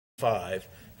5,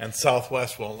 and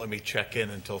Southwest won't let me check in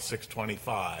until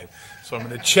 6:25. So I'm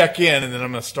going to check in, and then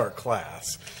I'm going to start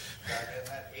class.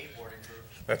 That A boarding group.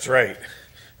 That's right.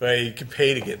 Well, you can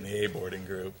pay to get in the A boarding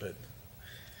group,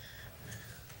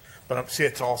 but see,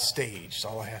 it's all staged.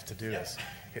 All I have to do is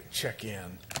hit check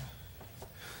in.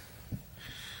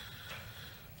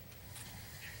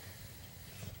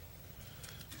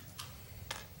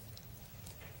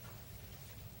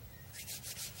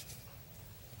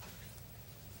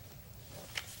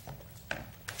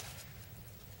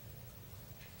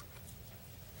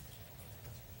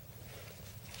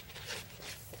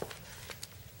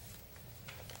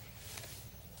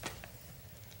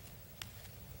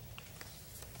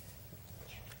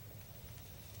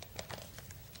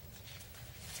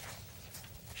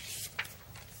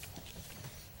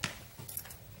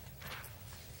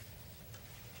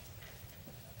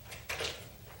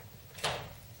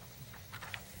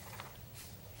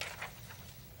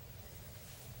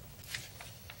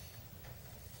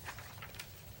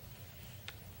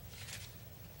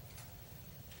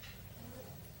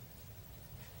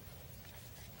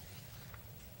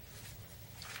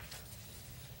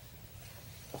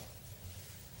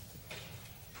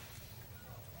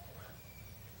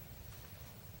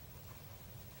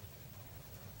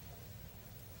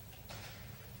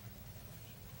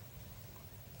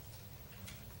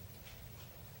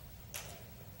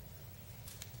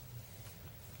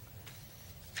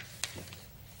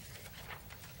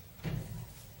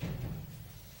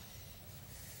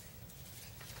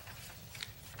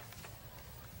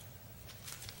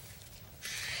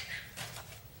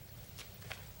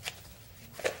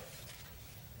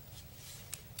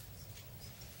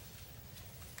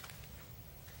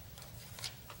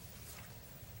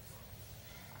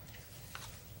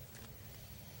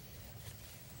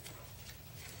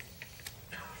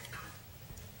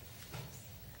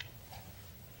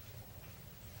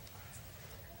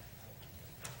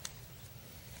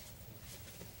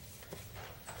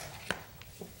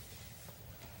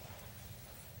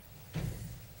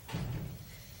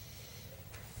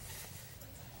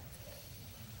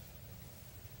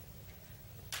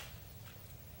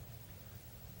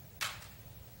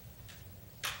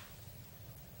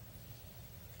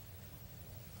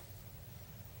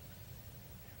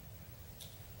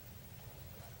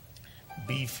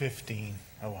 B15.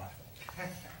 Oh, wow.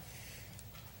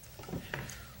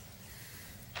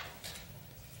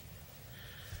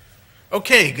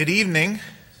 Okay, good evening.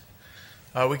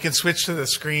 We can switch to the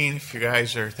screen if you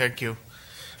guys are, thank you.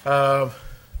 No,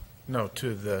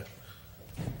 to the,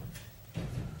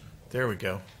 there we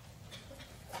go.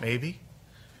 Maybe.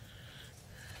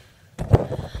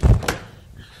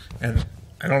 And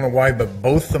I don't know why, but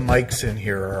both the mics in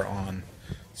here are on.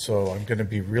 So I'm going to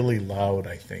be really loud,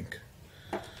 I think.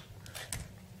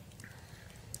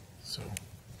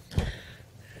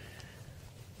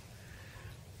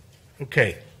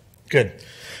 Okay, good.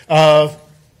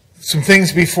 Some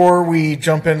things before we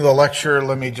jump into the lecture,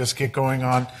 let me just get going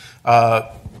on.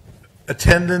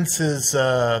 Attendance is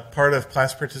part of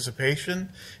class participation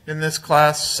in this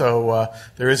class, so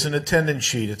there is an attendance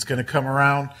sheet. It's going to come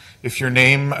around. If your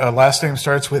name, last name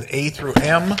starts with A through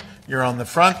M, you're on the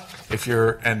front.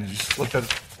 And you flip it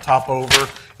top over.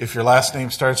 If your last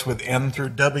name starts with N through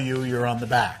W, you're on the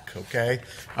back, okay?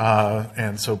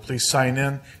 And so please sign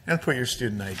in and put your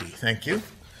student ID. Thank you.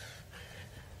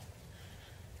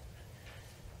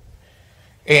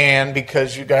 And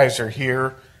because you guys are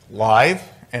here live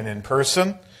and in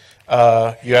person,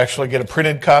 you actually get a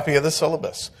printed copy of the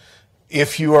syllabus.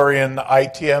 If you are in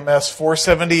ITMS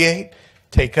 478,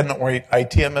 take an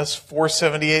ITMS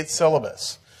 478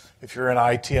 syllabus. If you're in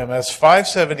ITMS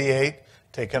 578,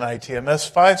 take an ITMS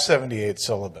 578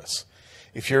 syllabus.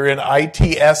 If you're in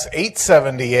ITS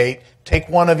 878, take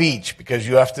one of each, because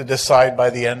you have to decide by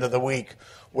the end of the week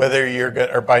whether you're going,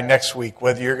 or by next week,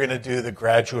 whether you're going to do the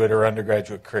graduate or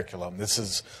undergraduate curriculum. This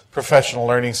is professional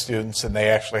learning students, and they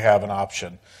actually have an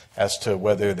option as to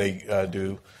whether they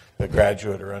do the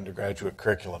graduate or undergraduate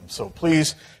curriculum. So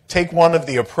please take one of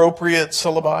the appropriate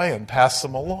syllabi and pass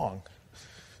them along.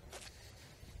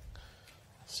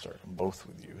 I'll start them both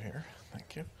with you here.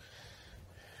 Thank you.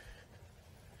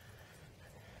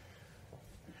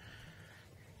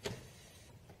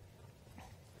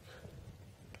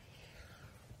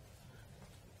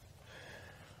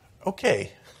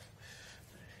 Okay.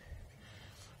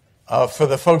 For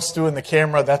the folks doing the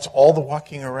camera, that's all the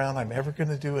walking around I'm ever going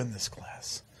to do in this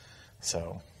class.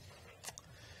 So,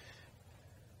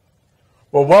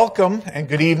 well, welcome and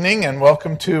good evening, and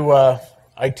welcome to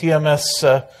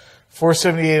ITMS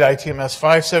 478, ITMS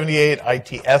 578,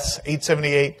 ITS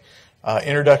 878,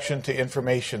 Introduction to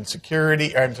Information Security,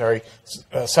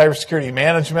 Cybersecurity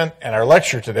Management, and our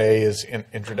lecture today is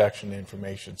Introduction to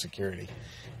Information Security.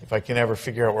 If I can ever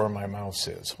figure out where my mouse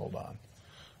is, hold on.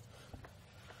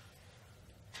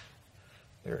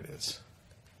 There it is.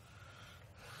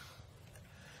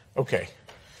 Okay.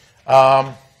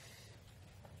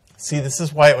 See, this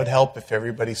is why it would help if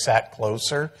everybody sat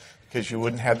closer, because you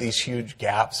wouldn't have these huge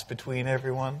gaps between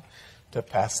everyone to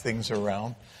pass things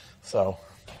around. So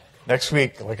next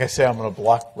week, like I say, I'm going to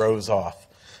block rows off.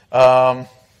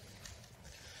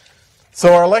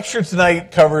 So our lecture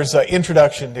tonight covers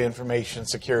Introduction to Information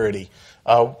Security.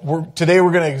 Today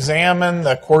we're going to examine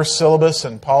the course syllabus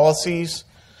and policies.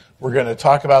 We're going to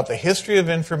talk about the history of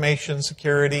information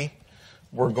security.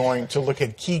 We're going to look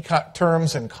at key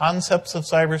terms and concepts of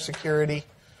cybersecurity.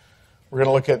 We're going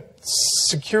to look at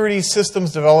security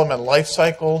systems development life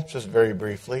cycle, just very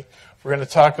briefly. We're going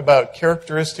to talk about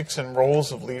characteristics and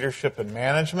roles of leadership and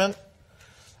management,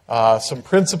 some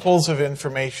principles of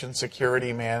information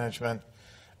security management,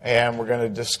 and we're going to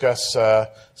discuss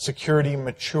security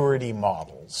maturity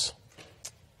models.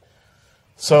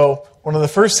 So one of the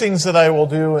first things that I will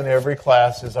do in every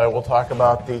class is I will talk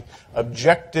about the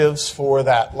objectives for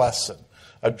that lesson.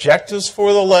 Objectives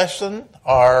for the lesson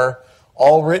are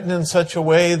all written in such a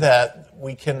way that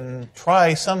we can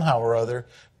try somehow or other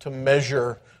to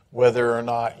measure whether or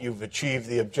not you've achieved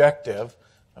the objective.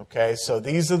 Okay, so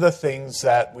these are the things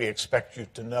that we expect you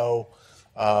to know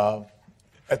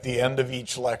at the end of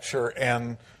each lecture,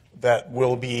 and that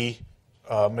will be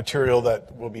material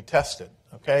that will be tested.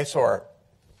 Okay, so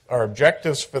our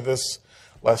objectives for this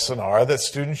lesson are that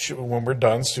students, when we're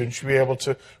done, students should be able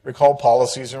to recall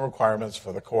policies and requirements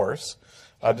for the course,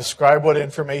 describe what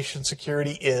information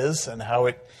security is and how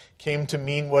it came to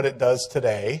mean what it does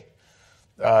today,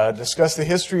 discuss the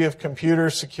history of computer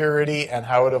security and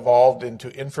how it evolved into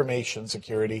information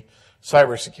security,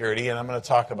 cybersecurity, and I'm going to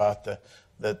talk about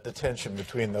the tension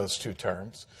between those two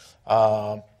terms.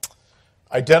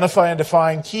 Identify and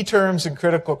define key terms and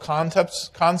critical concepts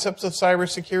of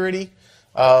cybersecurity.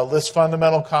 List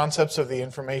fundamental concepts of the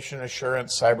information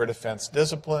assurance cyber defense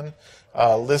discipline.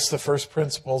 List the first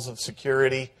principles of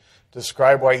security.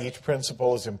 Describe why each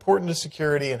principle is important to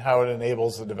security and how it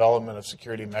enables the development of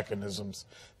security mechanisms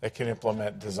that can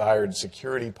implement desired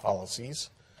security policies.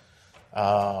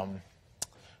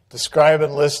 Describe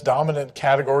and list dominant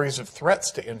categories of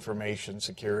threats to information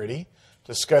security.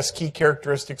 Discuss key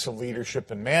characteristics of leadership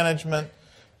and management.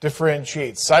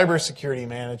 Differentiate cybersecurity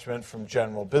management from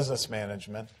general business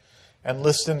management. And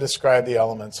list and describe the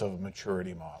elements of a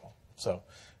maturity model. So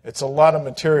it's a lot of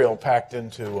material packed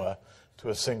into a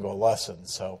single lesson.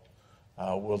 So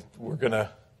we're going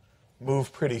to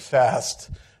move pretty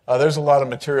fast. There's a lot of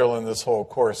material in this whole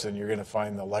course, and you're going to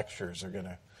find the lectures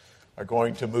are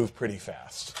going to move pretty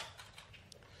fast.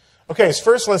 Okay, so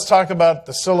first let's talk about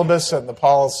the syllabus and the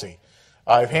policy.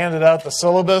 I've handed out the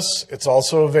syllabus. It's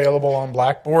also available on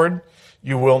Blackboard.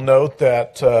 You will note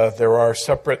that there are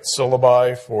separate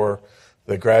syllabi for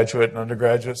the graduate and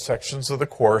undergraduate sections of the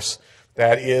course.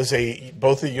 That is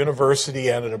both a university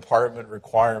and a department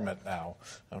requirement now.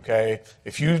 Okay,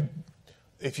 if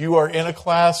you are in a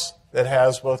class that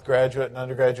has both graduate and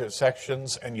undergraduate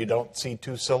sections and you don't see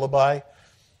two syllabi,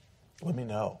 let me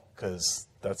know, because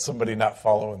that's somebody not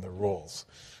following the rules.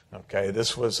 Okay,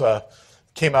 this was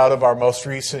came out of our most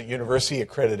recent university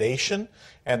accreditation,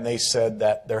 and they said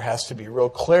that there has to be real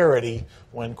clarity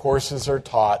when courses are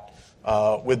taught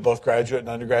with both graduate and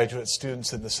undergraduate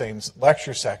students in the same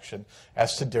lecture section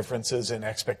as to differences in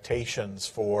expectations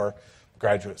for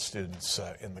graduate students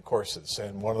in the courses.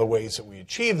 And one of the ways that we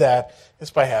achieve that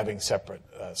is by having separate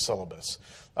syllabus.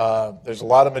 There's a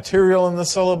lot of material in the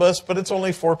syllabus, but it's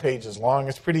only 4 pages long.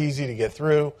 It's pretty easy to get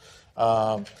through.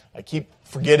 I keep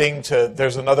forgetting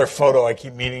there's another photo I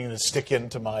keep meaning to stick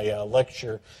into my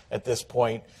lecture at this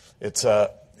point. It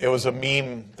was a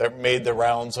meme that made the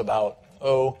rounds about,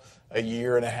 a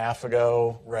year and a half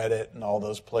ago, Reddit and all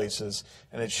those places.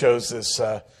 And it shows this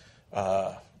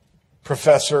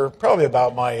professor, probably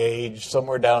about my age,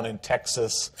 somewhere down in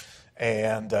Texas,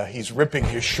 and he's ripping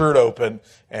his shirt open,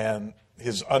 and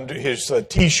his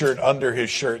T-shirt under his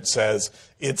shirt says,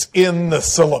 "It's in the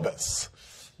syllabus,"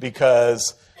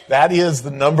 because that is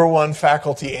the number one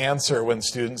faculty answer when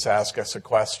students ask us a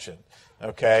question,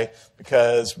 okay?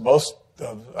 Because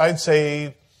I'd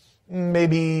say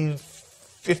maybe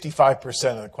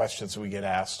 55% of the questions we get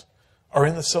asked are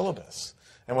in the syllabus.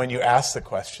 And when you ask the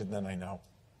question, then I know,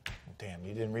 damn,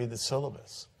 you didn't read the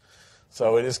syllabus.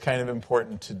 So it is kind of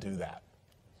important to do that.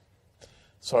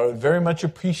 So I would very much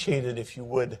appreciate it if you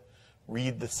would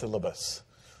read the syllabus.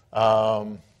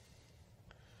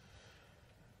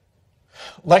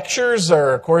 Lectures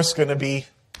are, of course, going to be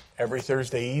every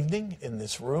Thursday evening in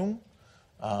this room.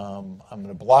 I'm going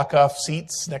to block off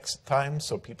seats next time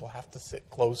so people have to sit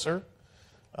closer.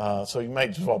 So you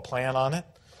might as well plan on it.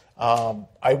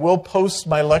 I will post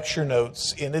my lecture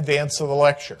notes in advance of the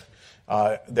lecture.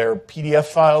 They're PDF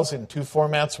files in two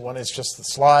formats. One is just the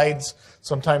slides.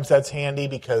 Sometimes that's handy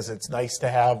because it's nice to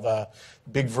have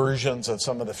big versions of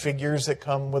some of the figures that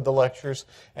come with the lectures.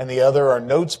 And the other are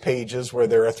notes pages where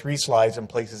there are 3 slides and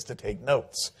places to take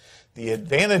notes. The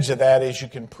advantage of that is you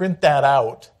can print that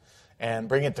out and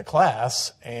bring it to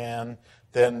class and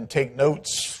then take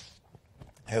notes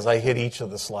as I hit each of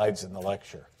the slides in the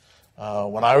lecture.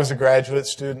 When I was a graduate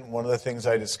student, one of the things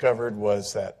I discovered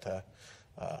was that,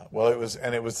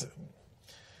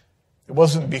 it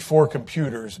wasn't before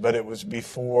computers, but it was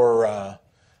before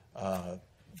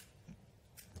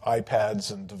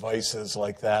iPads and devices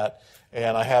like that.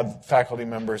 And I had faculty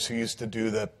members who used to do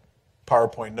the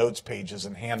PowerPoint notes pages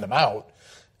and hand them out.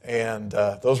 And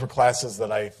those were classes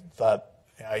that I thought,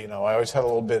 I always had a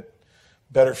little bit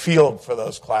better feel for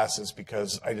those classes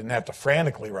because I didn't have to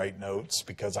frantically write notes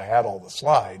because I had all the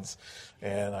slides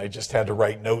and I just had to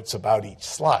write notes about each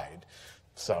slide.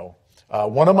 So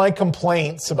one of my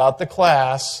complaints about the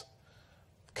class,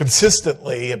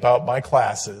 consistently about my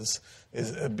classes,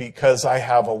 is because I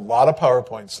have a lot of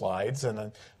PowerPoint slides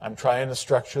and I'm trying to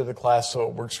structure the class so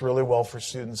it works really well for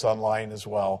students online as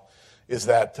well, is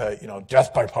that,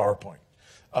 death by PowerPoint.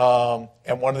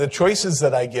 And one of the choices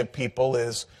that I give people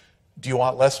is, do you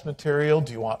want less material?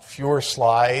 Do you want fewer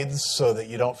slides so that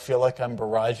you don't feel like I'm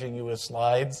barraging you with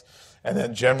slides? And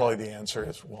then generally the answer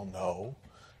is, well, no.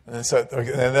 And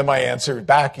then my answer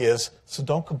back is, so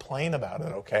don't complain about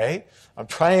it, okay? I'm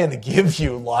trying to give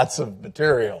you lots of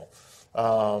material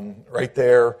right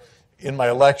there in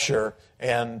my lecture.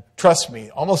 And trust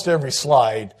me, almost every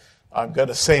slide, I'm going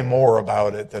to say more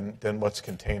about it than what's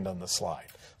contained on the slide.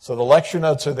 So the lecture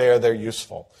notes are there. They're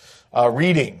useful.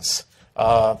 Readings.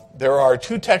 There are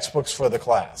 2 textbooks for the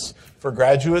class. For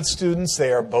graduate students,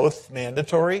 they are both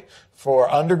mandatory. For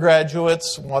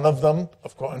undergraduates, one of them,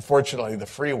 unfortunately the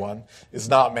free one, is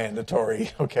not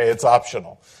mandatory. Okay, it's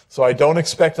optional. So I don't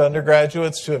expect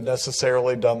undergraduates to have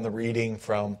necessarily done the reading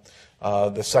from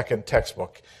the second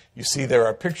textbook. You see there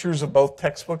are pictures of both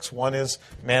textbooks. One is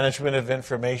Management of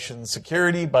Information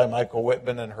Security by Michael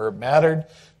Whitman and Herb Mattard.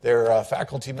 They're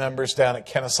faculty members down at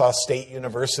Kennesaw State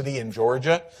University in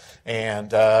Georgia.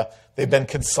 And they've been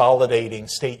consolidating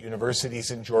state universities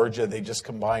in Georgia. They just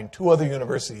combined 2 other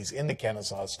universities into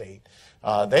Kennesaw State.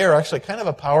 They are actually kind of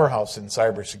a powerhouse in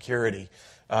cybersecurity.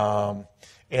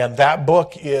 And that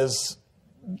book is,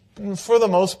 for the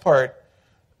most part,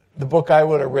 the book I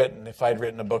would have written if I'd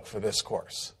written a book for this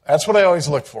course. That's what I always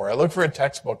look for. I look for a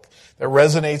textbook that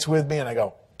resonates with me, and I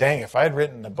go, dang, if I had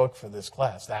written a book for this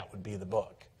class, that would be the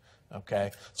book.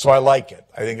 Okay, so I like it.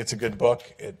 I think it's a good book.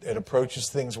 It approaches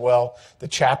things well. The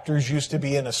chapters used to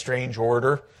be in a strange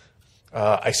order.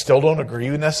 I still don't agree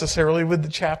necessarily with the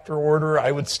chapter order.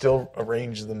 I would still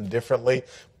arrange them differently,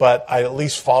 but I at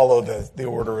least follow the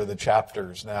order of the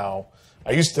chapters now.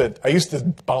 I used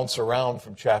to bounce around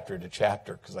from chapter to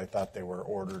chapter because I thought they were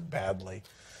ordered badly.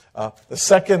 The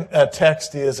second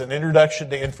text is an Introduction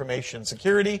to Information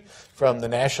Security from the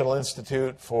National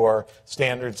Institute for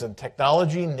Standards and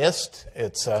Technology, NIST.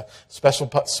 It's a special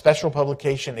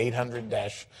publication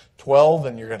 800-12,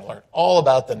 and you're going to learn all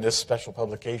about the NIST special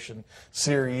publication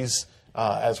series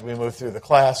as we move through the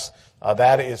class.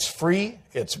 That is free.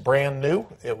 It's brand new.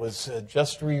 It was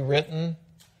just rewritten.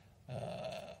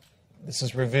 This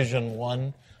is revision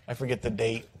 1. I forget the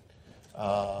date.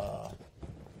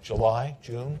 July,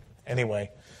 June,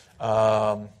 anyway.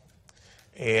 And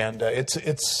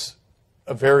it's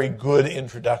a very good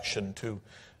introduction to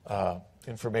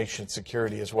information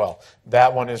security as well.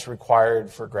 That one is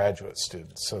required for graduate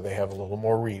students, so they have a little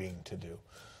more reading to do.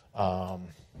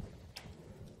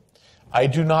 I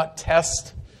do not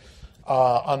test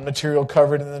on material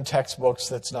covered in the textbooks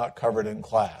that's not covered in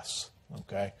class,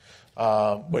 okay?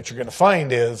 What you're going to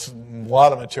find is a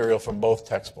lot of material from both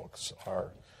textbooks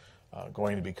are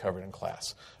going to be covered in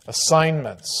class.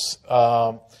 Assignments.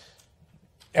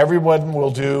 Everyone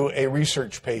will do a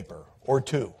research paper or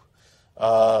 2.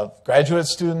 Graduate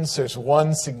students, there's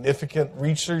 1 significant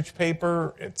research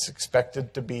paper. It's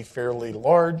expected to be fairly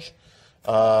large,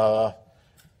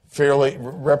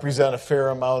 represent a fair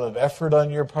amount of effort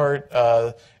on your part.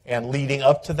 And leading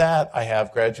up to that, I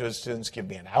have graduate students give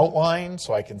me an outline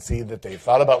so I can see that they've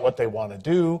thought about what they want to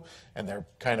do, and they're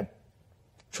kind of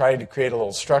trying to create a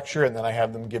little structure, and then I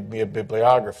have them give me a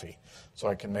bibliography so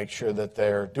I can make sure that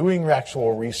they're doing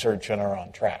actual research and are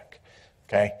on track.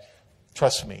 Okay?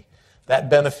 Trust me. that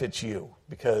benefits you,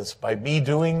 because by me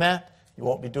doing that, you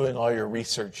won't be doing all your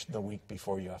research the week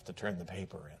before you have to turn the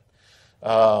paper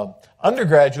in.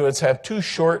 Undergraduates have 2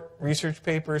 short research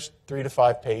papers, 3 to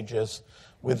 5 pages,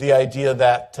 with the idea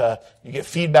that you get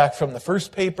feedback from the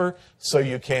first paper so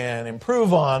you can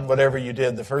improve on whatever you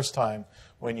did the first time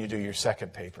when you do your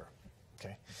second paper.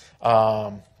 Okay.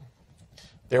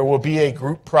 There will be a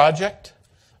group project.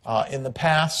 In the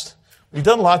past, we've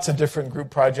done lots of different group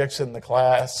projects in the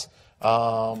class.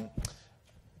 I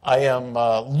am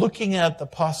looking at the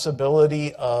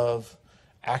possibility of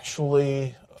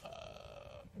actually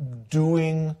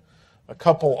doing a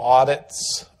couple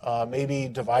audits, maybe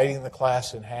dividing the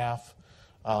class in half.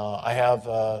 I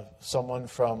have someone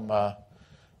from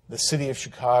the city of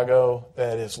Chicago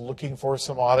that is looking for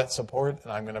some audit support,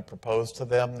 and I'm going to propose to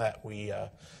them that we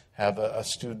have a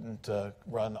student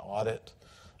run audit.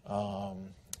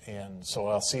 And so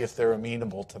I'll see if they're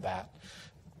amenable to that.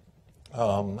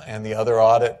 And the other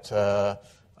audit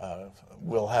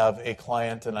will have a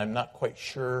client, and I'm not quite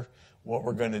sure what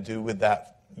we're going to do with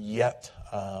that yet.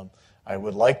 I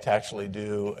would like to actually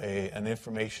do an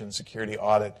information security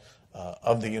audit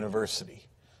of the university.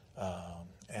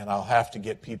 And I'll have to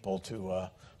get people to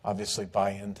obviously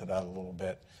buy into that a little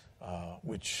bit,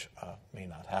 which may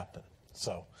not happen.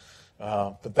 So,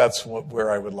 but that's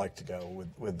where I would like to go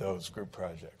with those group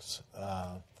projects.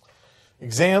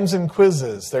 Exams and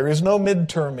quizzes. There is no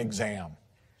midterm exam.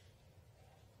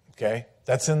 Okay?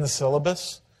 That's in the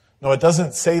syllabus. No, it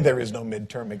doesn't say there is no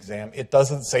midterm exam. It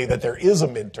doesn't say that there is a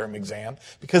midterm exam,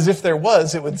 because if there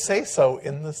was, it would say so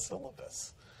in the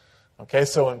syllabus. Okay,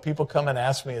 so when people come and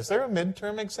ask me, is there a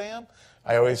midterm exam?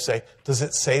 I always say, does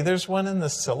it say there's one in the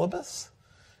syllabus?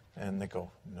 And they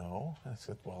go, no. I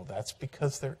said, well, that's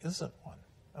because there isn't one.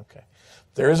 Okay.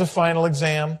 There is a final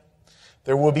exam.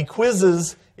 There will be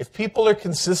quizzes. If people are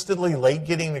consistently late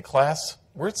getting to class,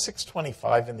 we're at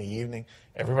 6:25 in the evening.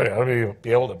 Everybody ought to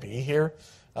be able to be here.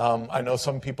 I know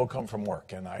some people come from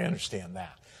work, and I understand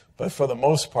that. But for the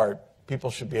most part,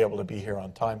 people should be able to be here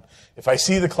on time. If I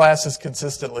see the class is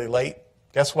consistently late,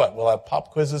 guess what? We'll have pop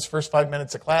quizzes first 5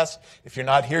 minutes of class. If you're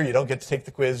not here, you don't get to take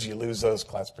the quiz. You lose those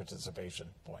class participation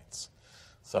points.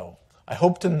 So I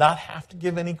hope to not have to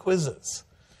give any quizzes.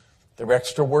 They're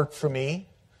extra work for me.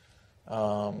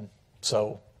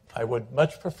 So I would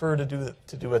much prefer to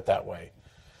do it that way.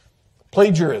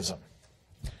 Plagiarism.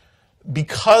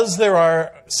 Because there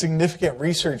are significant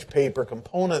research paper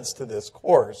components to this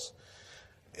course,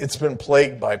 it's been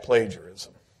plagued by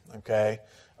plagiarism. Okay?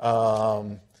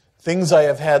 Things I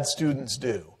have had students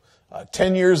do.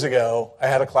 10 years ago, I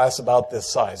had a class about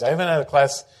this size. I haven't had a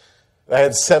class, I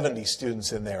had 70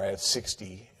 students in there. I have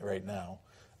 60 right now.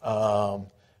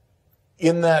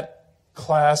 In that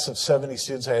class of 70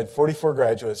 students, I had 44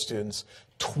 graduate students.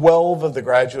 12 of the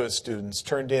graduate students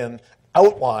turned in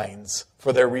outlines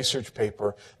for their research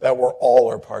paper that were all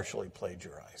or partially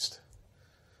plagiarized.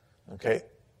 Okay?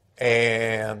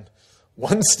 And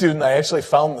one student, I actually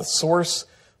found the source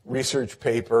research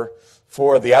paper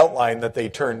for the outline that they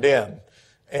turned in.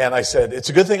 And I said, it's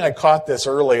a good thing I caught this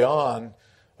early on,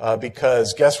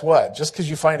 because guess what? Just because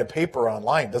you find a paper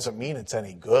online doesn't mean it's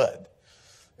any good.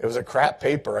 It was a crap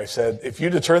paper. I said, if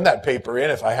you'd have turned that paper in,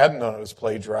 if I hadn't known it was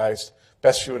plagiarized,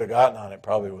 best you would have gotten on it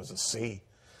probably was a C.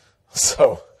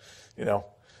 So,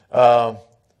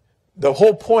 the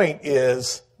whole point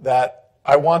is that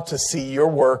I want to see your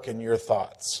work and your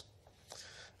thoughts.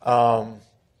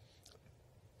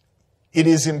 It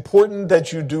is important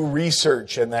that you do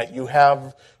research and that you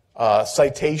have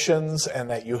citations and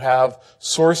that you have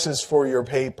sources for your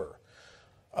paper.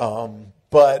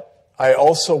 But I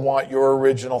also want your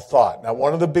original thought. Now,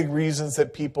 one of the big reasons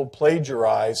that people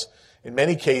plagiarize in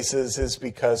many cases is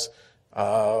because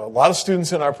a lot of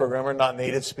students in our program are not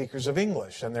native speakers of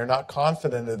English, and they're not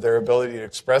confident in their ability to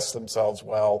express themselves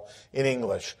well in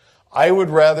English. I would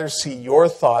rather see your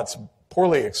thoughts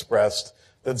poorly expressed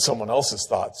than someone else's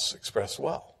thoughts expressed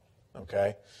well.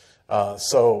 Okay?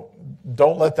 So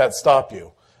don't let that stop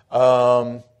you.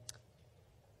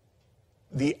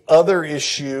 The other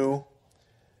issue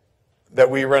that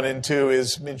we run into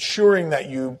is ensuring that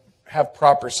you have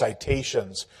proper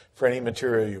citations for any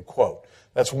material you quote.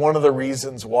 That's one of the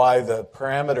reasons why the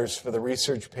parameters for the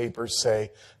research papers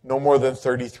say no more than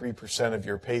 33% of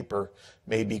your paper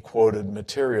may be quoted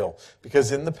material.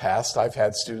 Because in the past, I've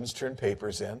had students turn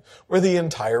papers in where the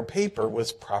entire paper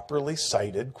was properly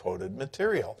cited, quoted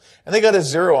material. And they got a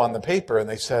 0 on the paper, and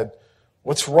they said,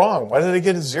 what's wrong? Why did I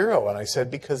get a 0? And I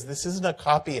said, because this isn't a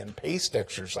copy and paste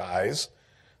exercise.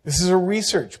 This is a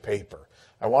research paper.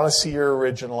 I want to see your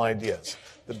original ideas.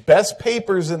 The best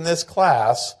papers in this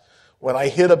class when I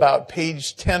hit about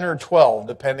page 10 or 12,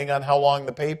 depending on how long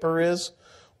the paper is,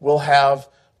 we'll have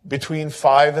between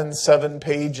 5 and 7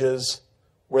 pages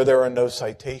where there are no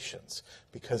citations,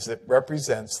 because it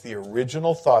represents the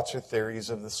original thoughts or theories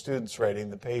of the students writing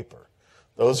the paper.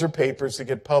 Those are papers that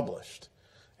get published.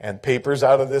 And papers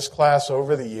out of this class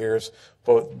over the years,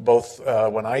 both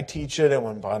when I teach it and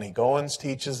when Bonnie Goins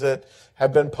teaches it,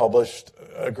 have been published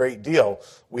a great deal.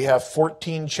 We have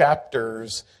 14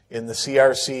 chapters in the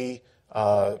CRC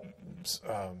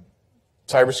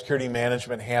Cybersecurity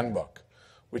Management Handbook,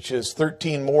 which is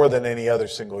 13 more than any other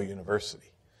single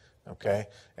university. Okay?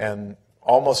 And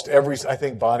almost every, I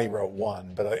think Bonnie wrote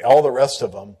one, but all the rest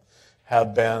of them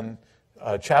have been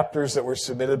chapters that were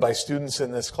submitted by students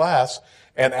in this class,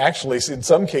 and actually, in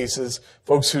some cases,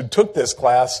 folks who took this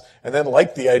class and then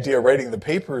liked the idea of writing the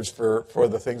papers for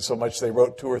the thing so much they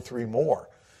wrote 2 or 3 more.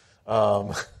 I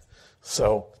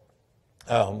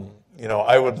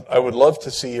would love to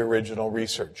see original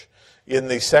research. In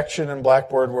the section in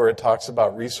Blackboard where it talks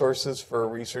about resources for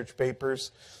research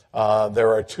papers,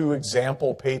 there are 2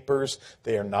 example papers.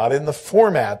 They are not in the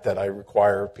format that I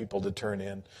require people to turn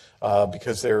in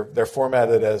because they're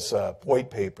formatted as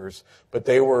white papers, but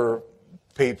they were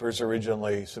papers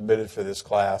originally submitted for this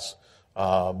class,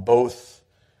 both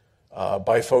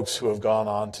by folks who have gone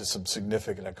on to some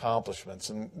significant accomplishments,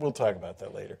 and we'll talk about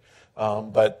that later.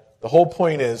 But the whole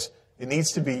point is, it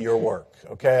needs to be your work,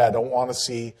 okay? I don't want to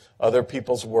see other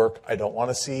people's work. I don't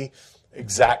want to see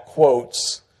exact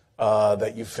quotes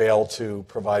that you fail to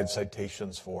provide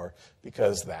citations for,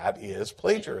 because that is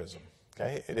plagiarism,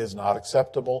 okay? It is not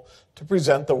acceptable to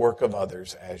present the work of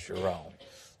others as your own.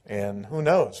 And who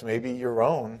knows, maybe your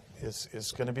own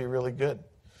is going to be really good.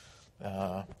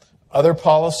 Other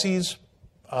policies,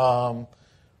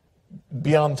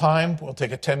 be on time. We'll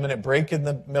take a 10-minute break in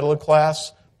the middle of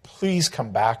class. Please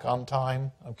come back on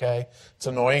time, okay? It's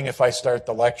annoying if I start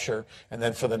the lecture and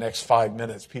then for the next 5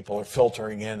 minutes people are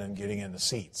filtering in and getting into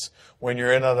seats. When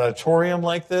you're in an auditorium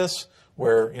like this,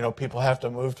 where people have to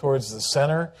move towards the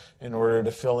center in order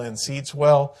to fill in seats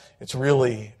well, it's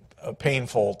really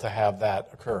painful to have that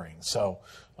occurring. So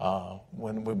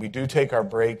when we do take our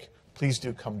break, please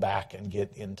do come back and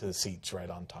get into the seats right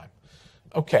on time.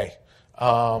 Okay,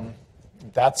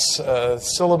 that's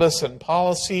syllabus and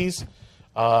policies.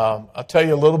 I'll tell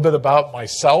you a little bit about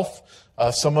myself.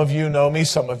 Some of you know me,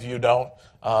 some of you don't.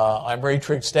 I'm Ray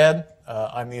Trigstead.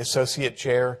 I'm the Associate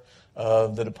Chair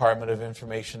of the Department of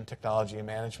Information Technology and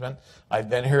Management. I've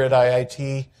been here at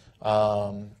IIT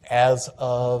as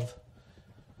of,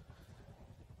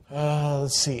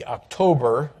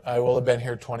 October. I will have been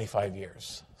here 25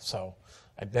 years. So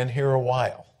I've been here a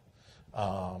while.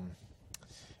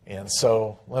 And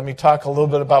so let me talk a little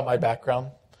bit about my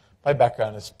background. My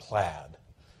background is plaid.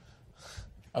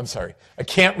 I'm sorry. I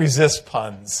can't resist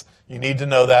puns. You need to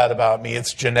know that about me.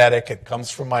 It's genetic. It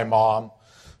comes from my mom.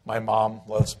 My mom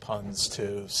loves puns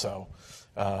too. So,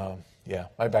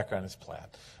 my background is plaid.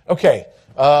 Okay.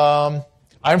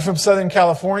 I'm from Southern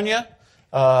California.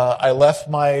 I left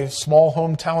my small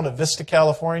hometown of Vista,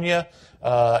 California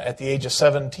at the age of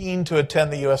 17 to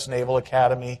attend the U.S. Naval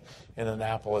Academy in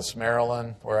Annapolis,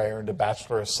 Maryland, where I earned a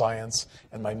Bachelor of Science,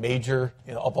 and my major,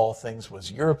 of all things, was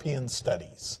European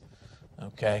Studies.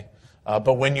 Okay,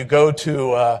 but when you go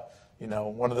to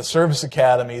one of the service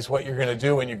academies, what you're going to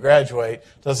do when you graduate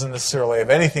doesn't necessarily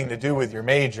have anything to do with your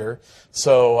major.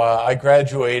 So I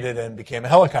graduated and became a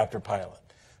helicopter pilot.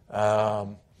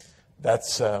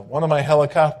 That's one of my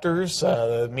helicopters,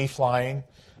 me flying,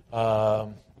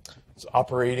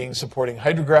 supporting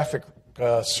hydrographic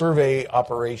survey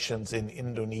operations in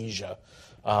Indonesia.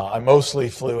 I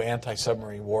mostly flew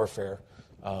anti-submarine warfare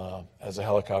as a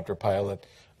helicopter pilot.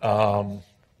 And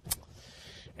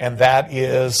that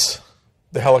is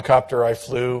the helicopter I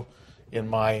flew in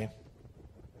my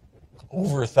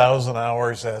over 1,000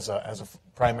 hours as an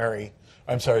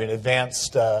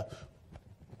advanced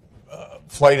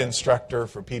flight instructor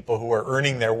for people who are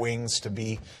earning their wings to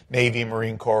be Navy,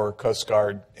 Marine Corps, Coast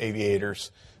Guard aviators.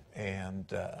 And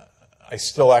I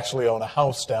still actually own a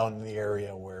house down in the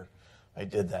area where I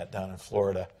did that down in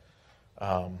Florida.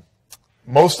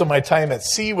 Most of my time at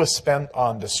sea was spent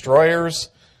on destroyers.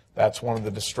 That's one of the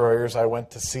destroyers I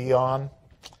went to sea on.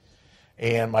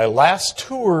 And my last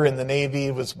tour in the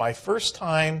Navy was my first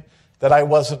time that I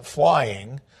wasn't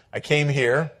flying. I came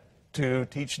here to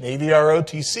teach Navy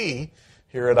ROTC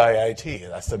here at IIT.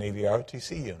 That's the Navy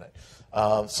ROTC unit.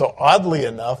 So oddly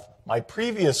enough, my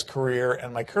previous career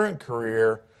and my current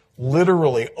career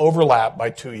literally overlap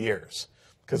by 2 years.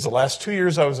 Because the last 2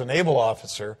 years I was a naval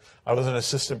officer, I was an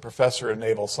assistant professor in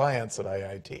naval science at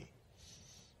IIT.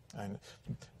 And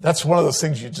that's one of those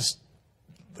things you just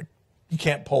you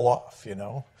can't pull off,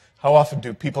 How often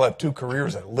do people have two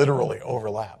careers that literally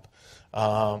overlap?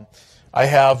 I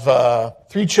have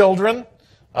 3 children.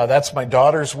 That's my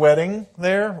daughter's wedding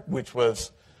there, which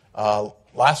was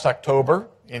last October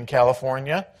in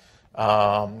California.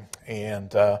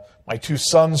 And my 2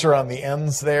 sons are on the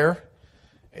ends there.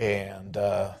 And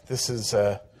this is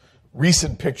a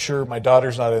recent picture. My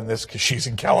daughter's not in this because she's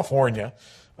in California.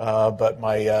 But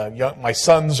my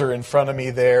sons are in front of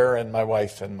me there, and my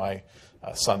wife and my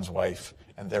son's wife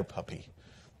and their puppy.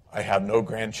 I have no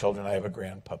grandchildren. I have a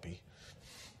grandpuppy.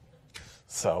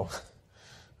 So,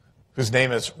 whose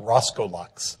name is Roscoe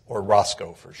Lux, or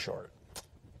Roscoe for short.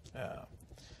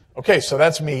 Okay, so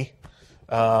that's me.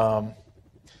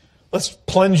 Let's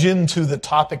plunge into the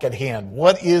topic at hand.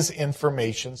 What is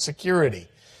information security?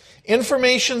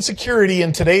 Information security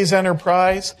in today's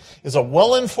enterprise is a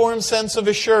well-informed sense of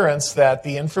assurance that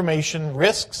the information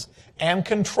risks and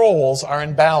controls are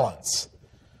in balance.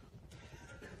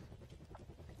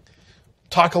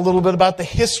 Talk a little bit about the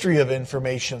history of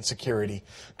information security.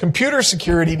 Computer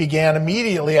security began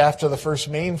immediately after the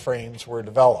first mainframes were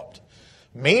developed.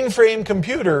 Mainframe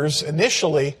computers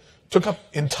initially took up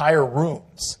entire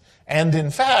rooms. And in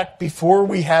fact, before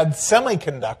we had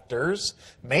semiconductors,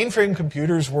 mainframe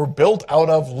computers were built out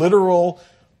of literal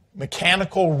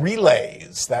mechanical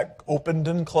relays that opened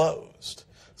and closed.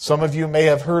 Some of you may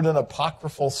have heard an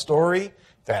apocryphal story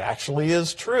that actually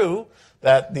is true,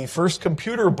 that the first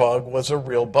computer bug was a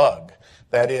real bug.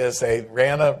 That is, they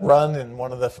ran a run in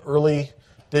one of the early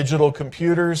digital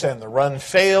computers, and the run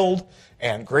failed,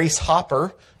 and Grace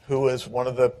Hopper, who was one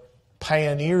of the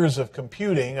pioneers of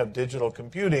computing, of digital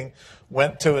computing,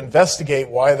 went to investigate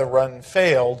why the run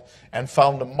failed and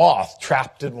found a moth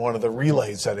trapped in one of the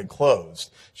relays that had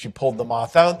closed. She pulled the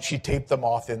moth out, she taped the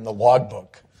moth in the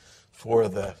logbook for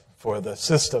the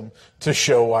system to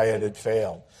show why it had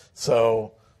failed.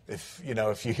 So if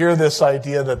you hear this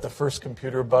idea that the first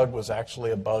computer bug was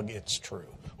actually a bug, it's true.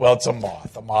 Well, it's a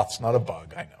moth. A moth's not a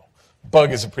bug, I know.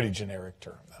 Bug is a pretty generic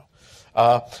term,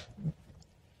 though.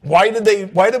 Why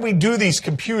did we do these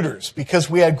computers? Because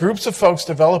we had groups of folks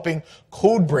developing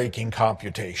code-breaking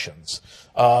computations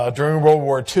during World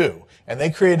War II, and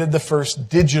they created the first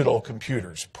digital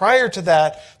computers. Prior to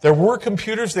that, there were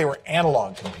computers, they were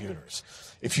analog computers.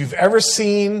 If you've ever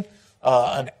seen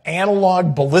an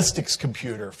analog ballistics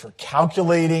computer for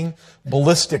calculating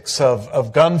ballistics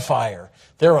of gunfire,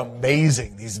 they're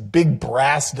amazing. These big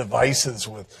brass devices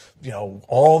with,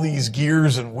 all these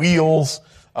gears and wheels.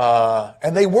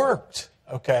 And they worked,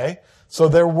 okay? So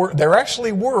there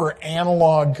actually were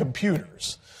analog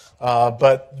computers,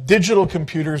 but digital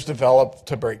computers developed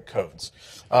to break codes.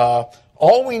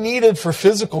 All we needed for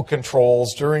physical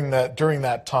controls during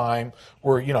that time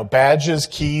were, badges,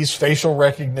 keys, facial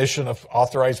recognition of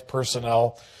authorized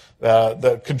personnel,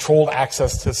 the controlled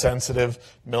access to sensitive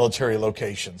military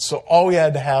locations. So all we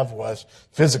had to have was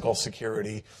physical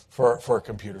security for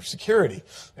computer security.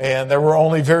 And there were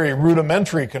only very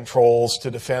rudimentary controls to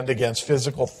defend against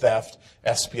physical theft,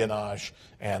 espionage,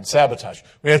 and sabotage.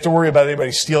 We didn't have to worry about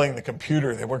anybody stealing the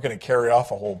computer. They weren't going to carry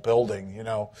off a whole building,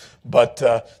 but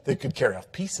they could carry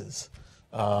off pieces.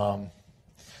 One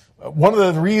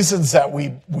of the reasons that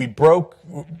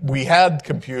we had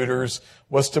computers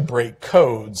was to break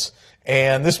codes.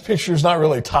 And this picture is not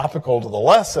really topical to the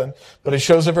lesson, but it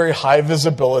shows a very high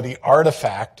visibility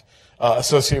artifact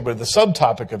associated with the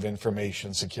subtopic of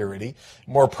information security.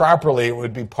 More properly, it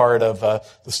would be part of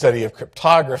the study of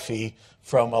cryptography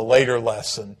from a later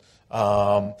lesson.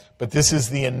 But this is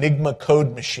the Enigma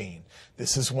code machine.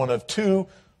 This is one of 2.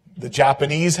 The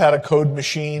Japanese had a code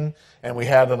machine, and we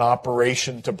had an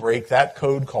operation to break that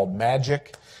code called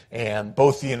Magic. And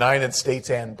both the United States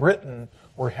and Britain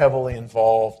were heavily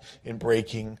involved in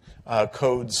breaking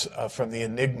codes from the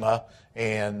Enigma.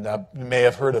 And you may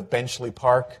have heard of Benchley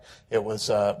Park. It was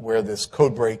where this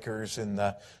code breakers in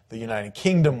the United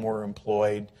Kingdom were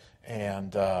employed.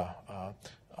 And there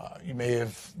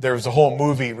was a whole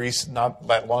movie not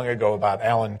that long ago about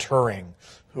Alan Turing,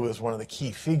 who was one of the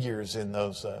key figures in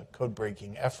those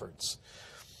code-breaking efforts.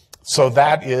 So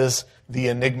that is the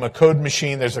Enigma code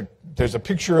machine. There's a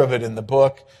picture of it in the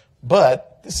book,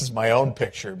 but this is my own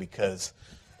picture because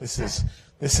this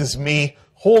is me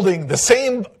holding the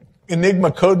same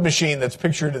Enigma code machine that's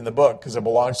pictured in the book because it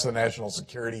belongs to the National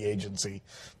Security Agency.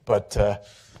 But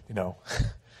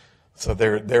so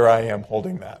there I am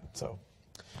holding that. So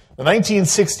the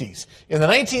 1960s. In the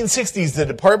 1960s, the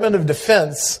Department of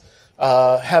Defense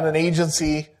had an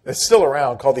agency that's still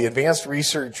around called the Advanced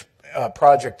Research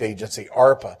project agency,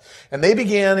 ARPA, and they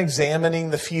began examining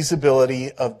the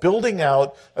feasibility of building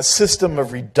out a system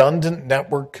of redundant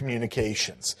network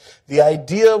communications. The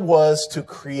idea was to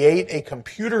create a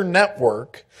computer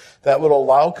network that would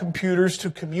allow computers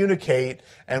to communicate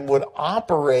and would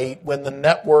operate when the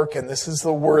network, and this is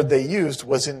the word they used,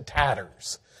 was in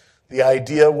tatters. The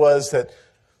idea was that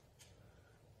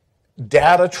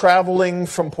data traveling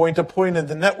from point to point in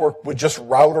the network would just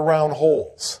route around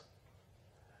holes.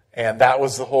 And that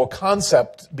was the whole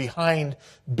concept behind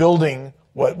building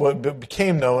what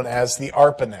became known as the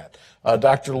ARPANET.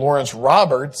 Dr. Lawrence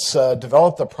Roberts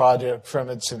developed the project from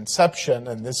its inception,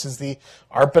 and this is the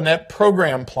ARPANET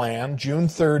program plan, June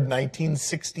 3rd,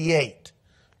 1968.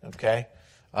 Okay?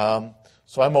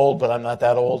 So I'm old, but I'm not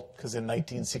that old, because in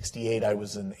 1968 I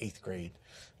was in 8th grade.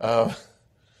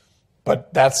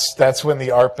 But that's when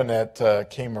the ARPANET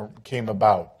came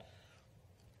about.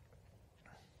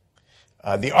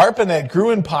 The ARPANET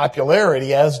grew in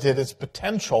popularity, as did its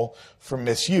potential for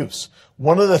misuse.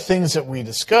 One of the things that we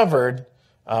discovered,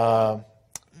 Robert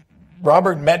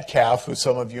Metcalf, who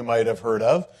some of you might have heard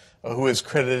of, who is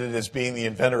credited as being the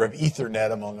inventor of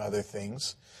Ethernet, among other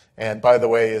things, and by the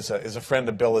way, is a friend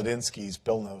of Bill Adinsky's.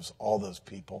 Bill knows all those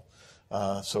people.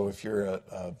 So if you're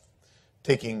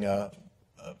taking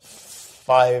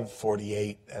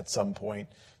 548 at some point,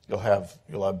 you'll have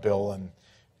Bill, and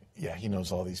yeah, he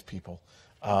knows all these people.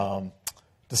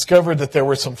 Discovered that there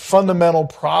were some fundamental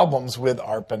problems with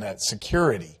ARPANET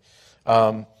security.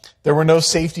 There were no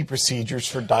safety procedures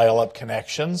for dial-up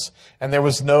connections, and there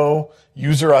was no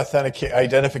user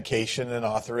identification and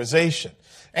authorization.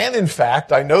 And in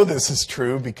fact, I know this is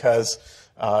true because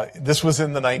this was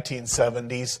in the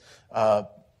 1970s.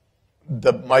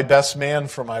 My best man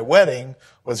for my wedding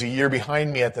was a year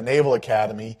behind me at the Naval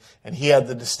Academy, and he had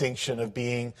the distinction of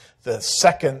being the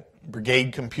second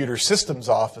Brigade Computer Systems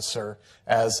officer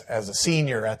as a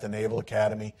senior at the Naval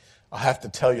Academy. I'll have to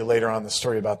tell you later on the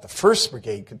story about the first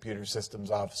Brigade Computer Systems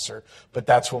officer, but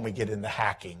that's when we get into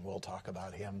hacking. We'll talk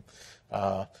about him.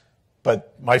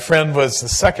 But my friend was the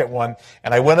second one,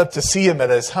 and I went up to see him at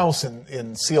his house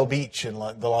in Seal Beach in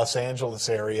the Los Angeles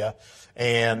area,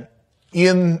 and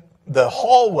in the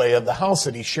hallway of the house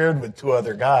that he shared with two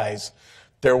other guys,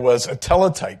 there was a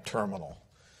teletype terminal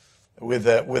with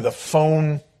a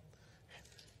phone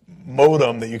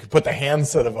modem that you could put the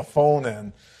handset of a phone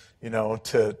in,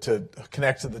 to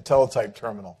connect to the teletype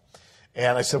terminal.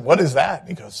 And I said, "What is that?" And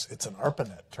he goes, "It's an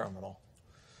ARPANET terminal."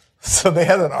 So they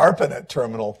had an ARPANET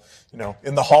terminal,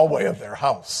 in the hallway of their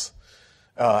house.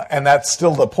 And that's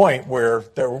still the point where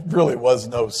there really was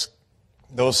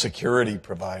no security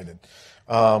provided.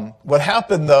 What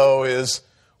happened, though, is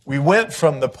we went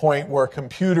from the point where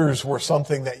computers were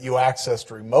something that you accessed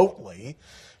remotely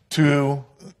to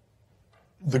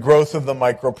the growth of the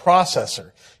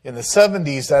microprocessor. In the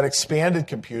 70s, that expanded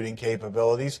computing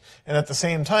capabilities, and at the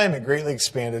same time, it greatly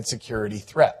expanded security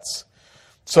threats.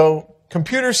 So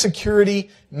computer security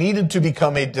needed to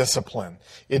become a discipline.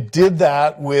 It did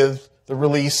that with the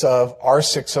release of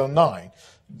R609,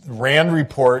 the RAND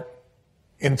report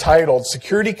entitled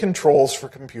Security Controls for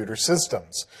Computer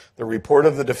Systems, the report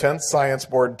of the Defense Science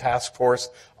Board Task Force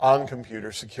on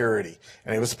Computer Security.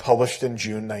 And it was published in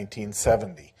June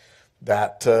 1970.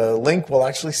 That link will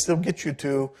actually still get you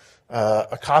to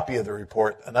a copy of the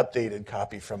report, an updated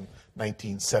copy from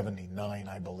 1979,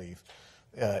 I believe.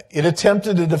 It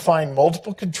attempted to define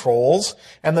multiple controls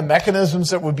and the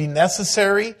mechanisms that would be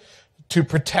necessary to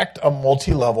protect a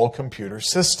multi-level computer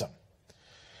system.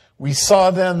 We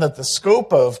saw then that the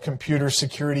scope of computer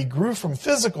security grew from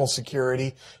physical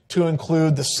security to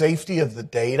include the safety of the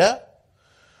data,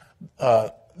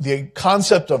 the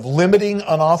concept of limiting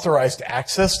unauthorized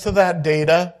access to that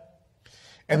data,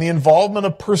 and the involvement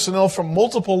of personnel from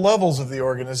multiple levels of the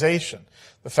organization.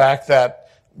 The fact that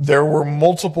there were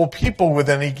multiple people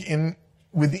within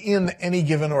any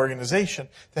given organization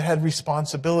that had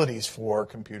responsibilities for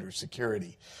computer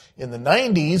security. In the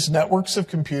 90s, networks of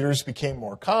computers became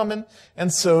more common,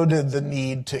 and so did the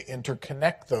need to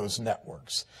interconnect those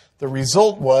networks. The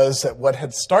result was that what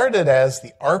had started as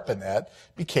the ARPANET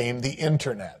became the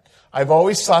Internet. I've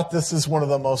always thought this is one of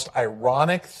the most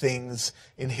ironic things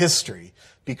in history,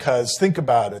 because think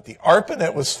about it. The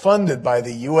ARPANET was funded by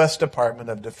the U.S. Department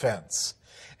of Defense.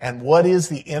 And what is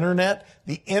the Internet?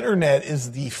 The Internet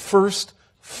is the first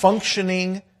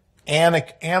functioning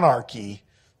anarchy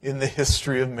in the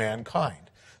history of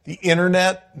mankind. The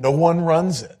Internet, no one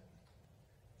runs it.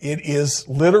 It is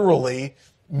literally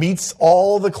meets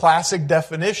all the classic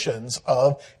definitions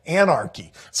of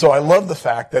anarchy. So I love the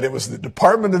fact that it was the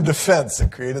Department of Defense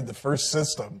that created the first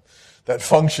system that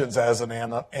functions as an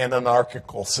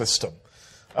anarchical system.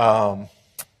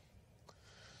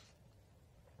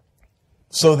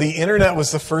 So the internet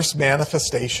was the first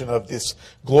manifestation of this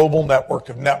global network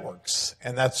of networks.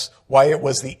 And that's why it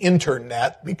was the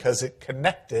internet, because it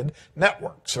connected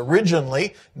networks.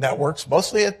 Originally, networks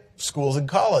mostly at schools and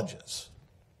colleges,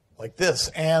 like this,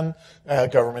 and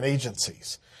government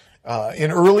agencies.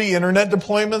 In early internet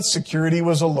deployments, security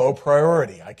was a low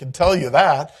priority. I can tell you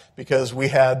that because we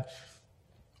had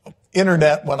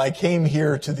internet when I came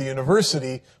here to the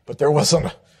university, but there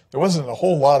wasn't a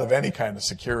whole lot of any kind of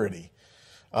security.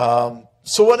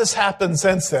 So what has happened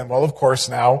since then? Well, of course,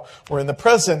 now we're in the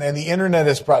present, and the internet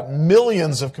has brought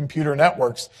millions of computer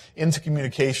networks into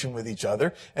communication with each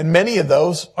other, and many of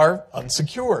those are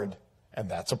unsecured, and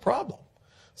that's a problem.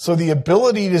 So the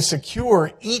ability to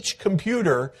secure each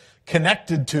computer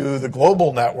connected to the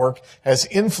global network is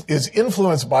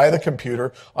influenced by the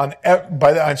computer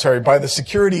by the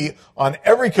security on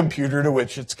every computer to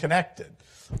which it's connected.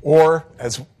 Or,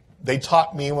 as they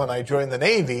taught me when I joined the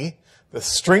Navy, the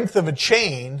strength of a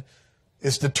chain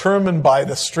is determined by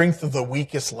the strength of the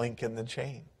weakest link in the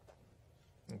chain.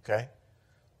 Okay?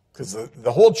 Because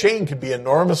the whole chain could be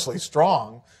enormously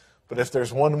strong, but if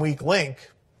there's one weak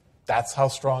link, that's how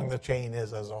strong the chain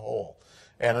is as a whole.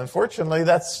 And unfortunately,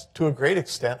 that's to a great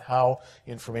extent how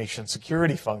information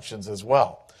security functions as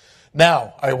well.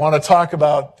 Now, I want to talk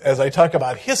about, as I talk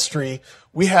about history,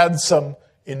 we had some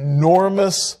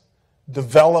enormous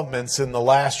developments in the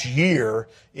last year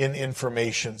in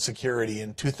information security.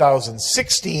 In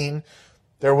 2016,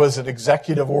 there was an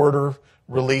executive order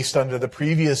released under the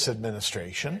previous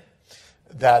administration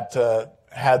that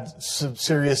had some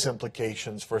serious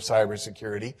implications for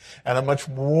cybersecurity, and a much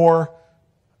more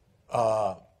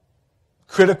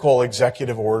critical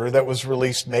executive order that was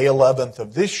released May 11th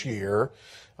of this year.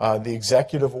 The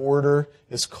executive order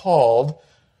is called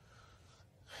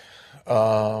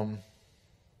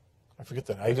I forget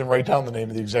that. I didn't write down the name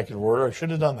of the executive order. I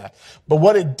should have done that. But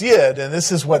what it did, and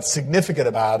this is what's significant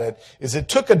about it, is it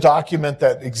took a document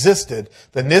that existed,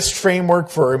 the NIST Framework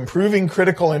for Improving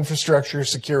Critical Infrastructure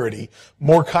Security,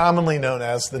 more commonly known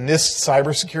as the NIST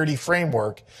Cybersecurity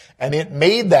Framework, and it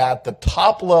made that the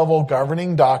top-level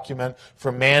governing document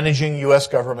for managing U.S.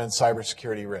 government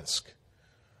cybersecurity risk.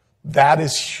 That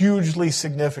is hugely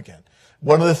significant.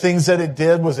 One of the things that it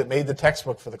did was it made the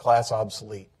textbook for the class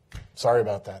obsolete. Sorry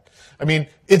about that. I mean,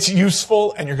 it's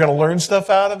useful and you're going to learn stuff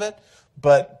out of it,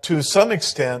 but to some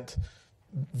extent,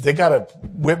 they got a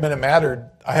Whitman and Mattern.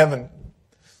 I haven't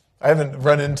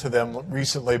run into them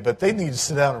recently, but they need to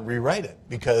sit down and rewrite it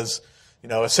because,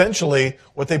 essentially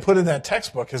what they put in that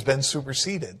textbook has been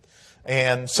superseded.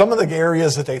 And some of the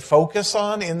areas that they focus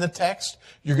on in the text,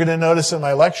 you're going to notice in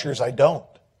my lectures, I don't,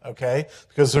 okay?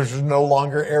 Because there's no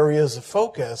longer areas of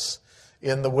focus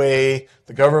in the way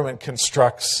the government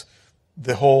constructs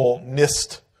the whole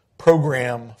NIST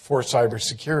program for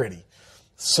cybersecurity.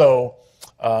 So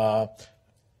the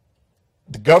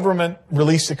government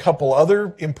released a couple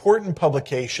other important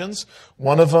publications.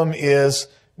 One of them is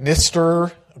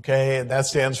NISTer, okay, and that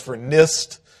stands for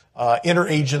NIST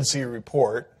Interagency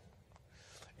Report.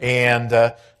 And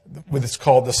it's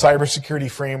called the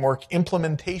Cybersecurity Framework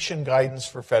Implementation Guidance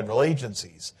for Federal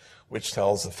Agencies, which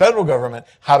tells the federal government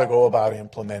how to go about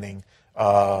implementing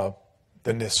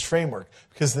the NIST framework.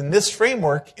 Because the NIST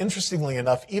framework, interestingly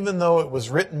enough, even though it was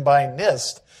written by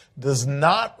NIST, does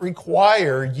not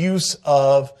require use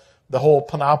of the whole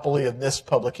panoply of NIST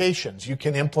publications. You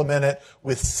can implement it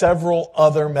with several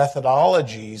other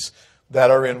methodologies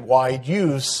that are in wide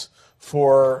use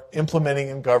for implementing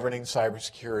and governing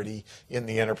cybersecurity in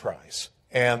the enterprise.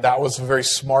 And that was a very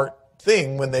smart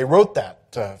thing when they wrote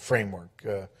that framework,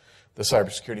 the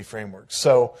cybersecurity framework.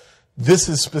 So this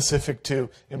is specific to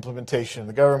implementation in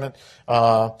the government.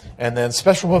 And then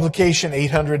special publication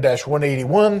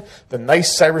 800-181, the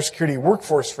NICE Cybersecurity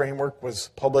Workforce Framework, was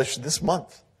published this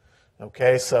month.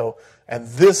 Okay, so, and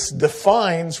this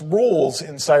defines roles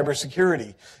in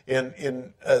cybersecurity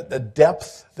in a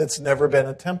depth that's never been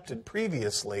attempted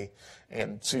previously.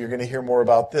 And so you're going to hear more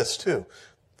about this too.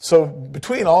 So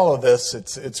between all of this,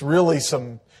 it's really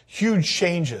some huge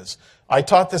changes. I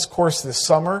taught this course this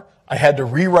summer. I had to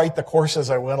rewrite the course as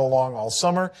I went along all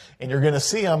summer, and you're going to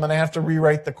see I'm going to have to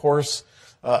rewrite the course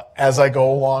as I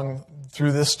go along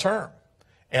through this term.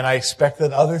 And I expect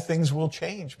that other things will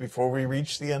change before we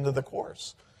reach the end of the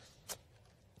course.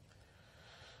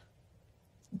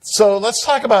 So let's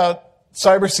talk about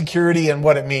cybersecurity and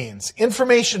what it means.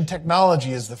 Information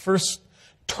technology is the first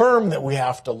term that we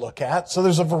have to look at. So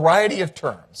there's a variety of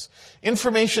terms.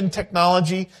 Information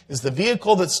technology is the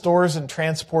vehicle that stores and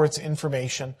transports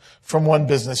information from one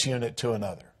business unit to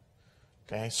another.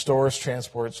 Okay, stores,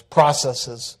 transports,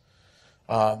 processes.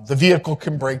 The vehicle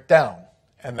can break down,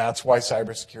 and that's why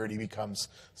cybersecurity becomes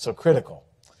so critical.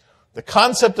 The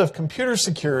concept of computer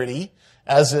security,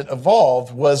 as it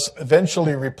evolved, was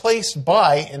eventually replaced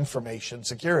by information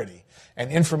security. And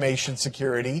information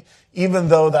security, even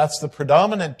though that's the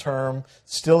predominant term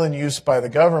still in use by the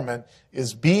government,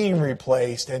 is being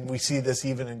replaced, and we see this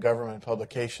even in government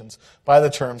publications, by the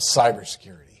term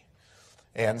cybersecurity.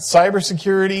 And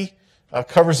cybersecurity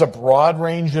covers a broad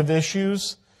range of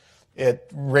issues. It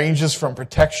ranges from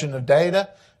protection of data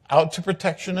out to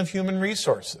protection of human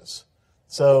resources.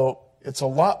 So it's a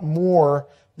lot more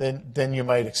than you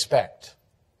might expect.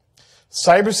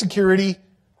 Cybersecurity,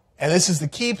 and this is the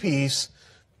key piece,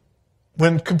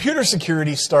 when computer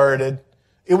security started,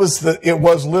 it was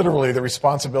literally the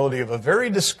responsibility of a very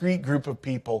discrete group of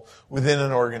people within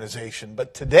an organization.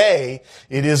 But today,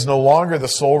 it is no longer the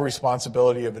sole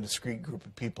responsibility of a discrete group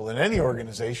of people in any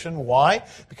organization. Why?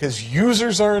 Because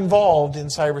users are involved in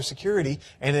cybersecurity,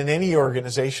 and in any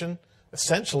organization,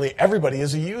 essentially everybody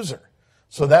is a user.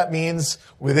 So that means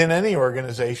within any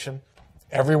organization,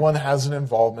 everyone has an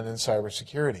involvement in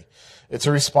cybersecurity. It's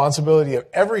a responsibility of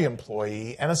every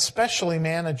employee, and especially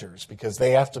managers, because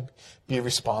they have to be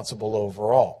responsible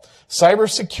overall.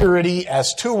 Cybersecurity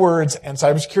as two words and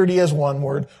cybersecurity as one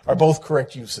word are both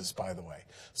correct uses, by the way.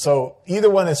 So either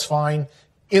one is fine.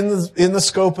 In the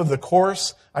scope of the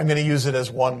course, I'm going to use it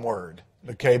as one word,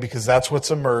 okay, because that's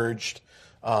what's emerged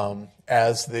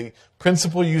as the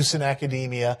principal use in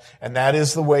academia, and that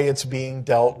is the way it's being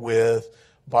dealt with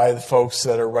by the folks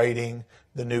that are writing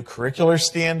the new curricular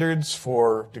standards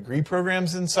for degree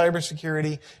programs in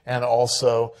cybersecurity, and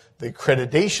also the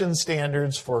accreditation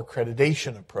standards for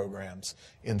accreditation of programs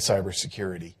in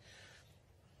cybersecurity.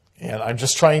 And I'm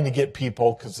just trying to get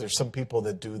people, because there's some people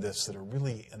that do this that are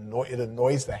really it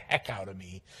annoys the heck out of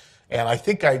me. And I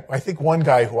think one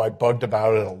guy who I bugged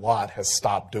about it a lot has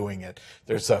stopped doing it.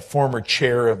 There's a former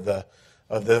chair of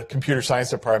the computer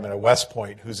science department at West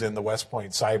Point who's in the West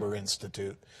Point Cyber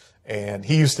Institute. And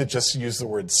he used to just use the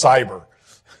word cyber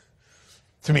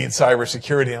to mean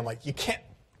cybersecurity. I'm like,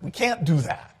 we can't do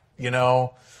that, you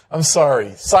know? I'm sorry.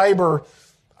 Cyber,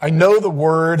 I know the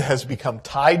word has become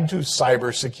tied to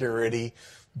cybersecurity,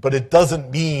 but it doesn't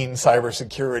mean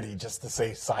cybersecurity just to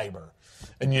say cyber.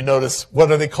 And you notice, what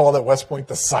do they call at West Point?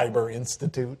 The Cyber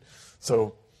Institute.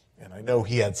 So, and I know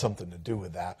he had something to do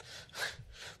with that,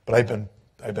 but I've been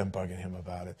bugging him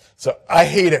about it. So I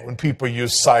hate it when people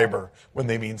use cyber when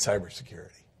they mean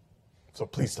cybersecurity. So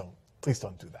please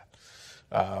don't do that.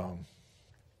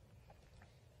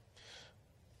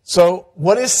 So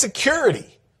what is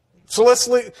security? So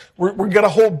we're going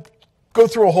to go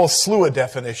through a whole slew of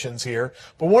definitions here.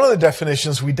 But one of the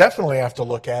definitions we definitely have to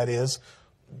look at is,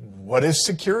 what is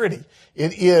security?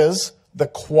 It is the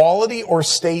quality or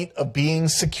state of being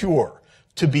secure,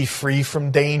 to be free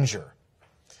from danger.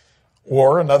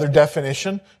 Or another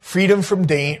definition, freedom from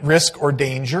risk or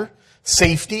danger,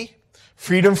 safety,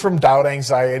 freedom from doubt,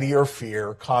 anxiety, or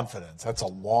fear, confidence. That's a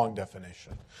long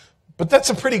definition. But that's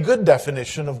a pretty good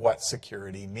definition of what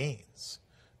security means.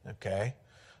 Okay?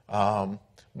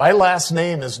 My last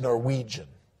name is Norwegian.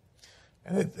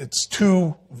 And it's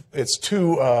two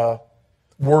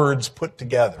words put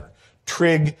together,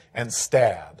 Trig and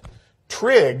Stad.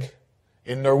 Trig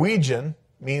in Norwegian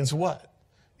means what?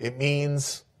 It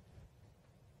means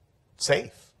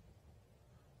safe,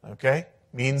 okay?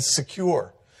 Means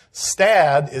secure.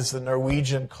 Stad is the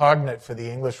Norwegian cognate for the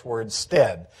English word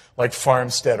stead, like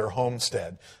farmstead or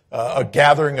homestead. A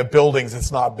gathering of buildings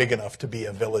that's not big enough to be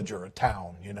a village or a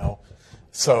town, you know?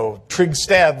 So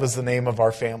Trygstad was the name of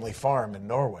our family farm in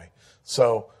Norway.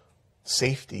 So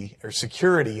security,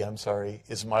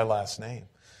 is my last name.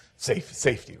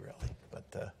 Safety, really.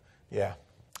 But yeah,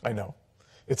 I know.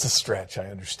 It's a stretch, I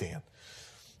understand.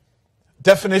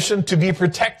 Definition, to be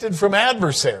protected from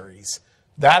adversaries.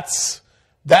 That's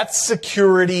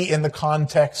security in the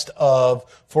context of,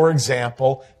 for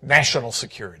example, national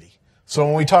security. So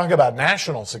when we talk about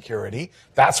national security,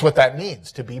 that's what that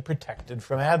means, to be protected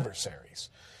from adversaries.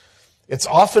 It's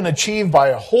often achieved by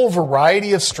a whole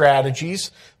variety of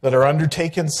strategies that are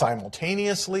undertaken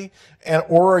simultaneously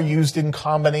or are used in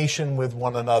combination with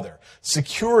one another.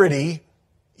 Security,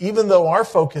 even though our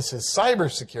focus is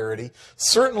cybersecurity,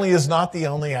 certainly is not the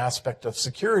only aspect of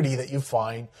security that you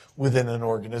find within an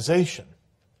organization.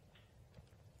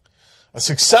 A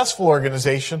successful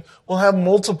organization will have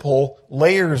multiple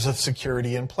layers of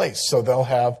security in place. So they'll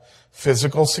have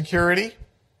physical security,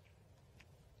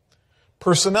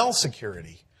 personnel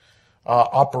security,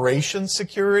 operations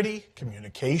security,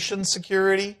 communication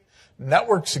security,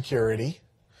 network security,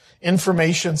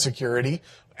 information security,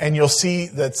 and you'll see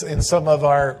that in some of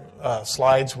our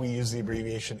slides we use the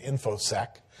abbreviation InfoSec.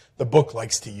 The book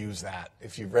likes to use that.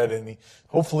 If you've read any,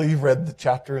 hopefully you've read the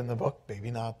chapter in the book, maybe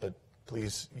not, but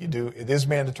please, you do. It is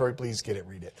mandatory. Please get it,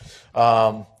 read it.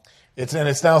 It's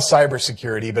now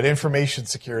cybersecurity, but information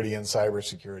security and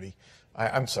cybersecurity,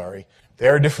 I'm sorry. They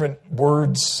are different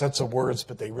words, sets of words,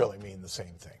 but they really mean the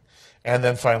same thing. And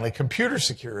then finally, computer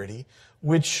security,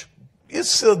 which is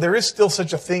still, there is still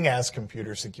such a thing as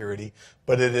computer security,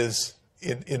 but it is,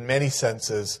 in many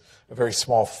senses, a very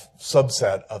small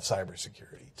subset of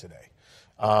cybersecurity today.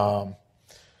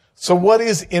 So what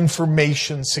is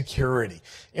information security?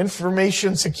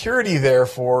 Information security,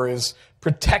 therefore, is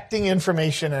protecting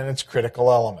information and its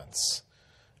critical elements,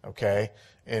 okay,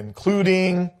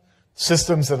 including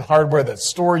systems and hardware that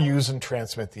store, use, and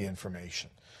transmit the information.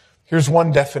 Here's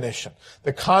one definition.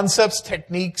 The concepts,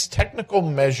 techniques, technical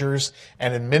measures,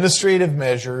 and administrative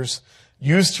measures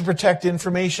used to protect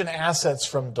information assets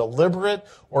from deliberate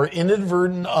or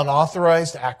inadvertent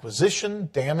unauthorized acquisition,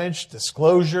 damage,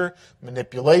 disclosure,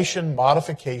 manipulation,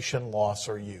 modification, loss,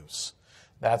 or use.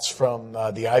 That's from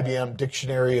the IBM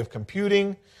Dictionary of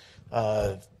Computing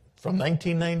from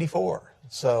 1994.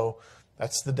 So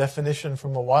that's the definition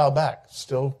from a while back,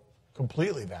 still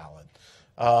completely valid.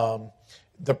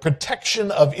 The protection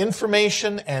of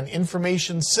information and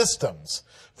information systems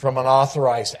from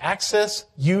unauthorized access,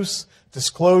 use,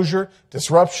 disclosure,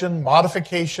 disruption,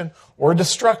 modification, or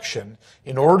destruction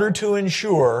in order to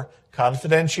ensure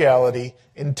confidentiality,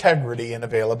 integrity, and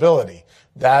availability.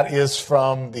 That is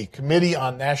from the Committee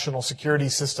on National Security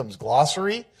Systems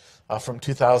Glossary from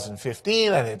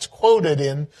 2015, and it's quoted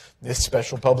in this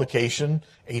special publication,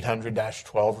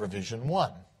 800-12 Revision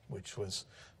 1, which was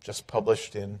just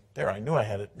published in, there, I knew I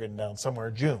had it written down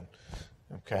somewhere, June.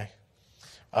 Okay.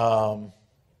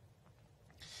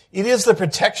 It is the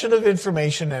protection of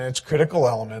information and its critical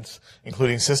elements,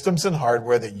 including systems and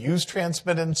hardware that use,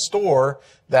 transmit, and store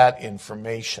that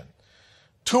information.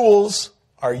 Tools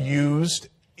are used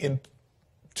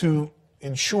to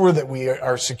ensure that we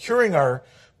are securing our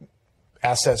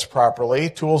assets properly.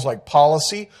 Tools like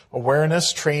policy,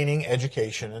 awareness, training,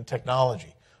 education, and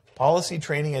technology. Policy,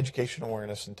 training, education,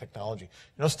 awareness, and technology.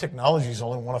 You notice technology is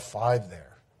only one of 5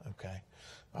 there, okay?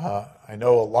 I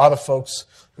know a lot of folks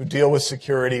who deal with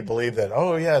security believe that,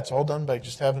 oh yeah, it's all done by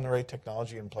just having the right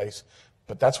technology in place.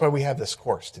 But that's why we have this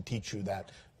course, to teach you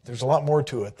that there's a lot more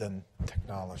to it than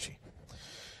technology.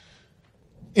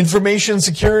 Information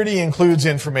security includes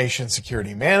information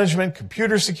security management,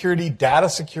 computer security, data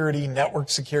security, network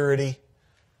security,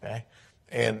 okay,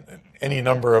 and any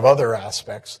number of other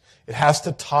aspects. It has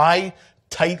to tie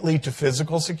tightly to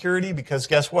physical security, because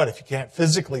guess what? If you can't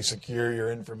physically secure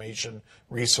your information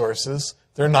resources,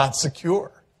 they're not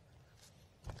secure.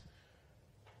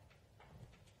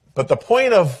 But the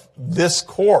point of this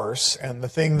course, and the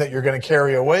thing that you're going to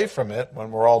carry away from it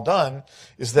when we're all done,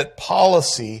 is that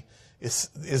policy is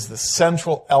the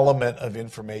central element of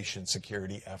information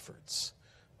security efforts.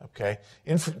 Okay?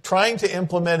 Trying to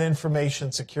implement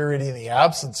information security in the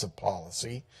absence of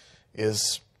policy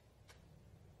is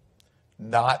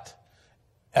not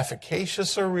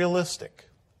efficacious or realistic.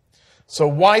 So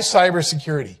why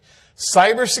cybersecurity?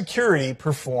 Cybersecurity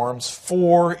performs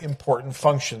 4 important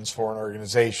functions for an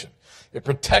organization. It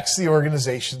protects the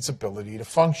organization's ability to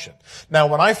function. Now,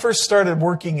 when I first started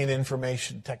working in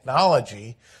information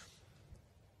technology,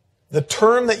 the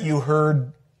term that you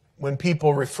heard when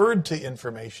people referred to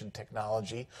information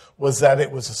technology was that it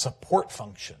was a support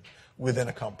function within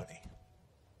a company.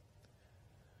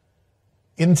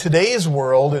 In today's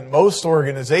world, in most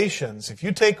organizations, if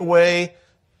you take away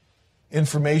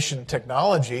information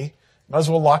technology, you might as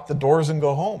well lock the doors and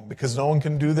go home, because no one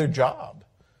can do their job.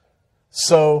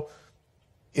 So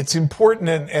it's important,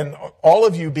 and all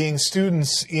of you being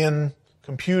students in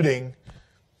computing,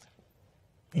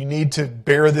 you need to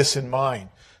bear this in mind.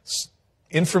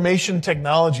 Information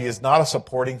technology is not a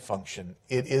supporting function.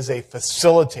 It is a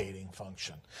facilitating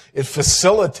function. It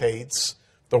facilitates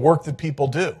the work that people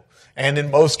do. And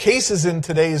in most cases in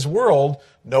today's world,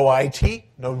 no IT,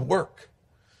 no work.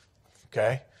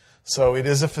 Okay? So it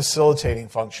is a facilitating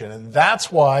function. And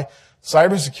that's why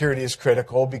cybersecurity is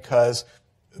critical, because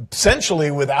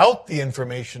essentially without the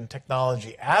information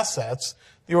technology assets,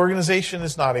 the organization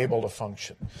is not able to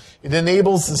function. It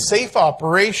enables the safe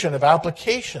operation of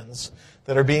applications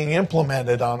that are being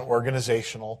implemented on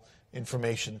organizational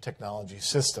information technology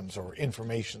systems or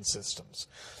information systems.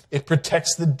 It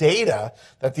protects the data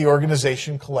that the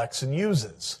organization collects and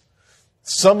uses.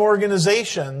 Some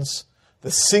organizations,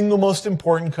 the single most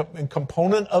important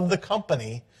component of the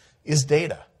company is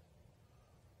data.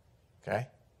 Okay?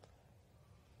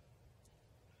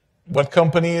 What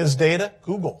company is data?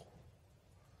 Google.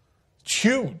 It's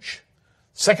huge.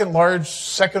 Second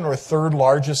or third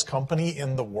largest company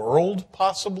in the world,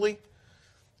 possibly.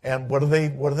 And what do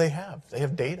they have? They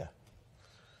have data.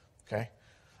 Okay.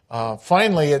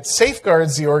 Finally, it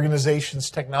safeguards the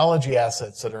organization's technology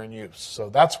assets that are in use. So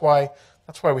that's why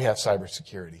we have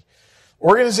cybersecurity.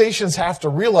 Organizations have to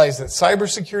realize that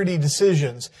cybersecurity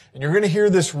decisions, and you're going to hear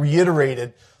this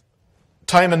reiterated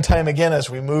time and time again as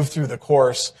we move through the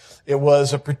course. It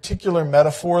was a particular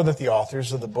metaphor that the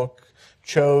authors of the book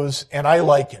chose, and I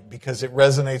like it because it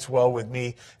resonates well with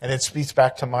me, and it speaks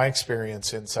back to my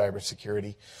experience in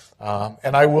cybersecurity.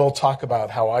 And I will talk about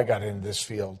how I got into this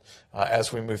field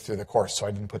as we move through the course, so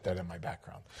I didn't put that in my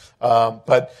background.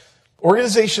 But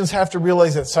organizations have to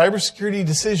realize that cybersecurity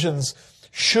decisions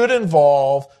should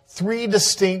involve three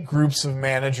distinct groups of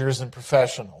managers and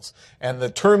professionals. And the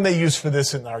term they use for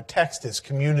this in our text is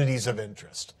communities of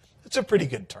interest. It's a pretty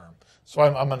good term, so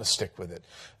I'm going to stick with it.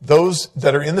 Those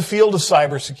that are in the field of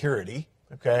cybersecurity,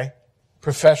 okay,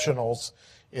 professionals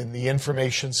in the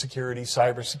information security,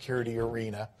 cybersecurity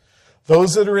arena,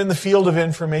 those that are in the field of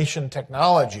information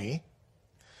technology,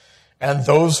 and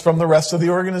those from the rest of the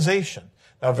organization.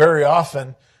 Now, very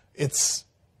often, it's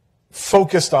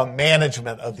focused on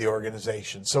management of the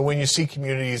organization. So when you see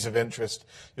communities of interest,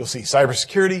 you'll see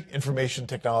cybersecurity, information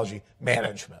technology,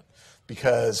 management,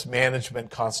 because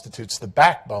management constitutes the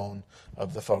backbone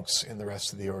of the folks in the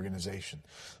rest of the organization.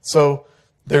 So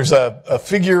there's a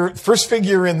figure, first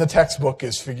figure in the textbook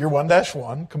is figure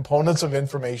 1-1, components of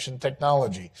information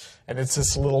technology. And it's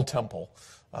this little temple.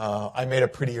 I made a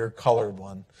prettier colored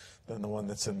one than the one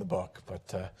that's in the book.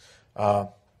 But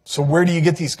so where do you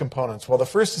get these components? Well, the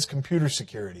first is computer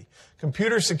security.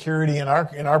 Computer security in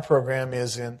our program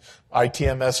is in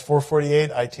ITMS 448,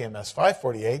 ITMS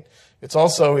 548. It's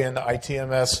also in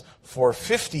ITMS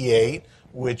 458,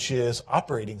 which is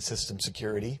operating system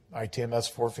security, ITMS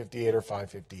 458 or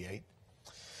 558.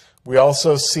 We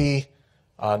also see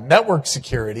network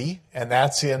security, and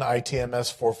that's in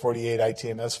ITMS 448,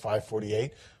 ITMS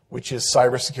 548, which is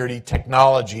cybersecurity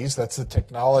technologies. That's the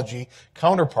technology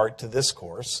counterpart to this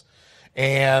course.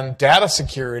 And data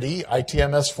security,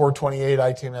 ITMS 428,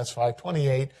 ITMS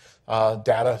 528,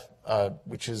 data,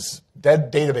 which is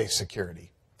database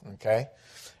security. Okay?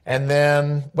 And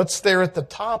then what's there at the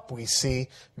top? We see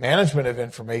management of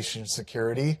information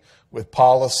security with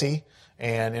policy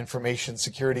and information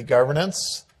security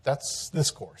governance. That's this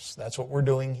course. That's what we're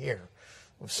doing here.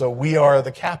 So we are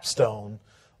the capstone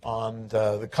on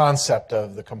the concept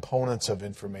of the components of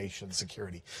information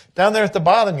security. Down there at the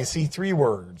bottom, you see three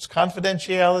words: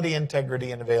 confidentiality,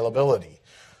 integrity, and availability.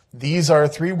 These are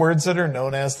three words that are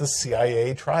known as the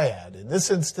CIA triad. In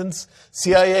this instance,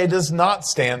 CIA does not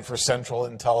stand for Central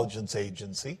Intelligence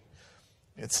Agency.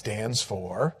 It stands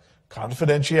for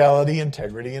confidentiality,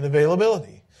 integrity, and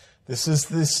availability. This is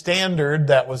the standard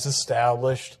that was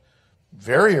established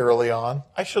very early on.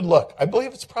 I should look. I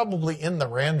believe it's probably in the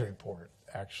RAND report,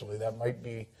 actually. That might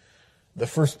be the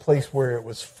first place where it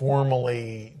was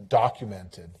formally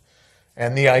documented.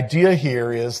 And the idea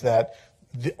here is that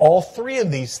all three of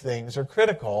these things are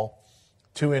critical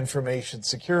to information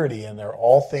security, and they're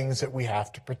all things that we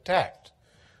have to protect: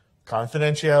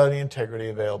 confidentiality, integrity,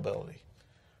 availability.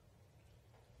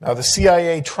 Now, the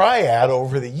CIA triad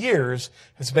over the years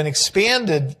has been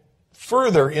expanded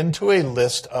further into a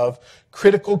list of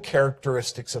critical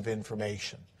characteristics of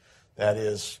information. That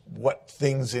is, what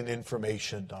things in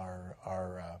information are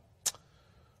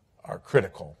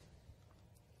critical.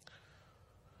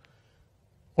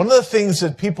 One of the things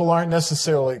that people aren't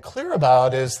necessarily clear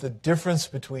about is the difference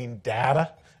between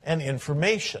data and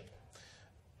information.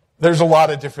 There's a lot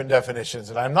of different definitions,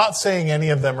 and I'm not saying any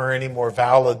of them are any more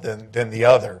valid than the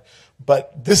other,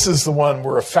 but this is the one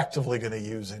we're effectively going to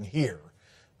use in here,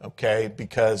 okay,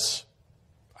 because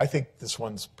I think this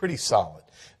one's pretty solid.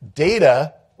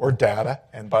 Data, or data,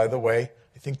 and by the way,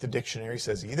 I think the dictionary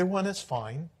says either one is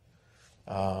fine,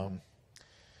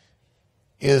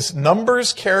 is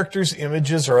numbers, characters,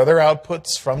 images, or other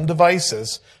outputs from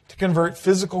devices to convert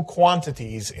physical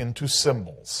quantities into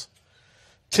symbols.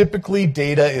 Typically,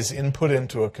 data is input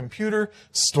into a computer,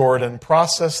 stored and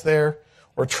processed there,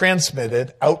 or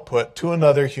transmitted, output, to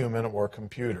another human or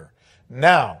computer.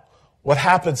 Now, what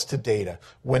happens to data?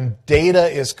 When data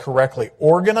is correctly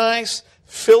organized,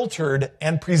 filtered,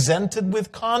 and presented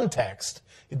with context,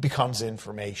 it becomes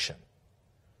information.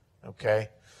 Okay?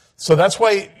 So that's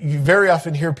why you very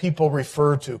often hear people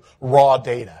refer to raw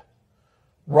data.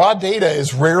 Raw data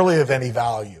is rarely of any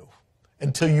value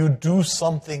until you do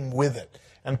something with it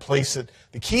and place it.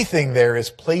 The key thing there is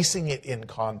placing it in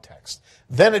context.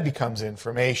 Then it becomes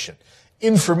information.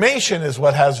 Information is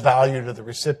what has value to the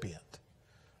recipient.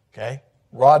 Okay?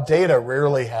 Raw data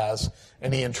rarely has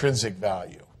any intrinsic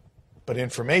value, but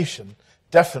information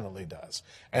definitely does.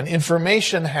 And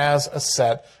information has a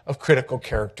set of critical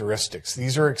characteristics.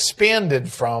 These are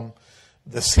expanded from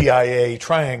the CIA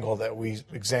triangle that we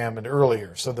examined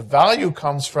earlier. So the value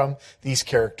comes from these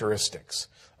characteristics: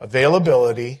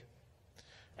 availability,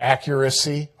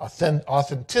 accuracy,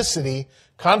 authenticity,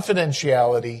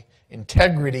 confidentiality,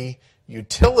 integrity,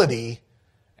 utility,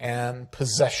 and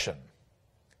possession.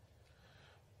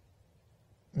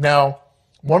 Now,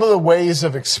 one of the ways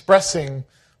of expressing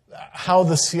how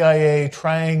the CIA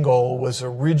triangle was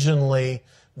originally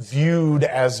viewed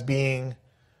as being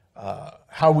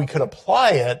how we could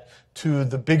apply it to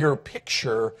the bigger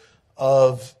picture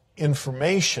of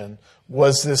information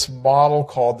was this model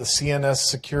called the CNSS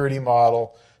security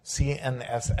model,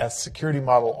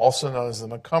 also known as the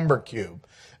Macomber cube.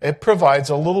 It provides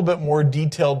a little bit more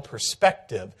detailed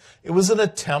perspective. It was an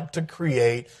attempt to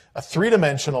create a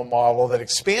three-dimensional model that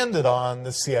expanded on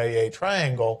the CIA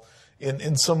triangle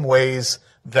in some ways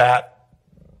that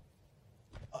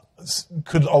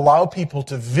could allow people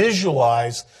to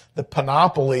visualize the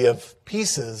panoply of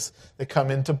pieces that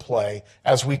come into play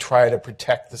as we try to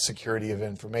protect the security of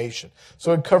information.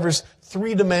 So it covers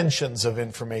 3 dimensions of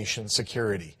information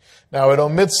security. Now, it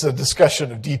omits the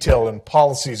discussion of detail and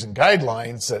policies and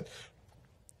guidelines that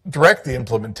direct the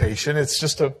implementation. It's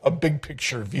just a big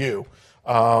picture view.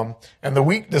 And the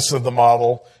weakness of the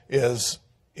model is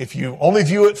if you only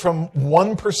view it from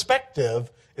one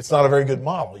perspective, it's not a very good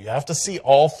model. You have to see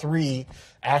all 3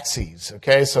 axes,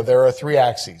 okay? So there are 3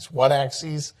 axes. One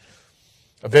axis,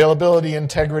 availability,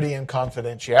 integrity, and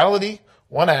confidentiality.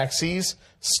 One axis,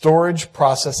 storage,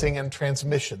 processing, and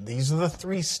transmission. These are the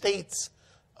 3 states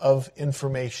of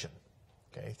information,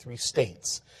 okay? 3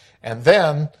 states. And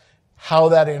then how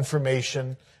that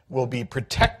information will be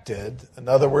protected. In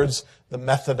other words, the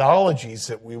methodologies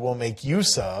that we will make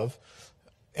use of,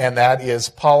 and that is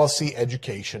policy,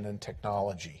 education, and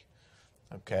technology.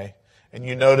 Okay? And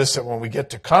you notice that when we get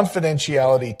to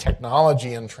confidentiality,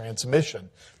 technology, and transmission,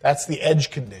 that's the edge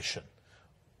condition.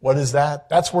 What is that?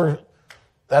 That's where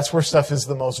stuff is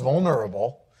the most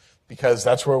vulnerable, because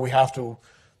that's where we have to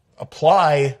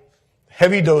apply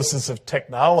heavy doses of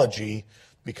technology,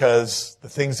 because the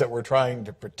things that we're trying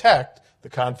to protect, the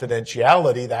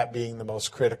confidentiality, that being the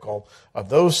most critical of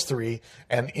those 3,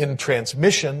 and in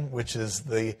transmission, which is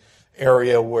the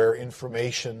area where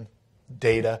information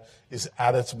data is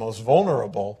at its most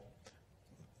vulnerable,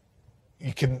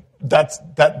 that's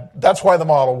why the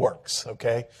model works,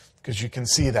 okay? Because you can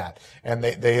see that. And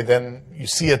they then, you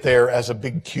see it there as a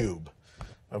big cube,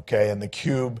 okay? And the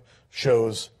cube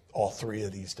shows all 3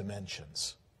 of these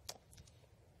dimensions.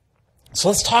 So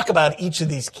let's talk about each of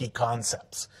these key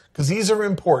concepts, because these are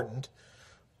important.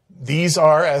 These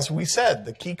are, as we said,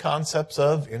 the key concepts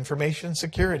of information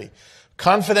security.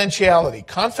 Confidentiality.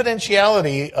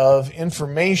 Confidentiality of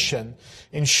information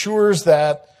ensures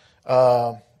that,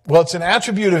 it's an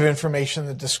attribute of information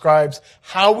that describes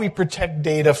how we protect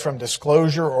data from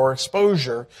disclosure or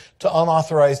exposure to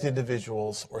unauthorized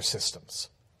individuals or systems.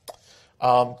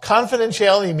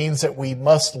 Confidentiality means that we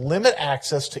must limit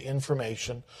access to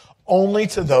information only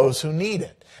to those who need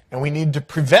it. And we need to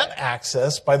prevent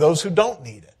access by those who don't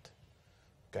need it.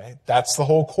 Okay? That's the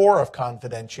whole core of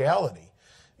confidentiality,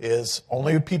 is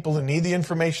only people who need the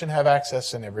information have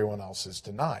access and everyone else is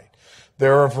denied.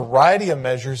 There are a variety of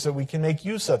measures that we can make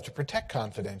use of to protect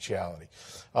confidentiality.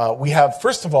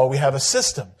 First of all, we have a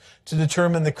system to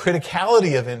determine the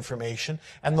criticality of information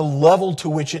and the level to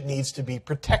which it needs to be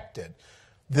protected.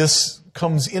 This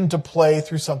comes into play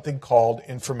through something called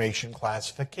information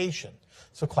classification.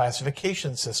 So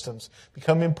classification systems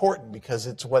become important because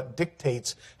it's what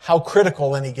dictates how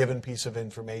critical any given piece of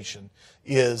information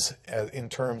is in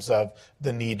terms of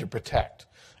the need to protect.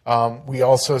 We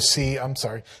also see,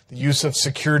 the use of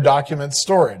secure document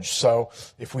storage. So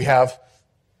if we have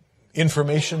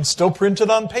information still printed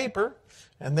on paper,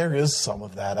 and there is some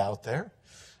of that out there,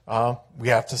 we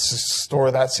have to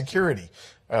store that securely.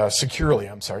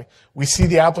 We see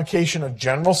the application of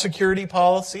general security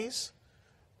policies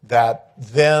that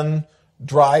then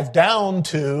drive down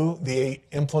to the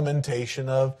implementation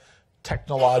of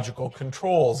technological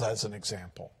controls, as an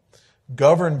example,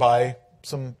 governed by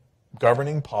some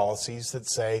governing policies that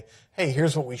say, hey,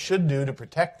 here's what we should do to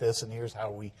protect this, and here's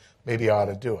how we maybe ought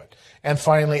to do it. And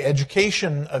finally,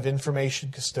 education of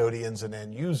information custodians and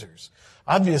end users.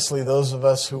 Obviously, those of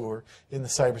us who are in the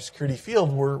cybersecurity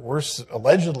field, we're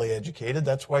allegedly educated.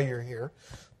 That's why you're here.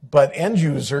 But end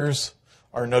users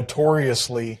are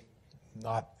notoriously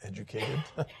not educated,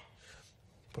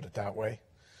 put it that way.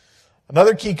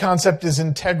 Another key concept is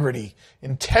integrity.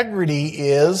 Integrity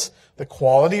is the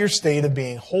quality or state of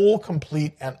being whole,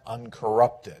 complete, and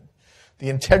uncorrupted. The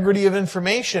integrity of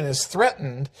information is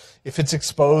threatened if it's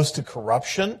exposed to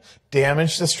corruption,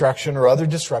 damage, destruction, or other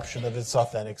disruption of its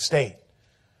authentic state.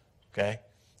 Okay?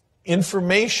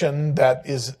 Information that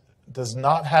does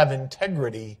not have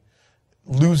integrity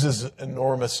loses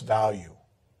enormous value.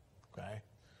 Okay?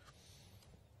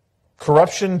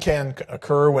 Corruption can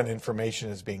occur when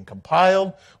information is being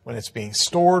compiled, when it's being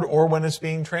stored, or when it's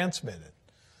being transmitted.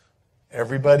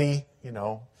 Everybody,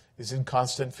 is in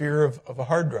constant fear of a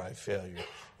hard drive failure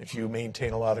if you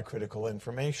maintain a lot of critical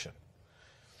information.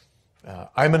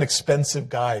 I'm an expensive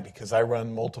guy because I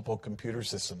run multiple computer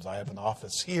systems. I have an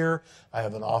office here. I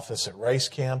have an office at Rice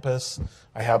campus.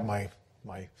 I have my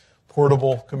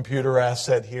portable computer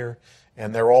asset here,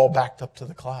 and they're all backed up to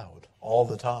the cloud all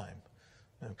the time.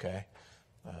 Okay?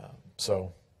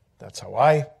 So that's how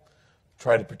I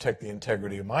try to protect the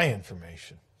integrity of my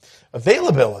information.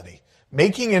 Availability.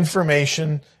 Making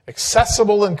information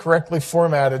accessible and correctly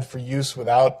formatted for use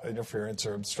without interference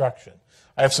or obstruction.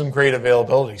 I have some great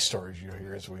availability stories you'll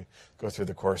hear as we go through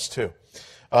the course too.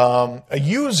 A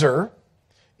user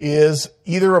is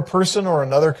either a person or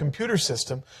another computer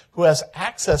system who has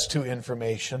access to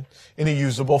information in a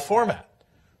usable format.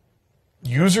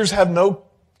 Users have no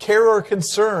care or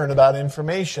concern about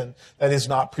information that is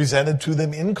not presented to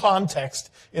them in context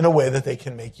in a way that they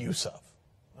can make use of.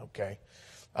 Okay?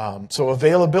 So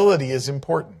availability is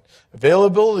important.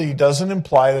 Availability doesn't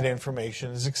imply that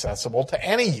information is accessible to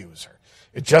any user.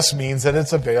 It just means that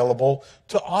it's available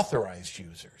to authorized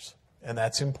users. And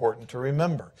that's important to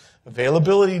remember.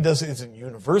 Availability isn't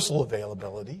universal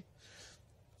availability.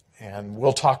 And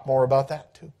we'll talk more about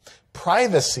that too.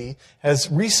 Privacy has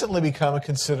recently become a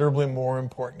considerably more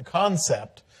important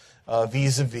concept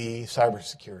vis-a-vis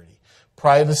cybersecurity.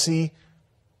 Privacy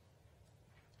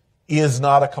is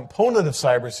not a component of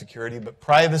cybersecurity, but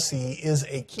privacy is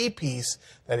a key piece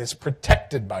that is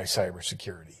protected by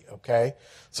cybersecurity, okay?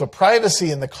 So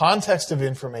privacy in the context of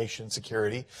information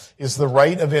security is the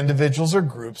right of individuals or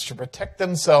groups to protect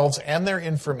themselves and their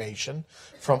information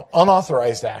from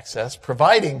unauthorized access,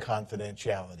 providing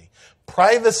confidentiality.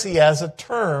 Privacy as a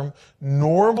term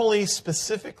normally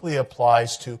specifically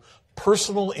applies to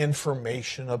personal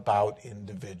information about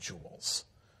individuals,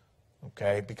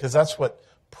 okay? Because that's what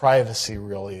privacy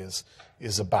really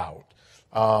is about.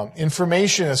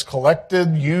 Information is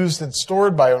collected, used, and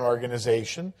stored by an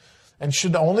organization and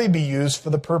should only be used for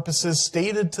the purposes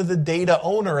stated to the data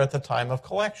owner at the time of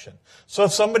collection. So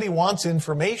if somebody wants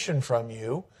information from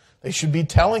you, they should be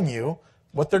telling you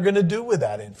what they're going to do with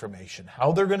that information,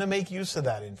 how they're going to make use of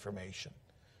that information.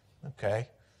 Okay?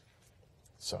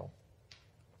 So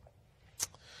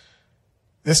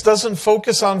this doesn't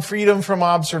focus on freedom from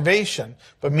observation,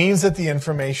 but means that the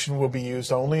information will be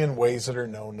used only in ways that are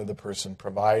known to the person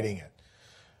providing it.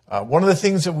 One of the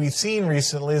things that we've seen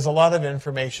recently is a lot of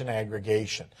information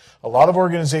aggregation. A lot of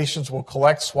organizations will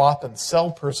collect, swap, and sell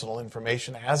personal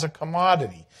information as a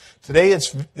commodity. Today,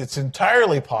 it's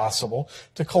entirely possible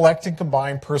to collect and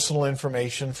combine personal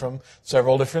information from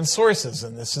several different sources,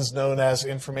 and this is known as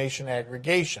information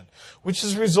aggregation, which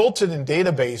has resulted in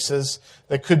databases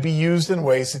that could be used in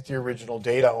ways that the original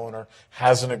data owner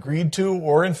hasn't agreed to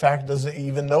or, in fact, doesn't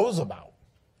even knows about.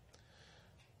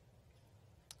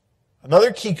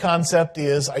 Another key concept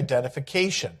is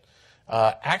identification.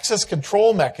 Access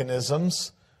control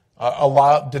mechanisms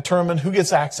determine who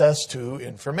gets access to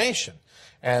information.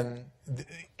 And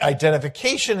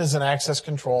identification is an access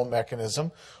control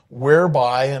mechanism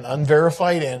whereby an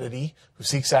unverified entity who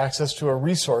seeks access to a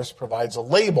resource provides a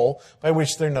label by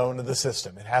which they're known to the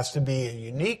system. It has to be a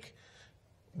unique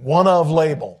one-of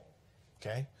label.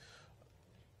 Okay?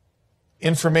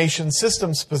 Information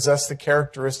systems possess the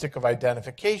characteristic of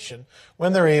identification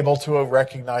when they're able to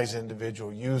recognize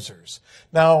individual users.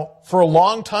 Now, for a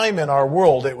long time in our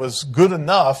world, it was good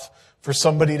enough for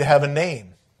somebody to have a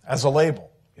name as a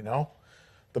label, you know.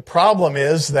 The problem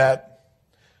is that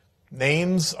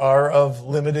names are of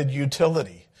limited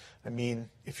utility. I mean,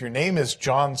 if your name is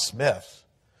John Smith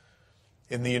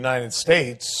in the United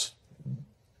States,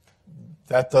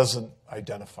 that doesn't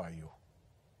identify you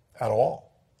at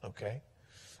all, okay?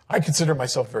 I consider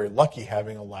myself very lucky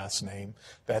having a last name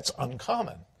that's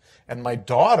uncommon. And my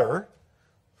daughter,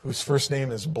 whose first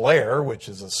name is Blair, which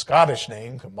is a Scottish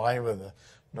name combined with a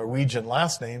Norwegian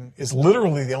last name, is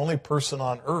literally the only person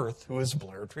on earth who is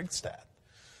Blair Trigstad.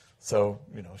 So,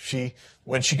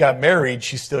 when she got married,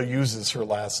 she still uses her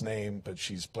last name, but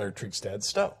she's Blair Trigstad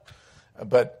Stowe.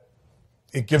 But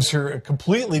it gives her a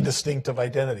completely distinctive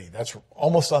identity. That's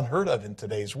almost unheard of in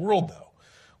today's world, though.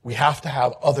 We have to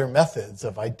have other methods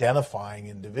of identifying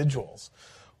individuals.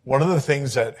 One of the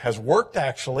things that has worked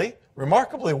actually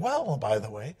remarkably well, by the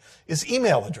way, is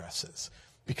email addresses,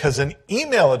 because an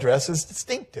email address is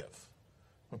distinctive.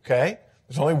 Okay?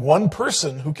 There's only one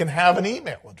person who can have an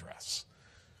email address.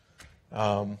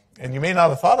 And you may not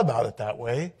have thought about it that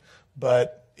way,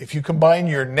 but if you combine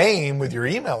your name with your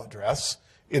email address,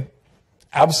 it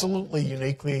absolutely,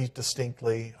 uniquely,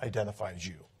 distinctly identifies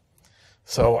you.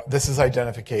 So this is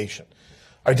identification.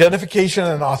 Identification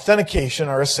and authentication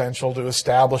are essential to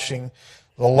establishing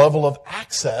the level of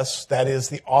access, that is,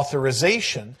 the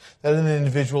authorization that an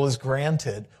individual is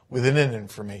granted within an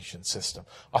information system.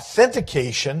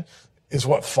 Authentication is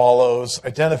what follows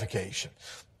identification.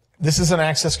 This is an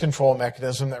access control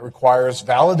mechanism that requires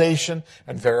validation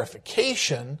and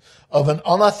verification of an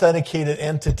unauthenticated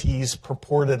entity's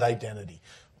purported identity.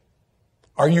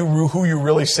 Are you who you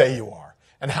really say you are?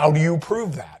 And how do you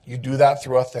prove that? You do that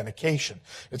through authentication.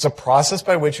 It's a process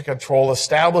by which a control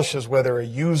establishes whether a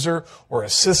user or a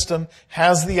system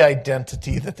has the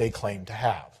identity that they claim to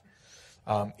have.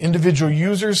 Individual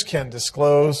users can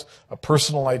disclose a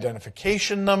personal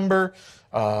identification number,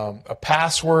 a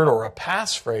password, or a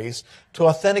passphrase to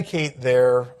authenticate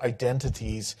their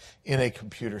identities in a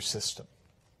computer system.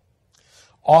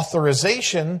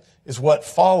 Authorization is what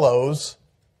follows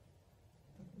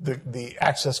the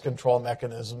access control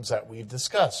mechanisms that we've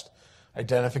discussed.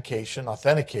 Identification,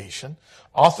 authentication.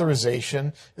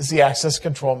 Authorization is the access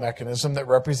control mechanism that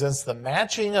represents the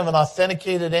matching of an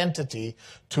authenticated entity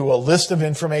to a list of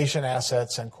information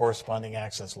assets and corresponding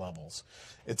access levels.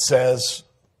 It says,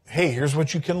 hey, here's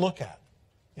what you can look at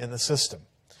in the system.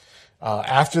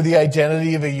 After the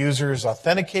identity of a user is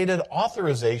authenticated,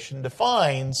 authorization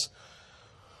defines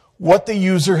what the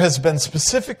user has been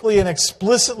specifically and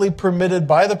explicitly permitted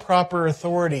by the proper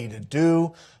authority to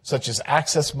do, such as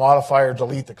access, modify, or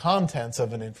delete the contents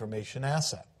of an information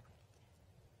asset.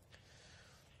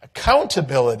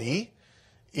 Accountability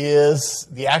is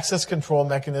the access control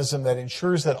mechanism that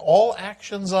ensures that all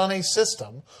actions on a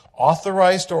system,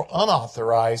 authorized or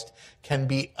unauthorized, can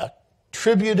be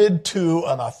attributed to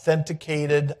an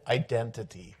authenticated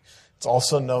identity. It's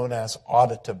also known as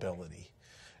auditability.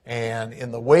 And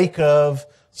in the wake of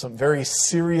some very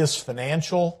serious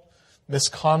financial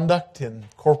misconduct in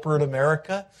corporate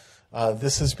America,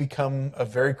 this has become a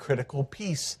very critical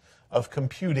piece of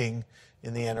computing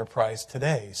in the enterprise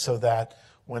today, so that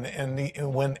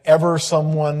whenever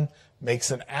someone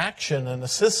makes an action in a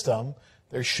system,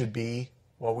 there should be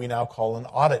what we now call an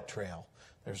audit trail.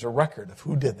 There's a record of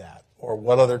who did that or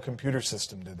what other computer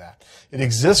system did that. It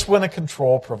exists when a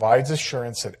control provides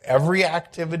assurance that every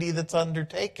activity that's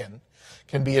undertaken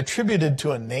can be attributed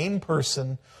to a named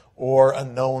person or a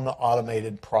known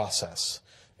automated process.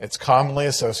 It's commonly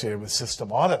associated with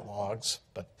system audit logs,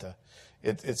 but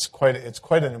it's quite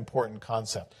an important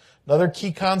concept. Another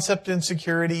key concept in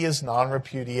security is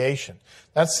non-repudiation.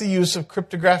 That's the use of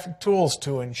cryptographic tools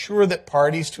to ensure that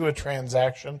parties to a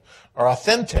transaction are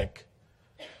authentic,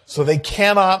 so they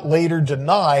cannot later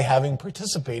deny having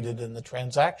participated in the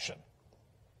transaction.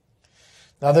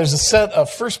 Now, there's a set of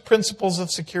first principles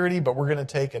of security, but we're going to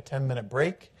take a 10-minute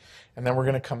break, and then we're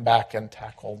going to come back and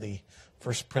tackle the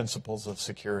first principles of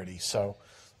security. So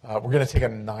we're going to take a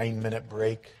 9-minute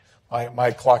break.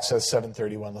 My clock says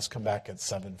 7:31. Let's come back at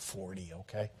 7:40,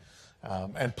 okay?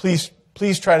 And please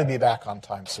try to be back on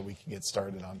time so we can get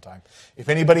started on time. If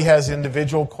anybody has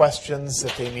individual questions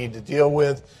that they need to deal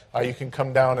with, you can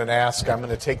come down and ask. I'm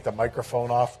going to take the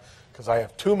microphone off because I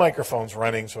have 2 microphones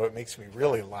running, so it makes me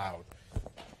really loud.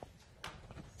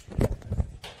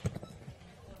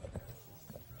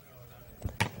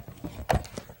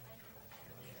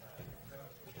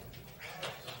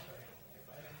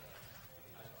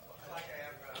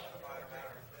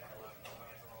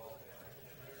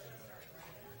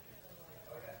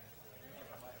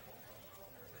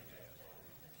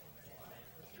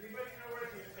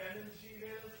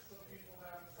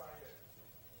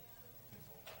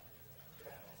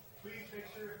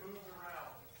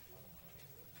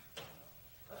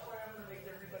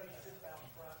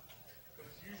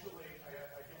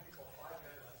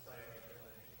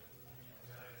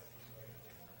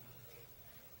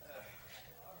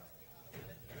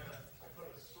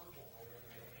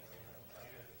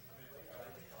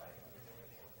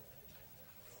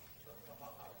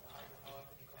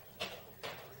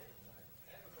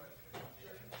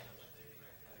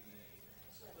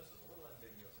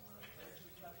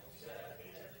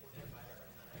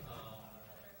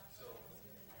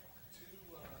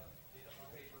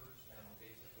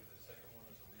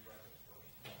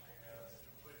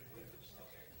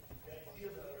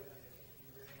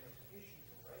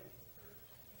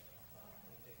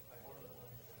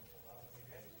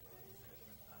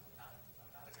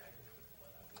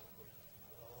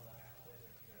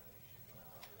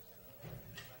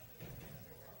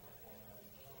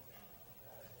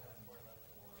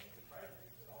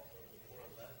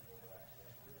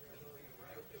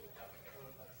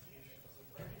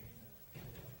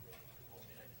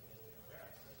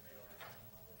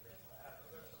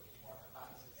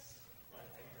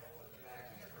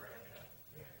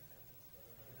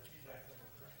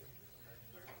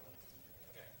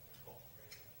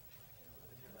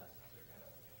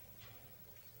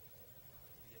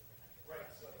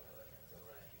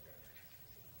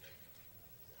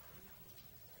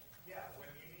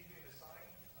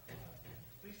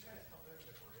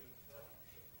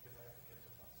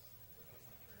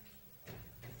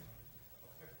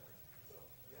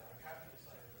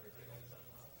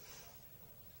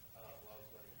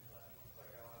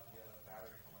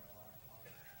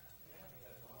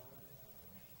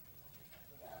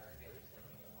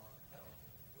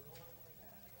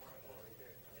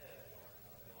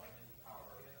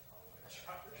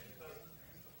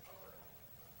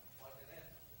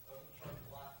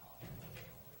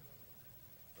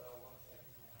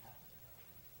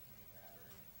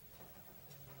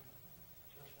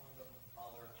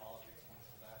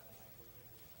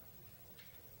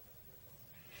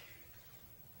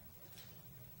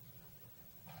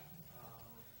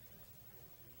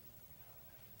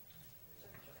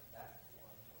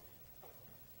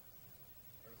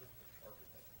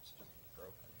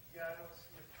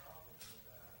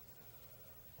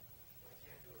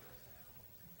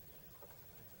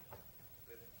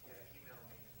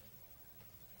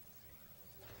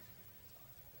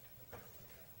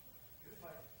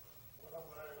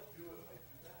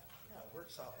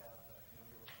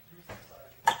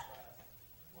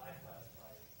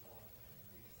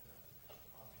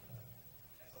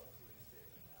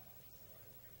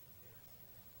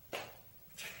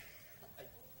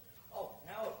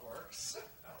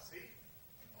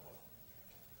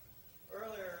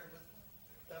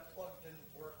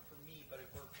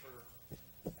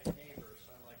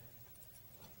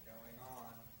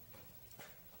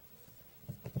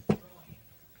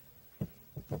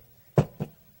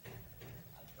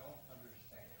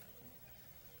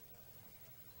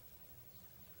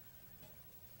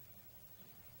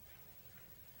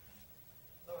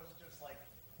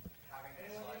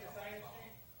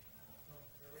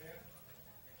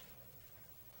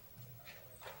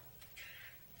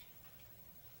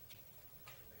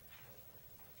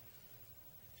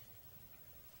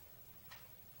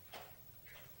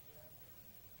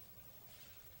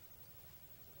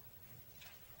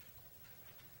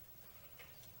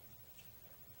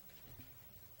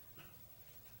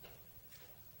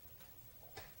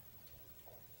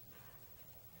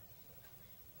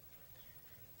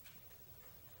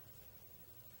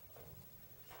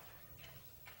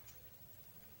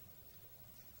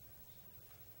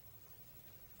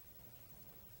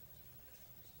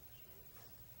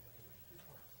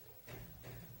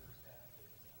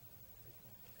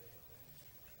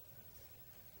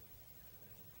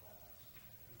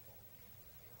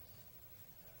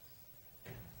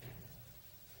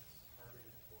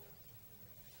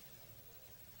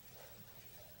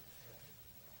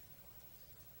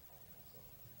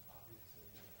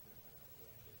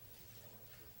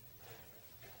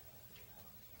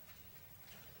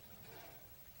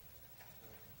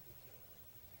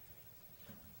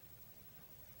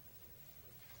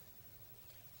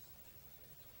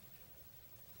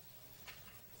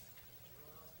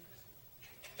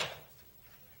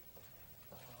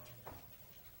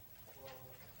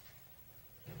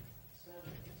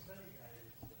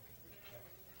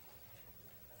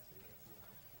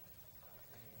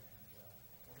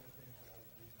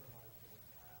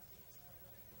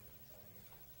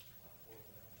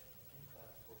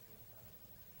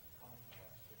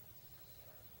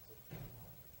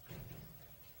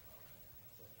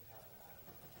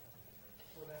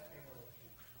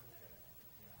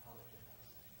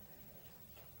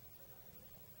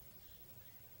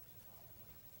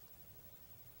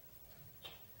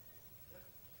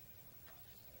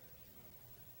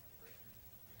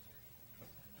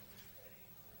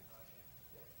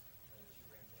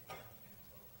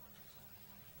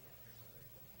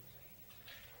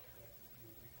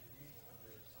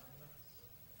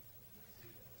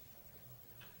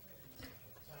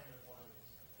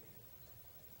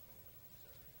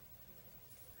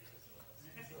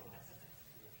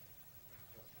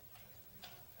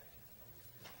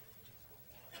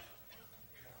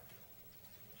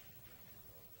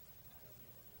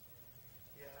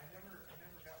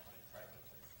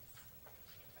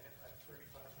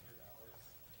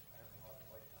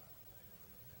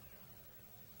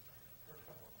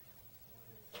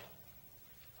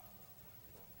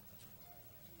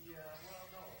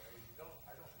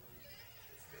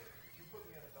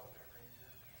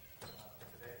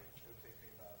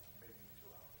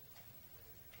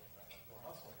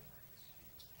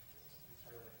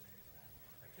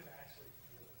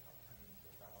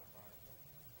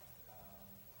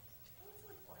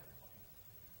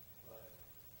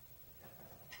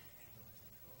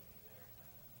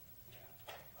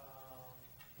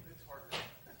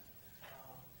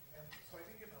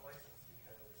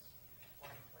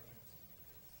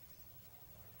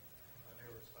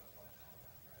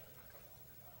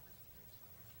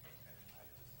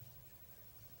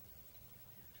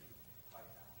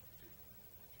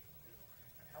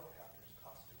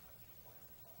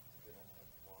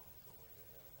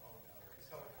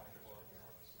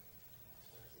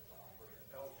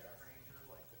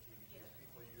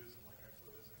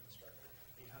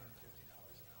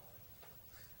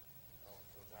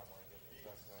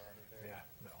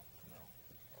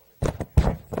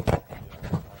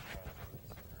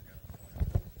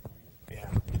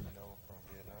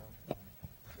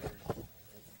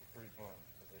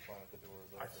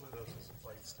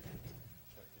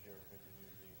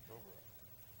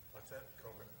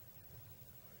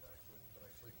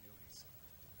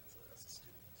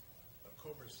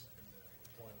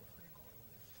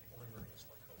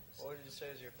 you say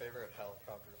is your favorite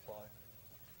helicopter to fly? Or,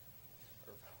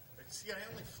 See, I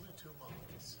only flew 2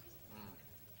 months,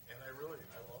 and I love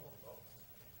them both.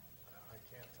 I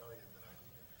can't tell you that I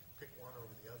pick one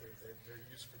over the other. They're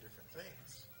used for different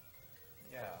things,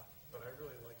 yeah. but I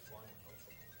really like flying both of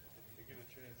them. If you get a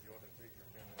chance, you ought to take your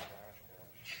family to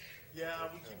Oshkosh. Yeah,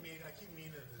 I keep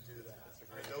meaning to do that.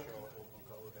 I know people who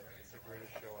go there. It's the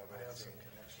greatest show I've I ever have seen. some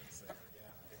connections there.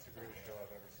 Yeah. It's the greatest show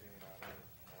I've ever seen on Earth.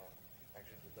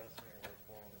 Actually, the best thing I ever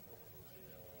flown was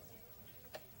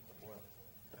the blimp.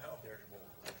 Oh. The actual,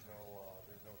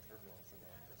 there's no turbulence in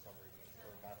them for some reason,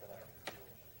 or not that I can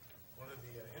feel. One of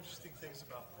the interesting things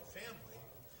about my family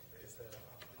is that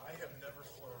I have never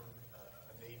flown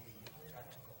a Navy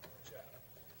tactical jet,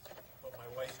 but my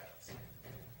wife has.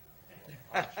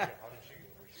 How did she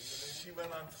go? Was she in the Navy? She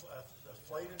went on a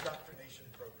flight indoctrination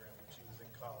program when she was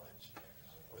in college.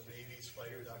 The Navy's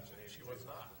flight indoctrination. She was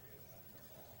not.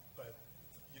 But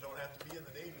you don't have to be in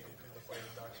the Navy to do the flight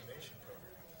indoctrination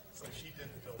program. So she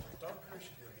did the building bunker,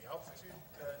 she did the altitude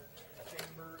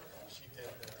chamber, she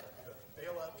did the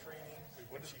bailout training,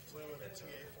 when she flew in a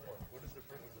TA-4 What is the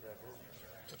purpose of that program?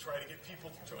 to try to get people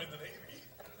to join the Navy.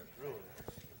 Really?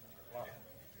 Wow.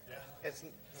 Yeah. It's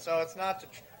not to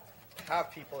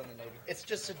have people in the Navy. It's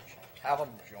just to have them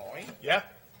join. Yeah.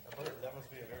 That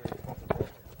must be a very expensive program.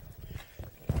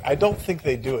 I don't think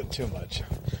they do it too much.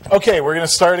 Okay, we're going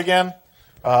to start again.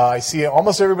 I see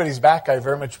almost everybody's back. I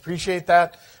very much appreciate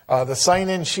that. The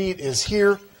sign-in sheet is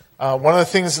here. One of the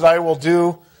things that I will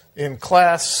do in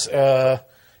class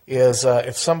is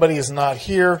if somebody is not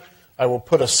here, I will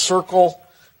put a circle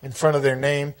in front of their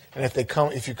name, and if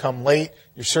you come late,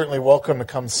 you're certainly welcome to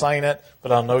come sign it,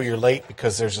 but I'll know you're late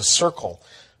because there's a circle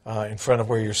in front of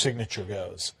where your signature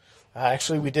goes.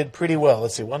 Actually, we did pretty well.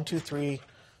 Let's see, 1, 2, 3,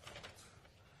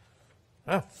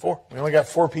 4. We only got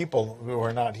 4 people who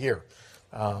are not here.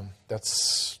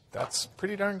 That's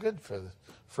pretty darn good for the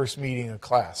first meeting of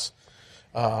class.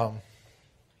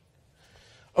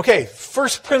 Okay,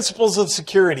 first principles of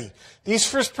security. These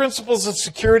first principles of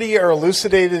security are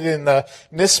elucidated in the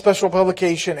NIST Special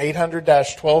Publication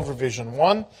 800-12 Revision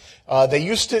 1.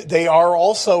 They are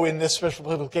also in NIST Special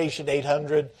Publication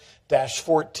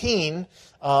 800-14.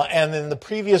 And in the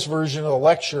previous version of the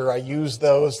lecture, I used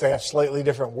those. They have slightly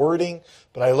different wording,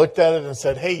 but I looked at it and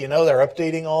said, hey, they're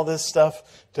updating all this stuff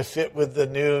to fit with the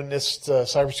new NIST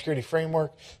cybersecurity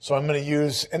framework. So I'm going to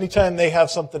use, anytime they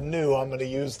have something new, I'm going to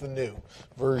use the new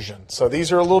version. So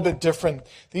these are a little bit different.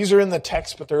 These are in the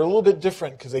text, but they're a little bit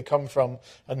different because they come from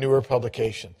a newer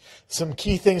publication. Some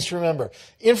key things to remember.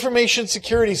 Information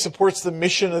security supports the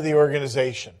mission of the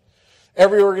organization.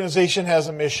 Every organization has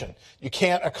a mission. You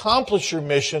can't accomplish your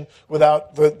mission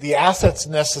without the assets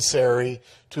necessary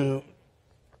to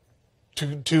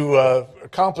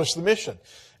accomplish the mission.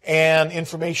 And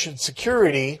information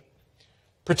security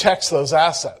protects those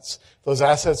assets. If those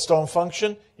assets don't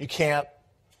function, you can't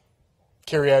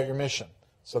carry out your mission.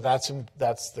 So that's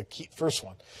the key, first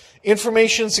one.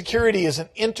 Information security is an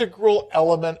integral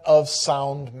element of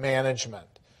sound management.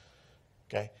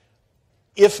 Okay?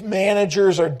 If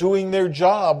managers are doing their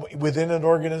job within an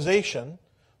organization,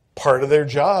 part of their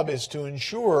job is to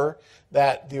ensure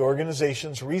that the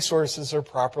organization's resources are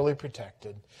properly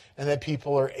protected and that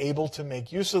people are able to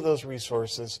make use of those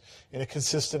resources in a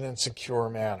consistent and secure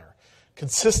manner.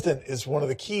 Consistent is one of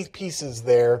the key pieces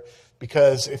there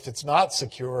because if it's not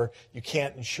secure, you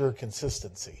can't ensure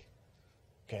consistency.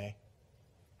 Okay?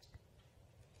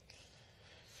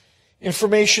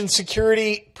 Information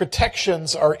security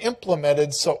protections are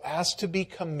implemented so as to be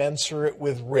commensurate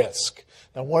with risk.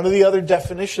 Now, one of the other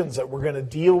definitions that we're going to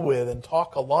deal with and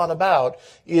talk a lot about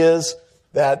is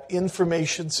that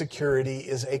information security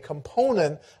is a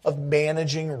component of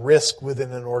managing risk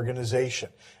within an organization.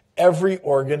 Every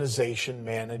organization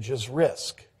manages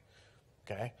risk.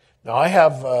 Okay? Now, I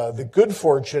have the good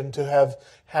fortune to have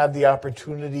had the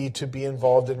opportunity to be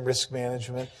involved in risk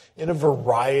management in a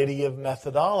variety of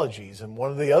methodologies. And one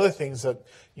of the other things that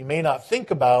you may not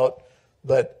think about,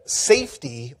 but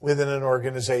safety within an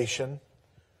organization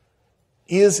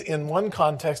is in one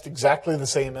context exactly the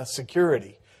same as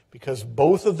security, because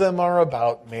both of them are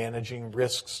about managing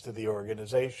risks to the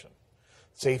organization.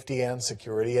 Safety and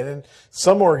security. And in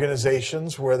some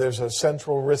organizations where there's a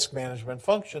central risk management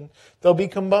function, they'll be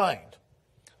combined.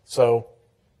 So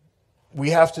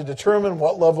we have to determine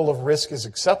what level of risk is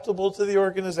acceptable to the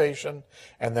organization,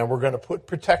 and then we're going to put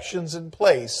protections in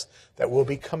place that will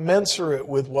be commensurate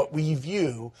with what we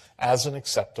view as an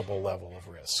acceptable level of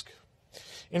risk.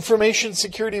 Information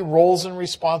security roles and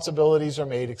responsibilities are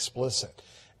made explicit.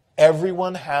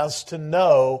 Everyone has to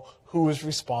know who is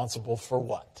responsible for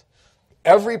what.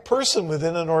 Every person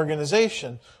within an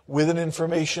organization with an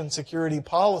information security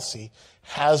policy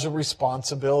has a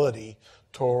responsibility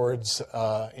towards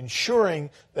ensuring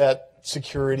that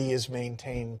security is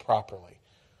maintained properly.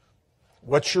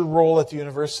 What's your role at the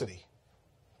university?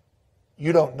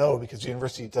 You don't know because the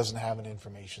university doesn't have an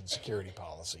information security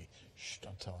policy. Shh,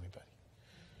 don't tell anybody.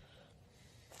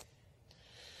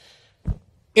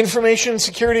 Information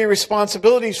security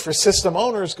responsibilities for system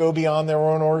owners go beyond their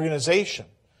own organization,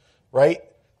 right?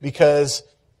 Because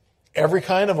every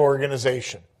kind of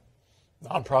organization,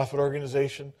 nonprofit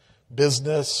organization,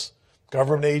 business,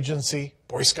 government agency,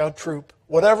 Boy Scout troop,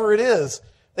 whatever it is,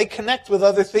 they connect with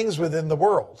other things within the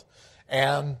world.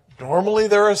 And normally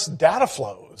there are data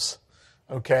flows,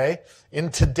 okay? In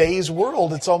today's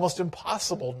world, it's almost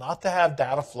impossible not to have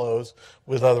data flows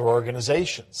with other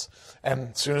organizations.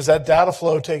 And as soon as that data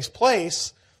flow takes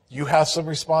place, you have some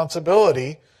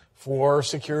responsibility for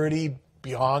security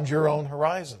beyond your own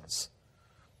horizons.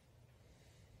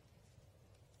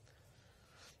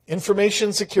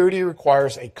 Information security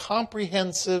requires a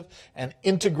comprehensive and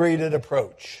integrated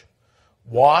approach.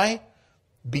 Why?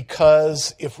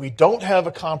 Because if we don't have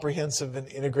a comprehensive and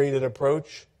integrated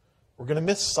approach, we're going to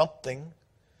miss something.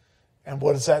 And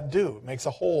what does that do? It makes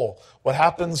a hole. What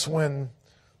happens when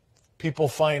people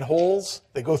find holes?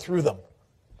 They go through them.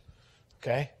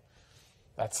 Okay?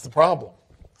 That's the problem.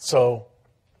 So,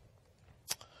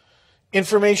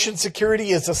 information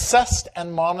security is assessed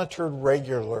and monitored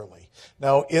regularly.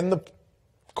 Now, in the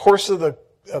course of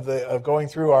going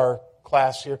through our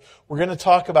class here, we're going to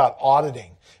talk about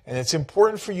auditing. And it's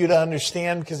important for you to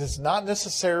understand because it's not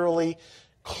necessarily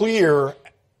clear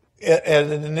at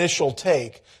an initial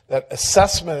take that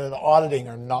assessment and auditing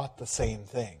are not the same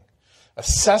thing.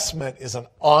 Assessment is an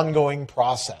ongoing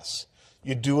process.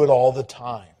 You do it all the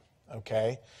time,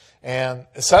 okay? And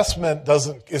assessment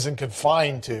isn't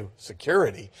confined to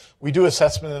security. We do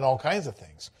assessment in all kinds of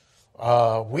things.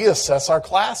 We assess our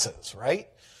classes, right?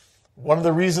 One of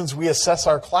the reasons we assess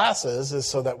our classes is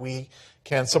so that we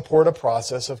can support a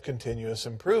process of continuous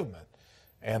improvement.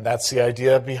 And that's the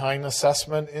idea behind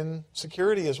assessment in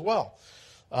security as well.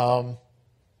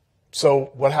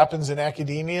 So what happens in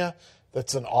academia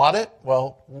that's an audit?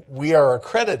 Well, we are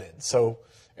accredited. So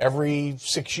every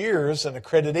 6 years, an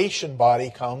accreditation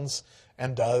body comes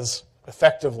and does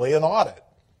effectively an audit.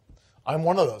 I'm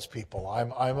one of those people.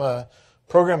 I'm a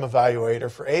program evaluator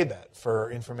for ABET,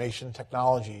 for information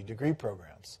technology degree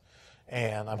programs.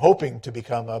 And I'm hoping to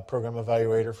become a program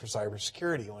evaluator for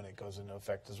cybersecurity when it goes into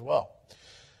effect as well.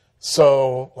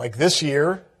 So like this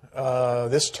year,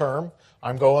 this term,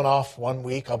 I'm going off 1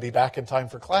 week. I'll be back in time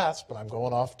for class, but I'm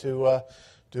going off to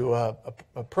do a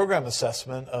program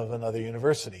assessment of another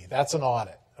university. That's an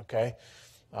audit, okay?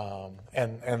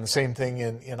 And the same thing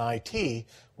in IT.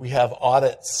 We have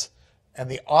audits. And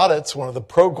the audits, one of the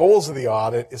pro goals of the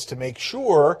audit is to make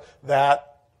sure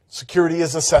that security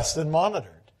is assessed and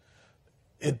monitored.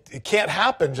 It can't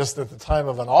happen just at the time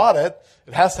of an audit.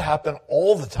 It has to happen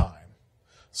all the time.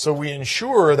 So we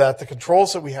ensure that the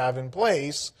controls that we have in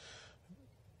place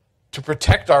to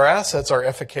protect our assets are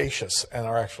efficacious and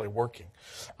are actually working.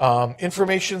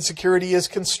 Information security is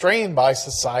constrained by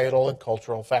societal and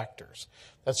cultural factors.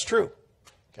 That's true.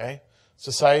 Okay?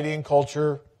 Society and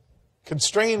culture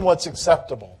constrain what's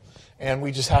acceptable, and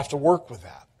we just have to work with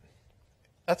that.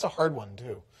 That's a hard one,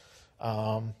 too.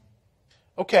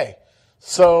 Okay,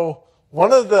 so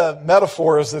one of the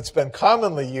metaphors that's been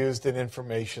commonly used in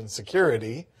information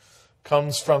security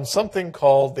comes from something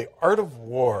called The Art of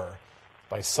War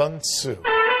by Sun Tzu. So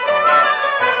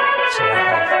I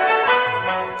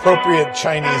have appropriate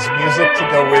Chinese music to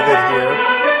go with it here.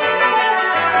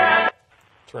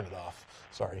 Turn it off.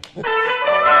 Sorry.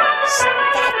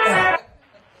 Stop that.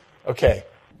 Okay.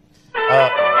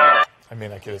 I may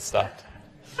not get it stopped.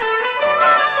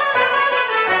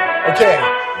 Okay.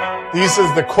 These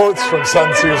are the quotes from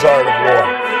Sun Tzu's Art of War.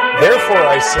 Therefore,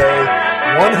 I say,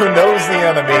 one who knows the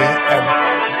enemy and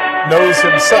knows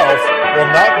himself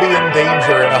will not be in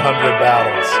danger in 100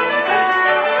 battles.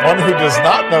 One who does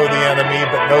not know the enemy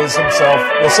but knows himself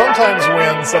will sometimes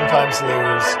win, sometimes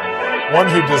lose. One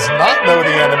who does not know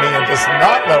the enemy and does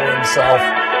not know himself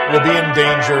will be in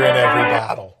danger in every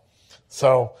battle.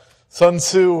 So Sun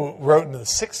Tzu wrote in the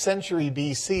 6th century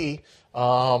BC.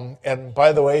 And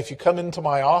by the way, if you come into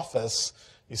my office,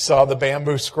 you saw the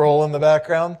bamboo scroll in the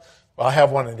background. Well, I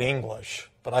have one in English,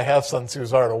 but I have Sun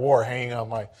Tzu's Art of War hanging on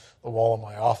the wall of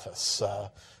my office.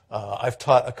 I've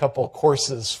taught a couple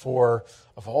courses for,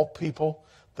 of all people,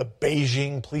 the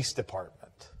Beijing Police Department.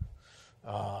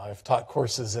 I've taught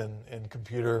courses in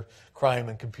computer crime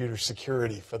and computer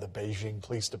security for the Beijing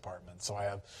Police Department. So I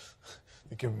have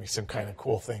They're giving me some kind of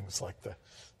cool things like the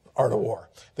Art of War.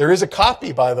 There is a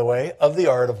copy, by the way, of the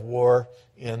Art of War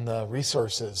in the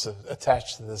resources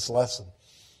attached to this lesson,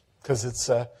 because it's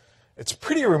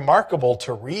pretty remarkable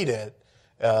to read it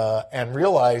and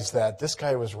realize that this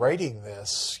guy was writing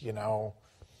this,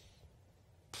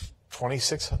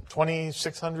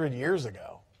 2,600 years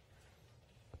ago.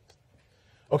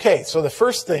 Okay, so the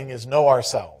first thing is know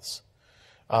ourselves.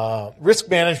 Risk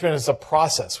management is a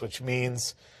process, which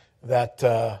means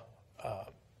that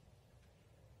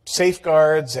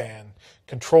safeguards and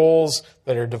controls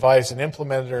that are devised and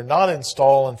implemented are not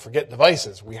install and forget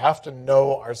devices. We have to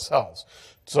know ourselves.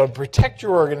 So to protect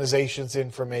your organization's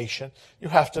information, you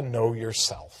have to know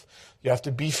yourself. You have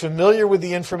to be familiar with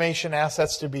the information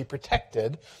assets to be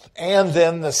protected, and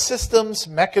then the systems,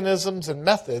 mechanisms, and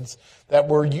methods that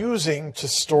we're using to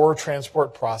store,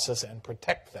 transport, process, and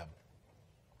protect them.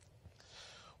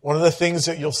 One of the things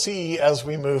that you'll see as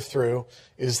we move through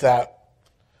is that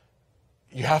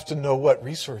you have to know what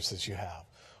resources you have.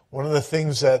 One of the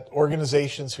things that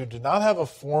organizations who do not have a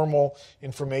formal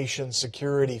information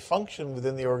security function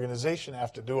within the organization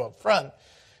have to do up front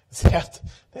is they have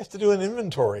to do an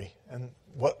inventory. And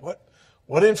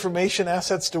what information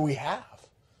assets do we have?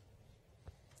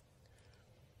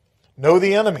 Know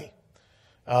the enemy.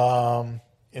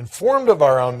 Informed of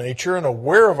our own nature and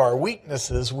aware of our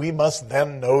weaknesses, we must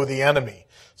then know the enemy.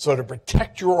 So to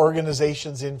protect your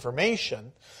organization's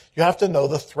information, you have to know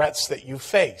the threats that you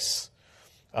face.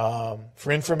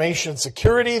 For information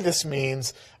security, this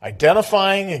means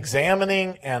identifying,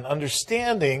 examining, and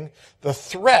understanding the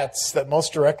threats that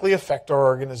most directly affect our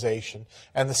organization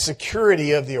and the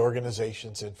security of the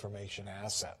organization's information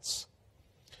assets.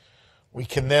 We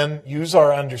can then use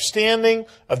our understanding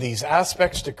of these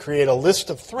aspects to create a list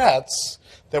of threats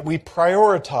that we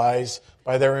prioritize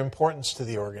by their importance to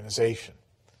the organization.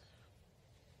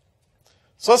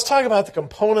 So let's talk about the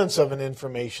components of an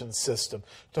information system.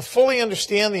 To fully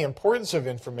understand the importance of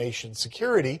information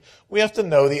security, we have to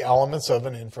know the elements of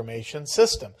an information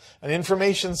system. An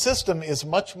information system is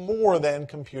much more than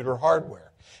computer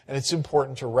hardware, and it's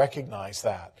important to recognize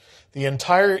that.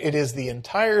 It is the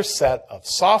entire set of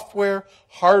software,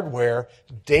 hardware,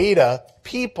 data,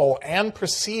 people, and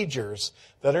procedures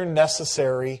that are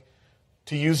necessary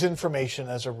to use information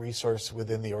as a resource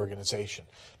within the organization.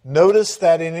 Notice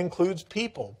that it includes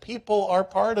people. People are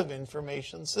part of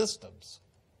information systems.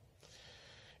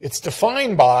 It's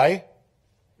defined by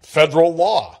federal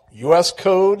law, U.S.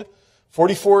 Code,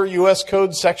 44 U.S.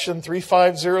 Code Section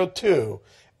 3502,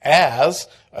 as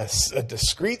a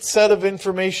discrete set of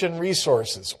information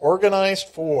resources organized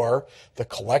for the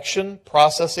collection,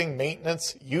 processing,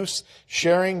 maintenance, use,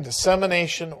 sharing,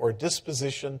 dissemination, or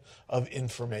disposition of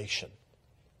information.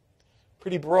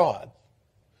 Pretty broad.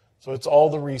 So it's all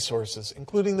the resources,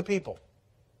 including the people.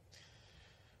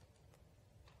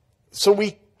 So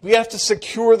we have to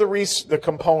secure the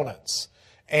components.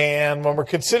 And when we're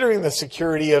considering the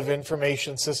security of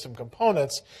information system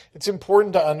components, it's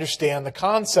important to understand the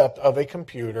concept of a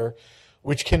computer,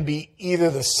 which can be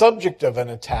either the subject of an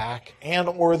attack and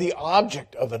or the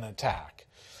object of an attack.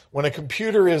 When a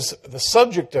computer is the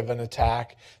subject of an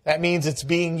attack, that means it's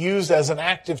being used as an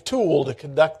active tool to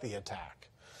conduct the attack.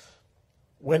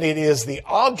 When it is the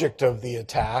object of the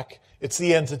attack, it's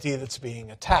the entity that's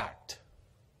being attacked.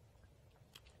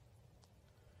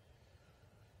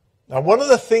 Now, one of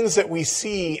the things that we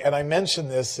see, and I mentioned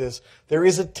this, is there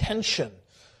is a tension.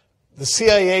 The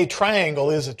CIA triangle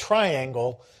is a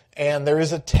triangle, and there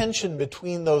is a tension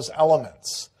between those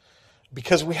elements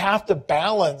because we have to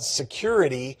balance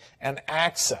security and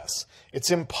access. It's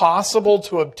impossible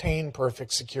to obtain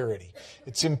perfect security.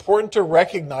 It's important to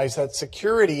recognize that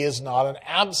security is not an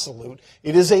absolute.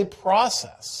 It is a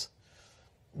process.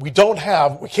 We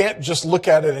can't just look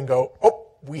at it and go, oh,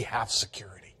 we have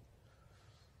security.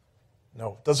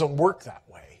 No, it doesn't work that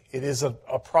way. It is a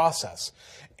process.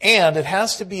 And it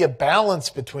has to be a balance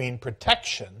between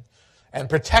protection, and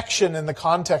protection in the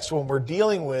context when we're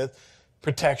dealing with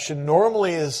protection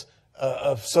normally is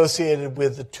associated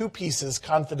with the two pieces,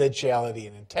 confidentiality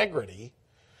and integrity,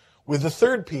 with the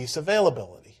third piece,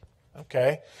 availability.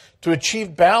 Okay? To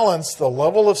achieve balance, the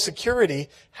level of security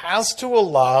has to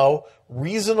allow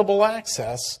reasonable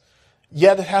access,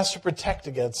 yet it has to protect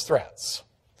against threats.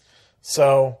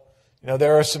 So,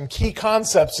 there are some key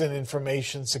concepts in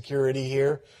information security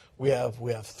here. We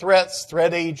have threats,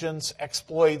 threat agents,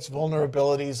 exploits,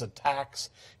 vulnerabilities, attacks,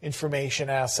 information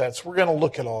assets. We're going to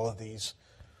look at all of these.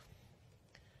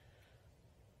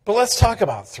 But let's talk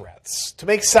about threats. To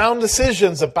make sound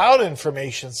decisions about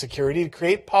information security, to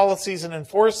create policies and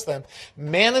enforce them,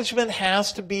 management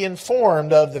has to be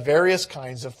informed of the various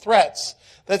kinds of threats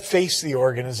that face the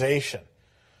organization.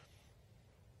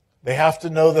 They have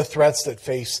to know the threats that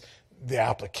face the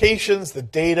applications, the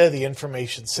data, the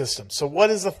information system. So what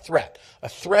is a threat? A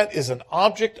threat is an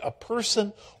object, a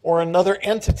person, or another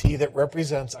entity that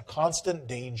represents a constant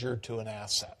danger to an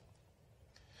asset.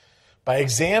 By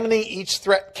examining each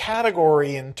threat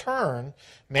category in turn,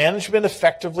 management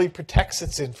effectively protects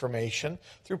its information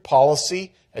through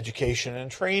policy, education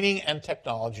and training, and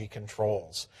technology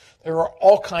controls. There are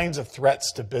all kinds of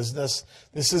threats to business.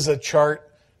 This is a chart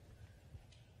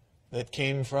that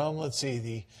came from, let's see,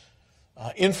 the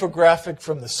infographic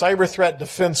from the Cyber Threat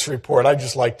Defense Report. I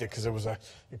just liked it because it was a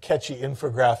catchy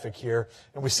infographic here.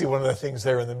 And we see one of the things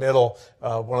there in the middle,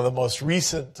 one of the most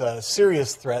recent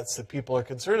serious threats that people are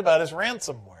concerned about is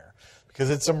ransomware,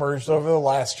 because it's emerged over the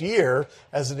last year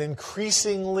as an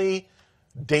increasingly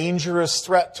dangerous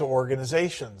threat to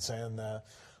organizations. And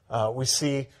we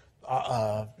see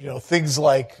things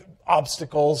like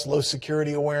obstacles, low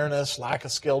security awareness, lack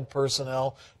of skilled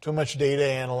personnel, too much data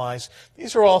analyzed.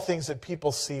 These are all things that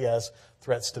people see as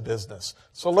threats to business.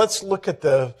 So let's look at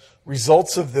the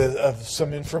results of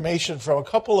some information from a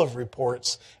couple of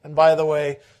reports. And by the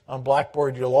way, on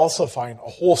Blackboard, you'll also find a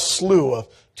whole slew of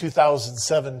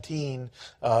 2017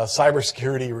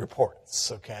 cybersecurity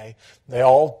reports. Okay, they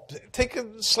all take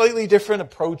slightly different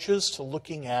approaches to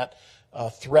looking at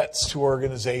threats to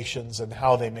organizations and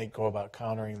how they may go about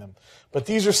countering them. But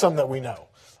these are some that we know.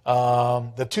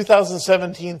 The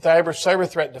 2017 Cyber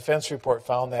Threat Defense Report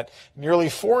found that nearly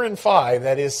 4 in 5,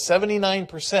 that is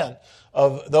 79%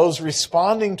 of those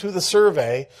responding to the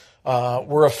survey,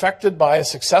 were affected by a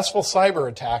successful cyber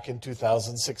attack in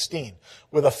 2016,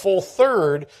 with a full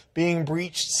third being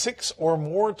breached 6 or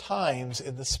more times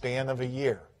in the span of a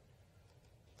year.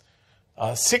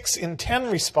 6 in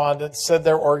 10 respondents said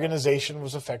their organization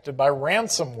was affected by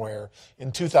ransomware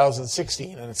in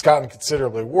 2016, and it's gotten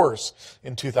considerably worse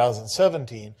in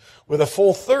 2017, with a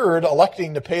full third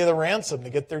electing to pay the ransom to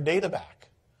get their data back.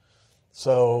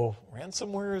 So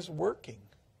ransomware is working,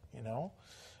 you know.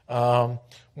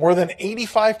 More than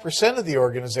 85% of the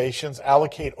organizations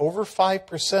allocate over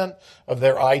 5% of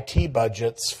their IT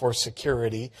budgets for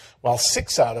security, while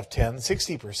 6 out of 10,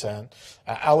 60%,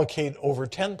 allocate over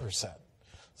 10%.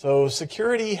 So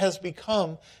security has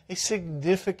become a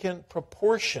significant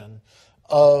proportion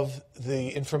of the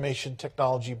information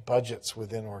technology budgets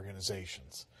within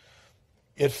organizations.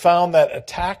 It found that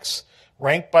attacks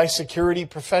ranked by security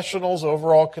professionals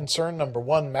overall concern, number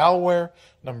 1, malware,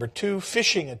 number 2,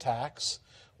 phishing attacks,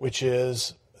 which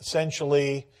is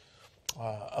essentially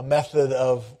a method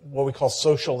of what we call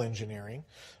social engineering,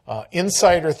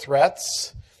 insider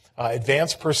threats,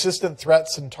 advanced persistent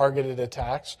threats and targeted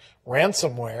attacks,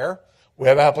 ransomware,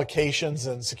 web applications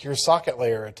and secure socket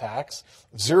layer attacks,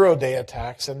 zero-day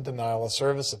attacks, and denial of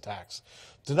service attacks.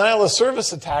 Denial of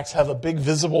service attacks have a big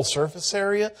visible surface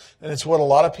area, and it's what a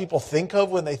lot of people think of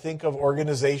when they think of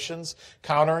organizations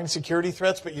countering security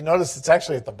threats, but you notice it's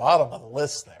actually at the bottom of the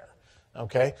list there,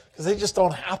 okay? Because they just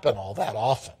don't happen all that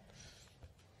often.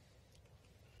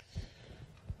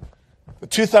 The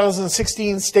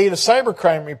 2016 State of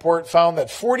Cybercrime report found that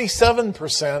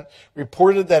 47%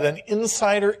 reported that an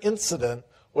insider incident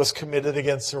was committed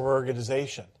against their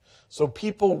organization. So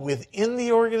people within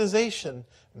the organization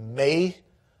may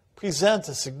present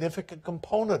a significant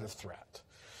component of threat.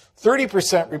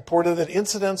 30% reported that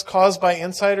incidents caused by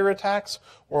insider attacks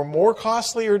were more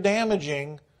costly or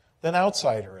damaging than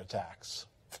outsider attacks.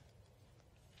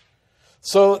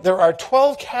 So there are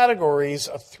 12 categories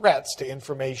of threats to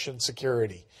information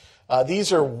security.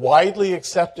 These are widely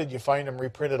accepted. You find them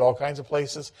reprinted all kinds of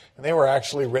places. And they were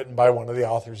actually written by one of the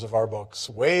authors of our books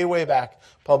way, way back,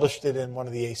 published it in one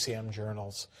of the ACM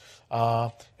journals.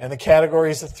 And the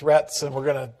categories of threats, and we're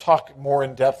going to talk more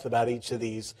in depth about each of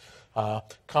these.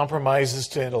 Compromises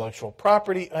to intellectual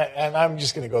property, and I'm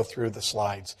just going to go through the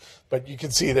slides. But you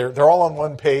can see they're all on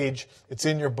one page. It's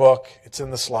in your book. It's in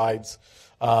the slides.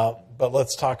 But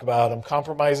let's talk about them.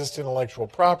 Compromises to intellectual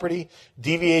property,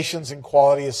 deviations in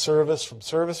quality of service from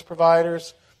service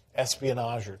providers,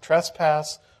 espionage or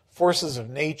trespass, forces of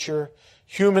nature,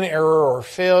 human error or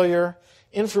failure,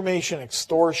 information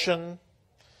extortion,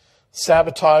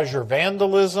 sabotage or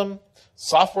vandalism,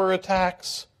 software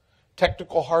attacks,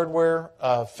 technical hardware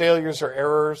failures or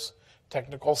errors,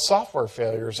 technical software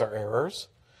failures or errors,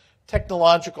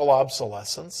 technological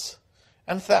obsolescence,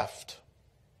 and theft.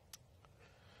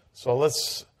 So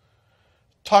let's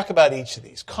talk about each of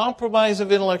these. Compromise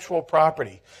of intellectual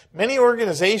property. Many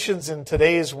organizations in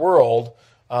today's world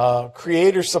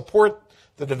create or support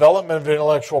the development of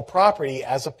intellectual property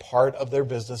as a part of their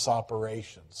business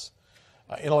operations.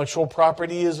 Intellectual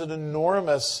property is an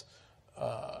enormous,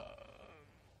 I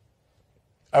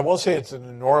won't say it's an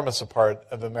enormous part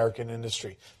of American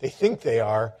industry. They think they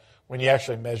are. When you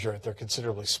actually measure it, they're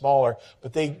considerably smaller,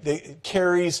 but it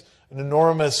carries an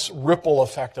enormous ripple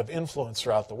effect of influence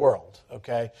throughout the world,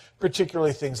 okay?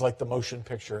 Particularly things like the motion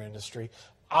picture industry.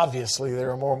 Obviously, there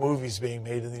are more movies being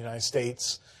made in the United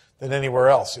States than anywhere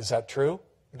else. Is that true?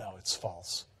 No, it's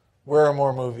false. Where are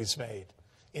more movies made?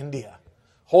 India.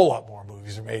 A whole lot more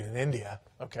movies are made in India,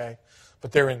 okay?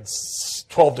 But they're in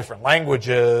 12 different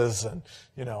languages, and,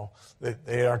 you know,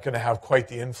 they aren't going to have quite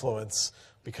the influence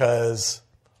because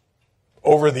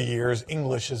over the years,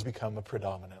 English has become a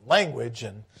predominant language,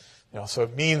 and so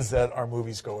it means that our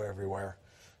movies go everywhere.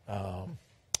 But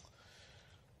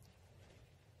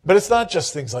it's not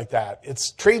just things like that.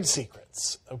 It's trade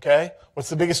secrets, okay? What's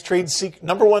the biggest trade secret?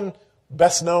 Number one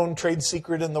best-known trade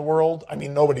secret in the world? I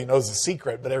mean, nobody knows the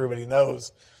secret, but everybody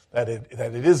knows that it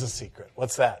is a secret.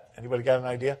 What's that? Anybody got an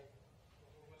idea?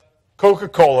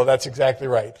 Coca-Cola, that's exactly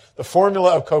right. The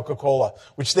formula of Coca-Cola,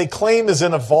 which they claim is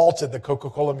in a vault at the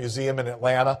Coca-Cola Museum in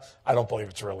Atlanta. I don't believe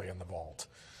it's really in the vault.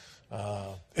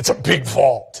 It's a big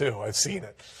vault, too. I've seen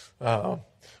it.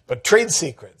 But trade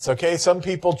secrets, okay? Some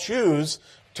people choose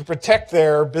to protect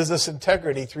their business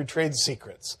integrity through trade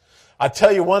secrets. I'll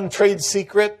tell you one trade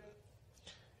secret.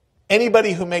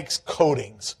 Anybody who makes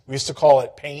coatings, we used to call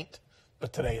it paint,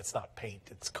 but today it's not paint,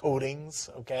 it's coatings,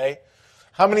 okay?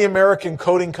 How many American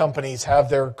coating companies have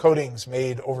their coatings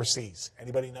made overseas?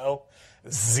 Anybody know?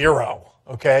 0,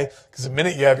 okay? Because the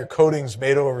minute you have your coatings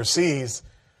made overseas,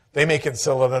 they make it and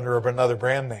sell it under another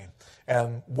brand name.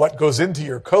 And what goes into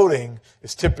your coating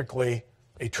is typically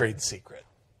a trade secret.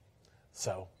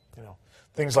 So,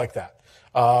 things like that.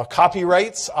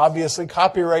 Copyrights, obviously,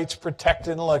 copyrights protect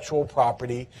intellectual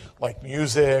property like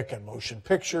music and motion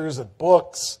pictures and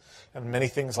books and many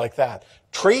things like that.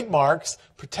 Trademarks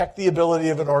protect the ability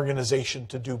of an organization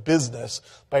to do business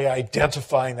by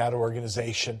identifying that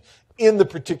organization in the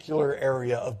particular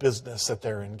area of business that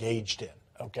they're engaged in,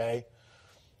 okay?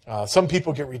 Some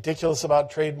people get ridiculous about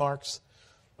trademarks.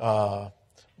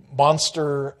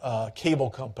 Monster Cable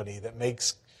Company that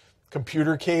makes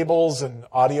computer cables and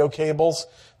audio cables,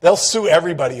 they'll sue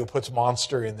everybody who puts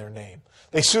Monster in their name.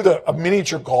 They sued a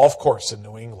miniature golf course in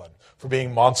New England for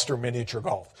being Monster Miniature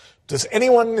Golf. Does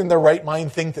anyone in their right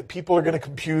mind think that people are going to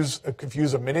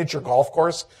confuse a miniature golf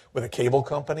course with a cable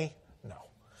company? No.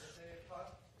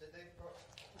 Did they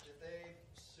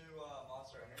sue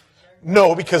Monster Energy Drink?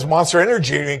 No, because Monster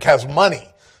Energy Drink has money.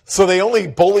 So they only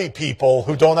bully people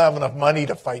who don't have enough money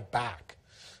to fight back.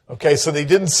 Okay, so they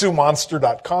didn't sue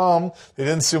Monster.com. They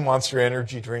didn't sue Monster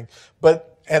Energy Drink.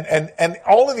 But and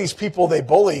all of these people they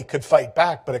bully could fight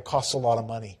back, but it costs a lot of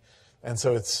money. And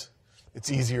so it's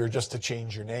easier just to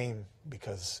change your name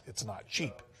because it's not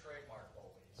cheap. Trademark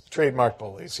bullies. Trademark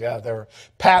bullies, yeah. There are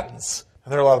patents,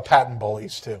 and there are a lot of patent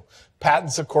bullies too.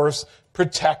 Patents, of course,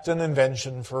 protect an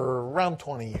invention for around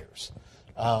 20 years.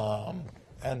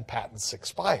 And patents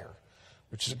expire,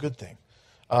 which is a good thing.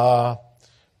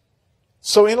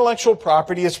 So intellectual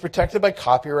property is protected by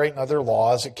copyright and other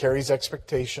laws. It carries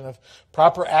expectation of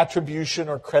proper attribution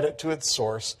or credit to its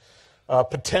source.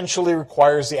 Potentially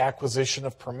requires the acquisition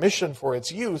of permission for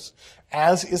its use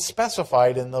as is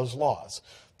specified in those laws.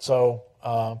 So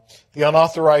the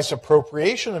unauthorized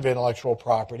appropriation of intellectual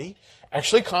property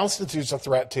actually constitutes a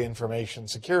threat to information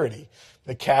security.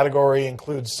 The category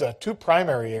includes 2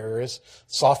 primary areas,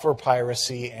 software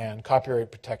piracy and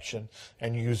copyright protection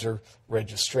and user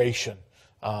registration.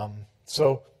 The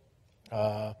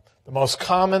most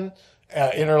common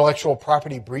intellectual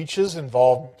property breaches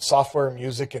involve software,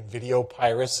 music, and video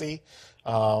piracy.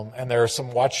 And there are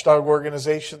some watchdog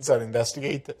organizations that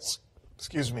investigate this.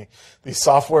 The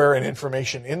Software and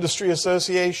Information Industry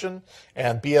Association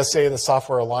and BSA, the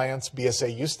Software Alliance.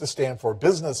 BSA used to stand for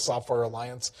Business Software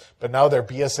Alliance, but now they're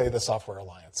BSA, the Software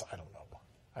Alliance. I don't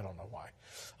know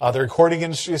why. The Recording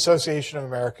Industry Association of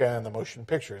America and the Motion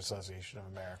Picture Association of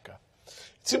America.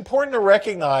 It's important to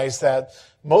recognize that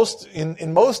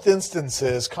in most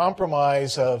instances,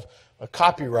 compromise of a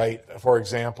copyright, for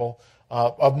example,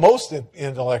 of most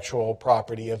intellectual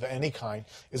property of any kind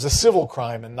is a civil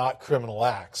crime and not criminal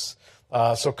acts.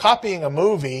 So copying a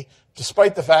movie,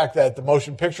 despite the fact that the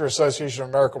Motion Picture Association of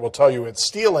America will tell you it's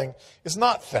stealing, is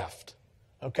not theft.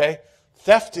 Okay?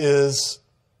 Theft is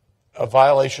a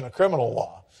violation of criminal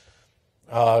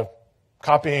law.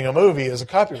 Copying a movie is a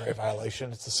copyright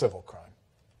violation. It's a civil crime.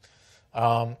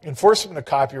 Enforcement of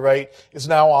copyright is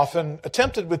now often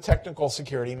attempted with technical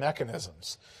security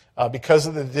mechanisms. Because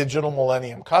of the Digital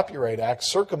Millennium Copyright Act,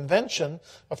 circumvention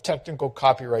of technical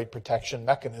copyright protection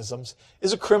mechanisms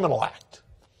is a criminal act.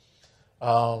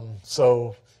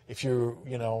 So if use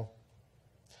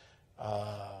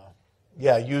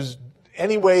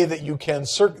any way that you can,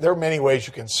 there are many ways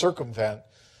you can circumvent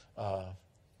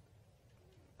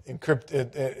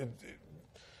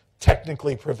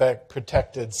technically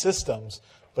protected systems,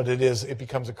 but it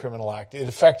becomes a criminal act. It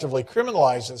effectively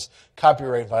criminalizes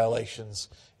copyright violations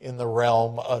in the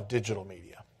realm of digital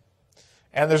media.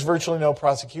 And there's virtually no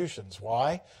prosecutions.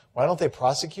 Why? Why don't they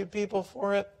prosecute people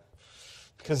for it?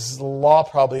 Because the law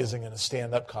probably isn't going to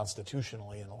stand up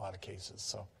constitutionally in a lot of cases.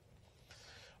 So,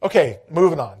 okay,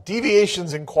 moving on.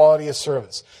 Deviations in quality of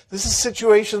service. This is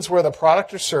situations where the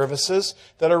product or services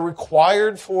that are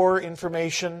required for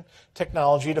information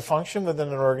technology to function within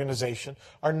an organization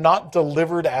are not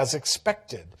delivered as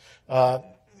expected.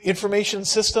 Information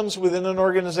systems within an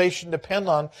organization depend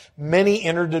on many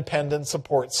interdependent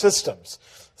support systems.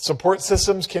 Support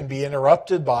systems can be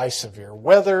interrupted by severe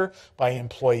weather, by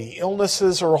employee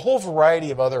illnesses, or a whole variety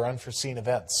of other unforeseen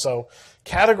events. So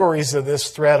categories of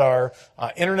this threat are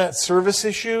internet service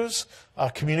issues,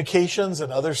 communications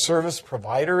and other service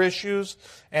provider issues,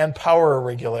 and power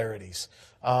irregularities.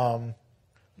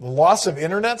 The loss of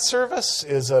internet service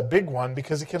is a big one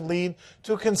because it can lead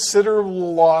to a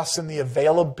considerable loss in the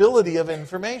availability of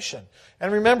information.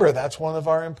 And remember, that's one of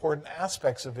our important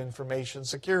aspects of information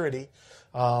security.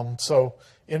 So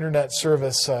internet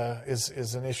service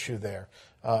is an issue there.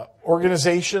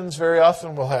 Organizations very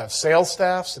often will have sales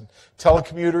staffs and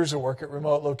telecommuters who work at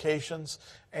remote locations,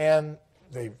 and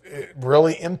it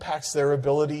really impacts their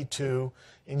ability to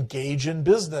engage in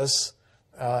business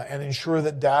and ensure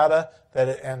that data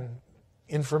and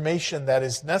information that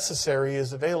is necessary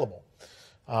is available.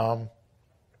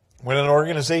 When an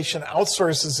organization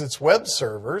outsources its web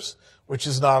servers, which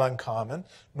is not uncommon,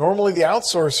 normally the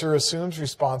outsourcer assumes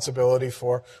responsibility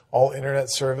for all internet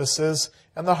services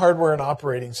and the hardware and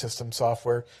operating system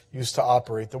software used to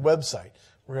operate the website.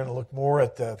 We're going to look more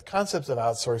at the concepts of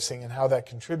outsourcing and how that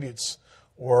contributes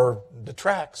or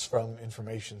detracts from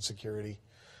information security.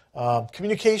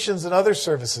 Communications and other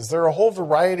services. There are a whole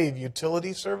variety of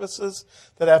utility services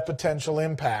that have potential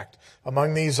impact.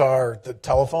 Among these are the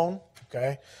telephone,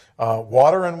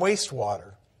 water and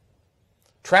wastewater,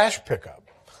 trash pickup,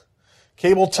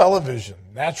 cable television,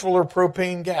 natural or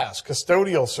propane gas,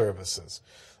 custodial services.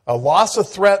 A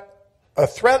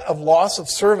threat of loss of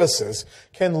services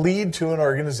can lead to an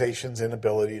organization's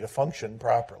inability to function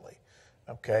properly.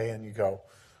 And you go,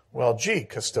 well, gee,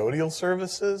 custodial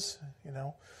services,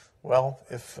 Well,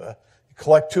 if you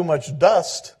collect too much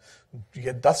dust, you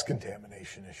get dust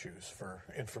contamination issues for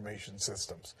information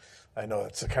systems. I know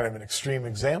that's a kind of an extreme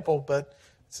example, but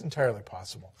it's entirely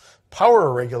possible. Power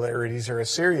irregularities are a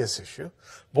serious issue.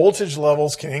 Voltage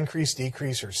levels can increase,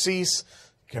 decrease, or cease.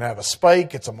 You can have a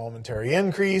spike, it's a momentary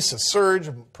increase, a surge,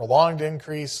 a prolonged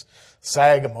increase,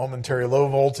 sag, a momentary low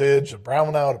voltage, a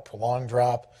brownout, a prolonged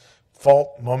drop,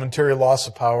 fault, momentary loss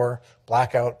of power,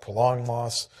 blackout, prolonged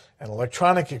loss. And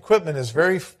electronic equipment is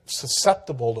very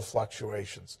susceptible to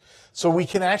fluctuations. So we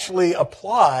can actually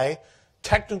apply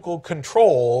technical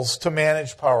controls to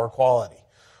manage power quality.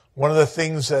 One of the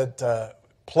things that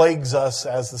plagues us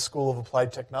as the School of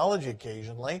Applied Technology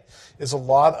occasionally is a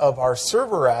lot of our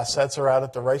server assets are out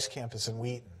at the Rice campus in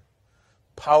Wheaton.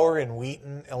 Power in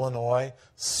Wheaton, Illinois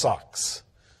sucks.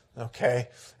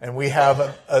 And we have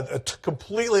a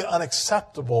completely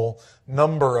unacceptable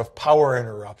number of power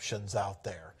interruptions out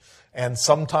there. And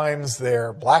sometimes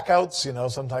they're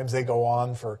blackouts, sometimes they go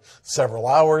on for several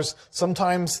hours.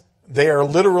 Sometimes they are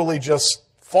literally just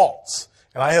faults.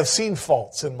 And I have seen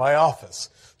faults in my office.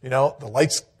 The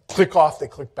lights click off, they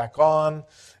click back on,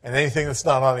 and anything that's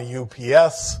not on a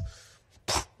UPS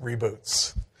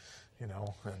reboots. And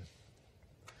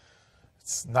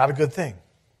it's not a good thing.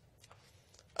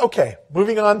 Okay,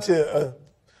 moving on to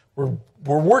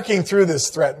we're working through this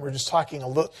threat, and we're just talking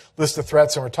list of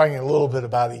threats, and we're talking a little bit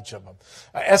about each of them.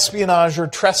 Espionage or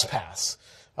trespass.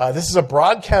 This is a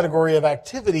broad category of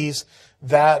activities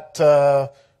that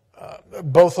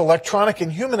both electronic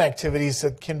and human activities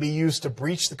that can be used to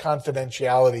breach the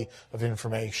confidentiality of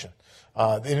information.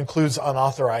 It includes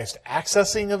unauthorized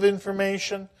accessing of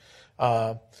information.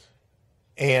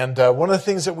 And one of the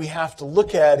things that we have to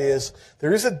look at is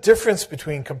there is a difference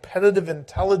between competitive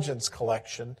intelligence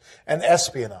collection and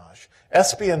espionage.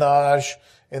 Espionage,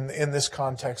 in this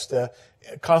context,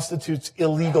 constitutes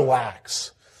illegal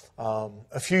acts.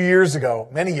 A few years ago,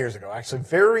 many years ago, actually,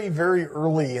 very, very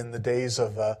early in the days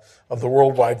of the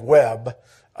World Wide Web,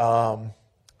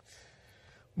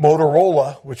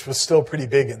 Motorola, which was still pretty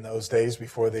big in those days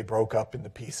before they broke up into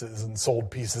pieces and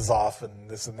sold pieces off and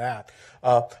this and that,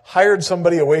 hired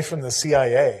somebody away from the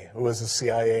CIA, who was a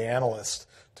CIA analyst,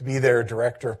 to be their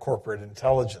director of corporate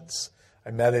intelligence. I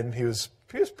met him. He was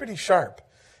pretty sharp.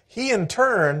 He, in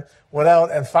turn, went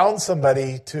out and found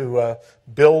somebody to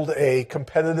build a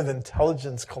competitive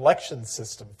intelligence collection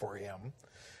system for him.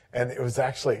 And it was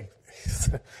actually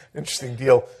an interesting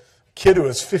deal. Kid who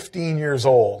was 15 years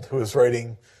old who was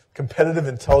writing competitive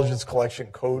intelligence collection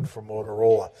code for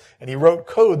Motorola. And he wrote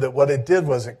code that what it did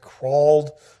was it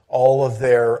crawled all of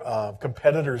their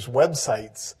competitors'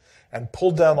 websites and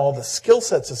pulled down all the skill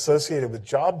sets associated with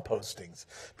job postings.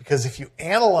 Because if you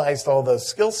analyzed all those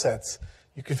skill sets,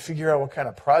 you could figure out what kind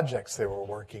of projects they were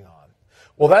working on.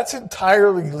 Well, that's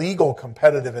entirely legal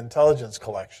competitive intelligence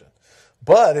collection.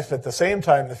 But if at the same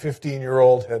time the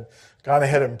 15-year-old had gone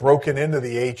ahead and broken into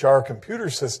the HR computer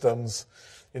systems,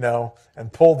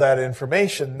 and pulled that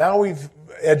information, now we've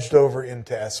edged over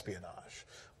into espionage,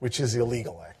 which is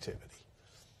illegal activity.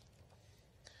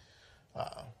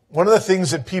 One of the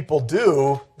things that people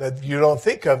do that you don't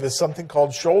think of is something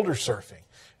called shoulder surfing.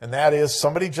 And that is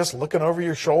somebody just looking over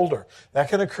your shoulder. That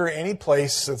can occur any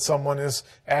place that someone is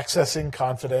accessing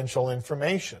confidential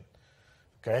information.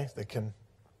 Okay? They can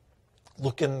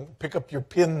look and pick up your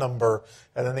PIN number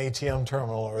at an ATM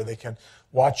terminal, or they can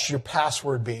watch your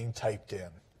password being typed in.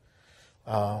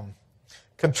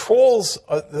 Controls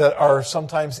that are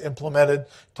sometimes implemented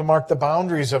to mark the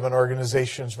boundaries of an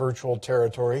organization's virtual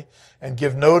territory and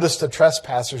give notice to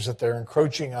trespassers that they're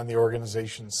encroaching on the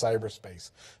organization's cyberspace.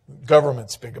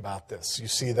 Government's big about this. You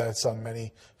see that's on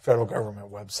many federal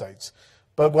government websites.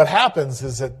 But what happens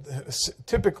is that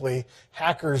typically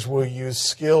hackers will use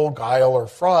skill, guile, or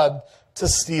fraud to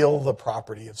steal the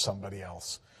property of somebody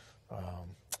else.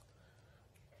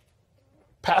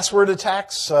 Password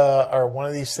attacks are one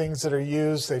of these things that are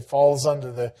used. They falls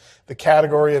under the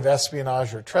category of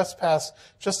espionage or trespass,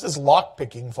 just as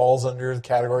lockpicking falls under the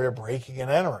category of breaking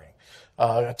and entering.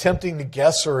 Attempting to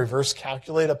guess or reverse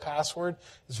calculate a password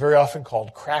is very often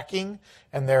called cracking,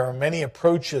 and there are many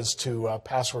approaches to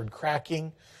password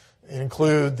cracking.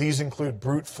 These include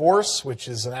brute force, which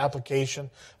is an application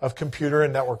of computer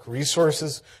and network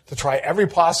resources to try every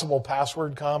possible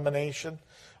password combination.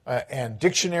 And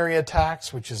dictionary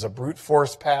attacks, which is a brute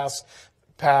force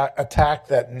attack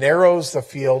that narrows the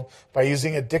field by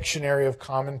using a dictionary of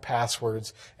common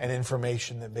passwords and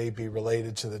information that may be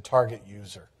related to the target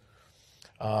user.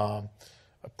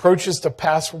 Approaches to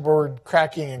password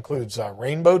cracking includes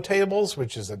rainbow tables,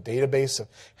 which is a database of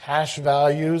hash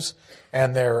values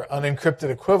and their unencrypted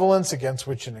equivalents against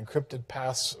which an encrypted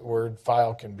password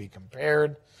file can be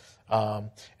compared.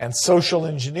 And social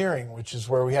engineering, which is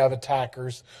where we have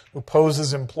attackers who pose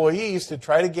as employees to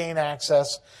try to gain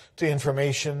access to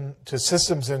information, to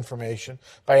systems information,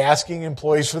 by asking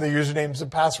employees for their usernames and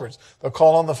passwords. They'll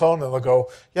call on the phone and they'll go,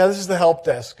 "Yeah, this is the help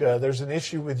desk. There's an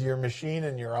issue with your machine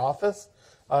in your office.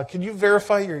 Can you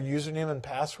verify your username and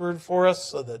password for us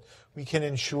so that we can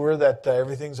ensure that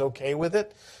everything's okay with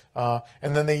it?"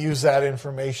 And then they use that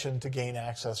information to gain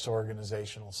access to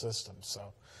organizational systems.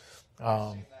 So.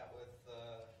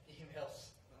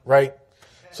 Right.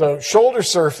 So shoulder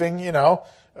surfing,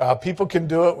 people can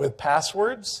do it with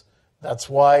passwords. That's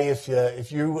why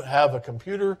if you have a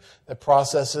computer that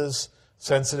processes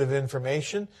sensitive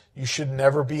information, you should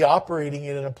never be operating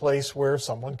it in a place where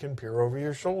someone can peer over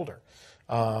your shoulder.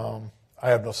 I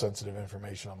have no sensitive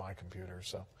information on my computer.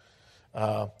 So,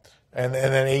 and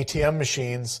then ATM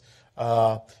machines,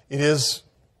 it is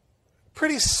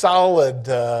pretty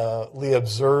solidly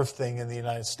observed thing in the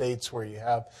United States where you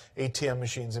have ATM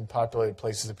machines in populated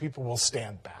places that people will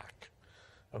stand back,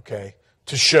 okay,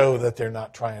 to show that they're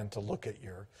not trying to look at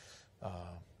your...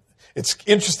 It's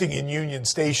interesting in Union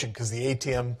Station because the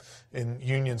ATM in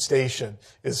Union Station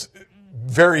is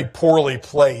very poorly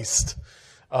placed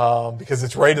because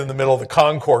it's right in the middle of the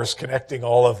concourse connecting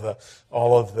all of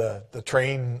the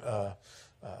train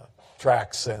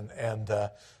tracks and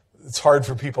it's hard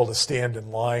for people to stand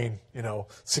in line,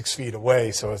 6 feet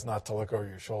away so as not to look over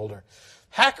your shoulder.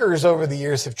 Hackers over the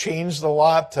years have changed a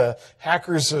lot.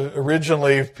 Hackers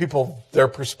originally, their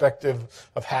perspective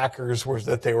of hackers was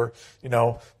that they were,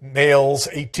 males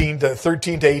 13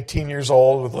 to 18 years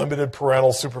old with limited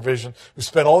parental supervision who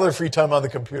spent all their free time on the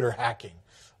computer hacking.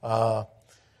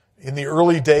 In the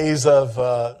early days of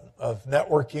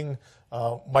networking,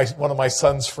 one of my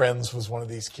son's friends was one of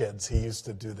these kids. He used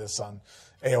to do this on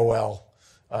AOL.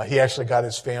 He actually got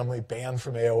his family banned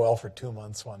from AOL for 2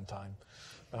 months one time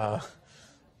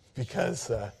because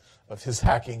of his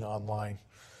hacking online.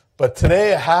 But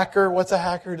today, what's a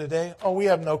hacker today? Oh, we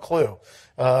have no clue.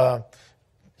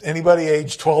 Anybody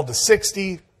age 12 to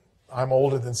 60, I'm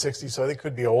older than 60, so they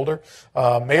could be older.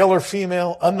 Male or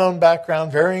female, unknown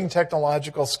background, varying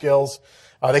technological skills.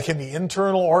 They can be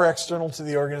internal or external to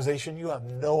the organization. You have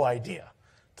no idea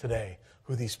today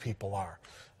who these people are.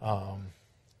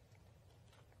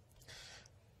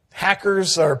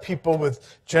 Hackers are people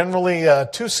with generally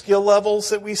 2 skill levels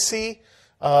that we see.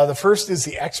 The first is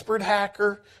the expert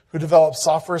hacker who develops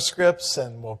software scripts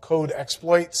and will code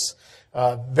exploits.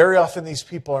 Very often these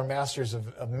people are masters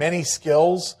of many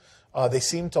skills. They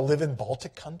seem to live in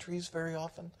Baltic countries very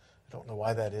often. I don't know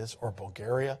why that is, or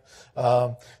Bulgaria.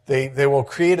 They will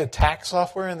create attack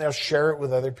software and they'll share it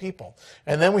with other people.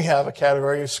 And then we have a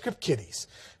category of script kiddies.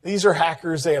 These are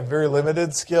hackers. They have very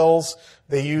limited skills.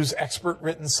 They use expert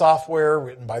written software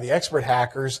written by the expert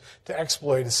hackers to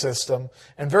exploit a system.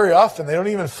 And very often they don't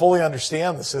even fully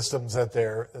understand the systems that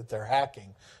they're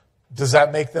hacking. Does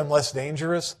that make them less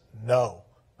dangerous? No.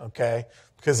 Okay?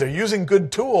 Because they're using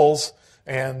good tools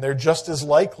and they're just as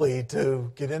likely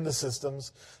to get into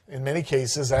systems in many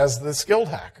cases as the skilled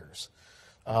hackers.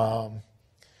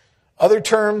 Other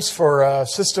terms for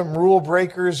system rule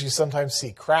breakers, you sometimes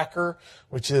see cracker,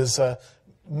 which is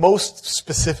most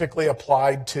specifically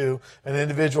applied to an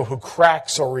individual who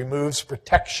cracks or removes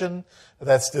protection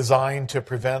that's designed to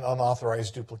prevent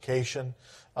unauthorized duplication.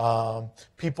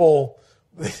 People,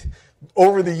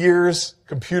 over the years,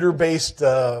 computer-based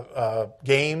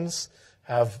games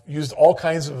have used all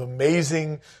kinds of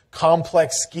amazing,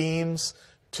 complex schemes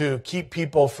to keep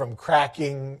people from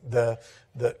cracking to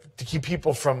keep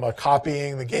people from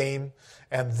copying the game.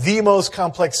 And the most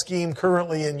complex scheme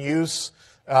currently in use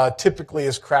typically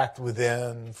is cracked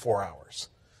within 4 hours.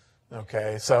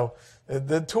 Okay, so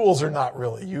the tools are not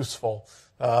really useful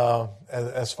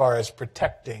as far as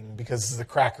protecting because the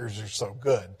crackers are so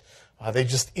good. They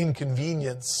just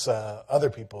inconvenience other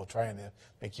people trying to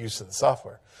make use of the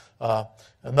software.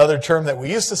 Another term that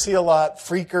we used to see a lot,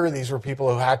 phreaker. These were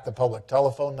people who hacked the public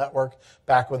telephone network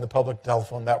back when the public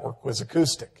telephone network was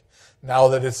acoustic. Now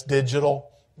that it's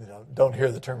digital, don't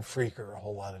hear the term phreaker a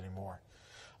whole lot anymore.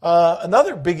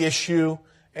 Another big issue,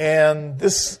 and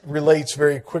this relates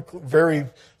very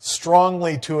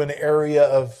strongly to an area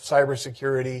of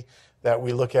cybersecurity that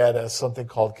we look at as something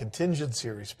called contingency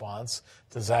response,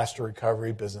 disaster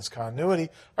recovery, business continuity,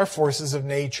 are forces of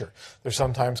nature. They're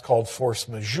sometimes called force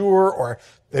majeure, or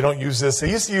they don't use this.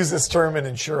 They used to use this term in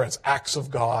insurance, acts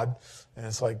of God. And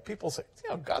it's like people say,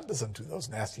 God doesn't do those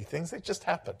nasty things. They just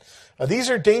happen. These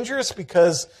are dangerous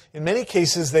because in many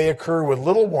cases they occur with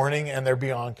little warning and they're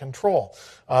beyond control.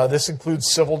 This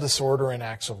includes civil disorder and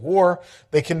acts of war.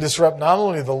 They can disrupt not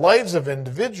only the lives of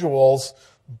individuals,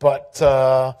 but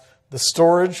the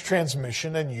storage,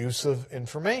 transmission, and use of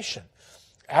information.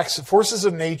 Forces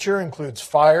of nature includes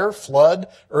fire, flood,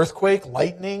 earthquake,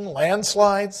 lightning,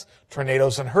 landslides,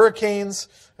 tornadoes and hurricanes,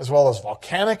 as well as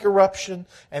volcanic eruption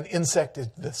and insect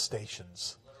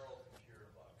infestations. Literal computer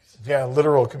bugs. Yeah,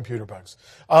 literal computer bugs.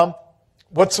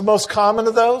 What's the most common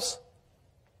of those?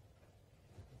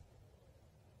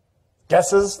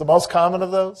 Guesses? The most common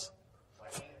of those?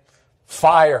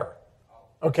 Fire.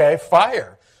 Okay,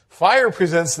 fire. Fire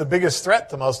presents the biggest threat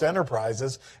to most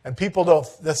enterprises, and people don't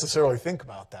necessarily think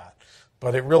about that,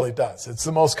 but it really does. It's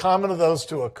the most common of those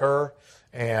to occur,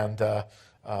 and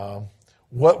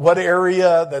what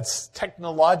area that's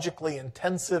technologically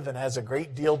intensive and has a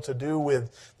great deal to do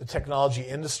with the technology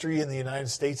industry in the United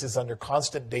States is under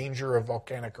constant danger of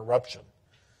volcanic eruption?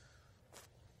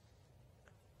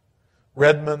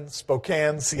 Redmond,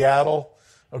 Spokane, Seattle,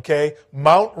 okay?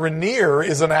 Mount Rainier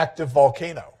is an active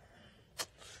volcano.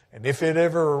 And if it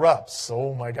ever erupts,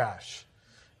 oh my gosh,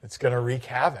 it's going to wreak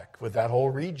havoc with that whole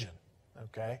region.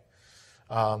 Okay,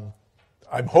 I'm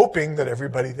hoping that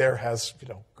everybody there has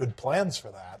good plans for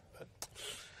that. But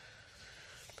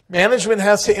management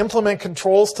has to implement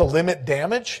controls to limit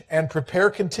damage and prepare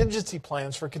contingency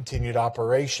plans for continued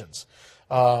operations.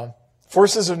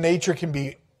 Forces of nature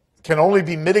can only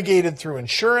be mitigated through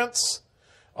insurance.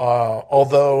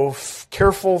 Although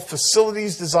careful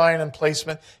facilities design and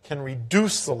placement can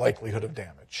reduce the likelihood of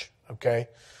damage. Okay,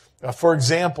 for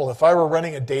example, if I were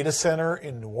running a data center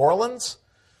in New Orleans,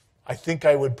 I think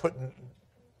I would put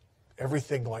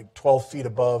everything like 12 feet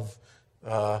above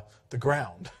the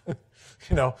ground.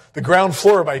 The ground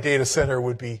floor of my data center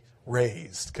would be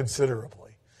raised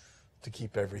considerably to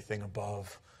keep everything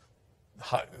above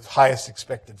highest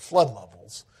expected flood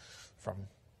levels from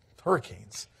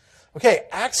hurricanes. Okay,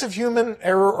 acts of human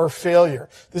error or failure.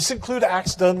 This include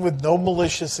acts done with no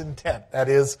malicious intent, that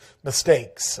is,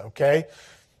 mistakes, okay?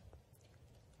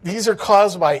 These are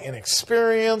caused by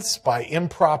inexperience, by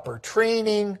improper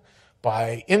training,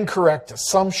 by incorrect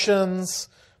assumptions,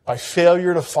 by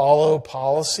failure to follow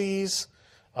policies,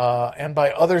 and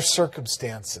by other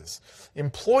circumstances.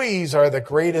 Employees are the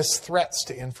greatest threats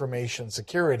to information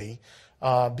security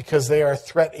because they are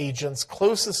threat agents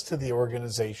closest to the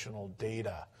organizational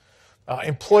data.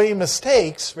 Employee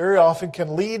mistakes very often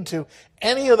can lead to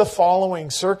any of the following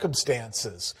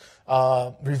circumstances.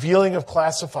 Revealing of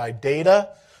classified data,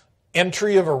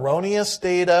 entry of erroneous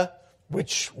data,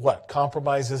 which,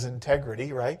 compromises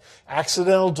integrity, right?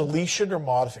 Accidental deletion or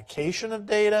modification of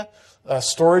data,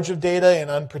 storage of data in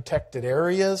unprotected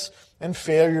areas, and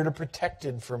failure to protect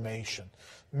information.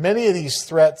 Many of these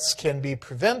threats can be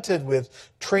prevented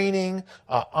with training,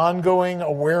 ongoing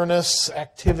awareness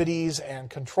activities, and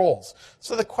controls.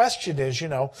 So the question is,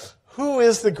 who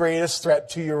is the greatest threat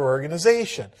to your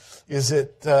organization? Is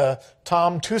it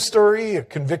Tom Two-Story, a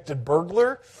convicted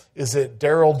burglar? Is it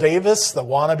Daryl Davis, the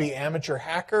wannabe amateur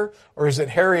hacker? Or is it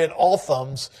Harriet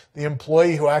Allthumbs, the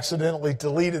employee who accidentally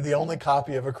deleted the only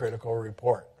copy of a critical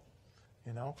report?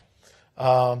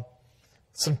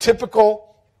 Some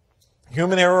typical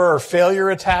human error or failure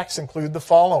attacks include the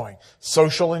following.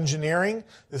 Social engineering.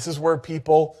 This is where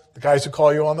people, the guys who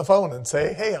call you on the phone and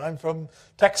say, hey, I'm from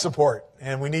tech support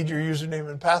and we need your username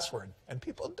and password. And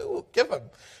people do give them.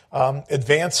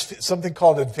 Something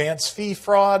called advanced fee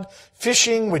fraud.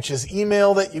 Phishing, which is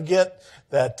email that you get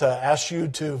that asks you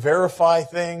to verify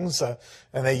things, and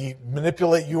they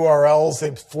manipulate URLs.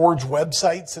 They forge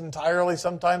websites entirely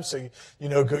sometimes. So you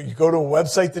go to a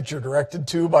website that you're directed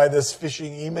to by this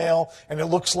phishing email, and it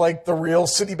looks like the real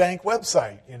Citibank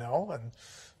website,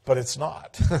 but it's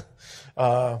not.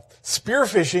 Spear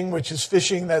phishing, which is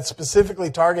phishing that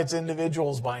specifically targets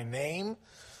individuals by name.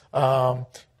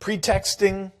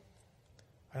 Pretexting.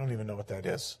 I don't even know what that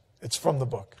is. It's from the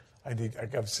book. I need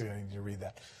to read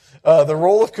that. The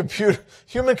role of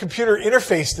human-computer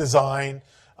interface design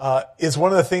is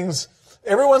one of the things.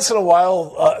 Every once in a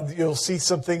while, you'll see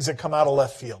some things that come out of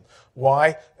left field.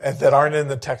 Why? That aren't in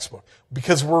the textbook.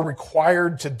 Because we're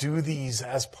required to do these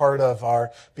as part of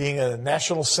our being a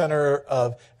National Center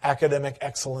of Academic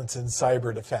Excellence in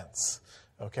Cyber Defense.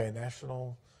 Okay,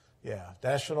 National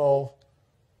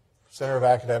Center of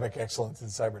Academic Excellence in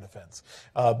Cyber Defense.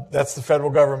 That's the federal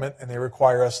government, and they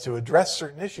require us to address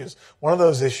certain issues. One of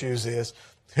those issues is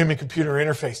human-computer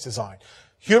interface design.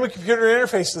 Human-computer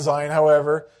interface design,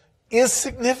 however, is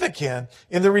significant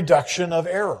in the reduction of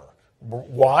error.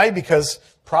 Why? Because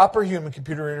proper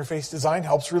human-computer interface design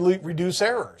helps really reduce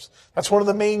errors. That's one of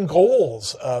the main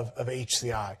goals of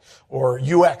HCI, or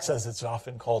UX as it's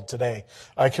often called today.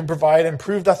 It can provide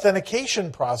improved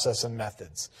authentication process and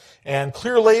methods. And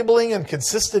clear labeling and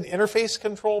consistent interface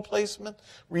control placement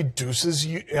reduces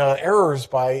errors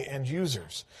by end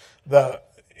users.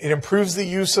 It improves the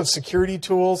use of security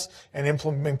tools and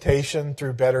implementation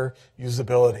through better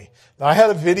usability. Now, I had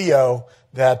a video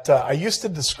that I used to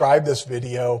describe this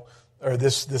video or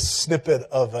this snippet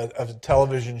of a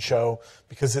television show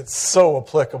because it's so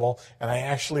applicable, and I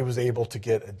actually was able to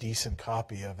get a decent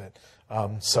copy of it.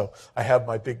 So I have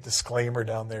my big disclaimer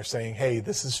down there saying, hey,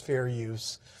 this is fair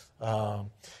use. But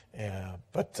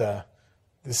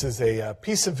this is a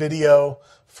piece of video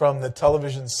from the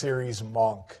television series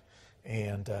Monk.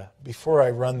 And before I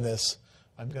run this,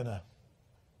 I'm going to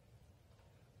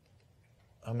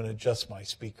adjust my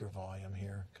speaker volume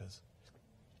here because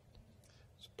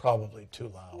it's probably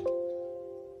too loud.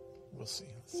 We'll see.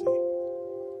 Let's see.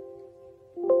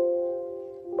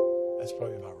 That's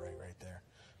probably about right there.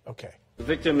 Okay. The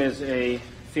victim is a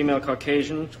female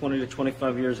Caucasian, 20 to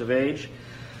 25 years of age.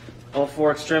 All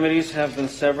four extremities have been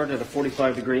severed at a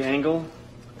 45-degree angle,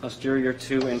 posterior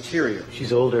to anterior.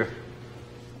 She's older.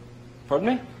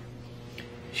 Pardon me?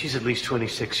 She's at least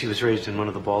 26. She was raised in one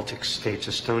of the Baltic states,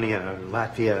 Estonia,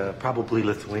 Latvia, probably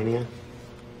Lithuania.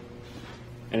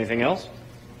 Anything else?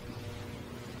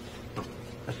 No,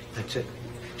 that's it.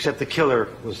 Except the killer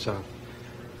was a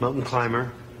mountain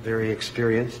climber, very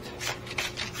experienced,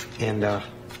 and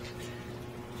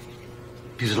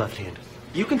he was left-handed.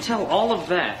 You can tell all of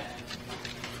that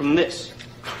from this.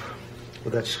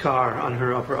 Well, that scar on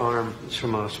her upper arm is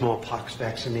from a smallpox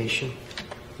vaccination.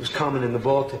 It was common in the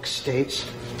Baltic states.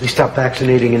 They stopped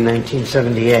vaccinating in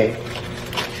 1978.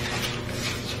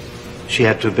 She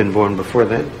had to have been born before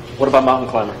then. What about mountain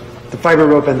climber? The fiber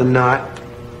rope and the knot,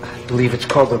 I believe it's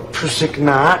called a Prusik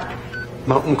knot.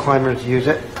 Mountain climbers use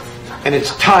it. And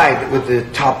it's tied with the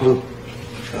top loop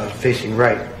facing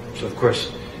right. So, of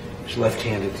course, it's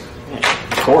left-handed.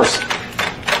 course.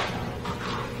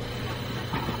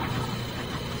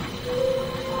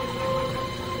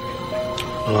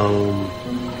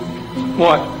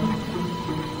 What?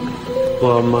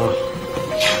 Well,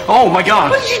 Oh my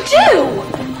God! What did you do?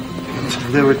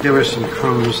 there were some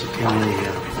crumbs in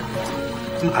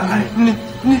the.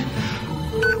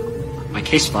 My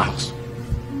case files.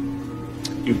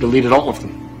 You've deleted all of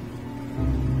them.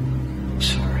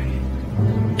 Sorry.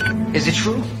 Is it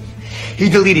true? He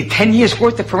deleted 10 years'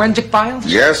 worth of forensic files?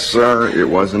 Yes, sir. It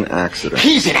was an accident.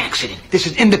 He's an accident. This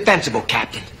is indefensible,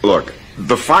 Captain. Look,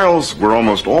 the files were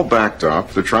almost all backed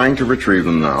up. They're trying to retrieve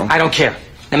them now. I don't care.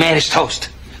 The man is toast.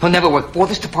 He'll never work for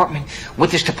this department, with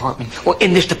this department, or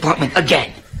in this department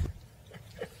again.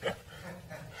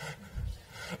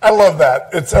 I love that.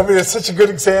 It's such a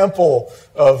good example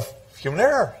of human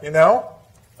error, you know?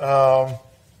 And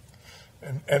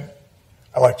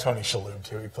I like Tony Shalhoub,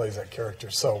 too. He plays that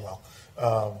character so well.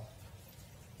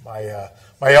 My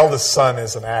eldest son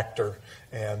is an actor,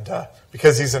 and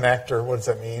because he's an actor, what does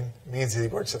that mean? It means he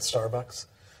works at Starbucks,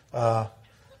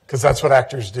 because that's what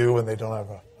actors do when they don't have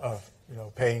a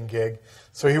paying gig.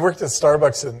 So he worked at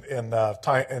Starbucks in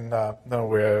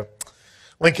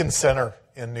Lincoln Center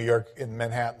in New York, in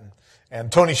Manhattan.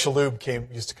 And Tony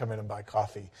Shalhoub used to come in and buy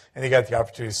coffee, and he got the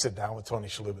opportunity to sit down with Tony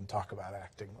Shalhoub and talk about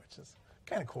acting, which is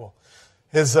kind of cool.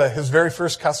 His very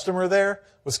first customer there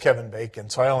was Kevin Bacon,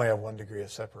 so I only have 1 degree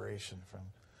of separation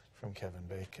from Kevin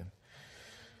Bacon.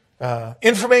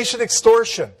 Information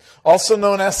extortion, also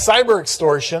known as cyber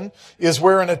extortion, is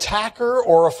where an attacker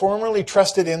or a formerly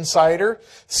trusted insider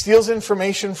steals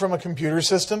information from a computer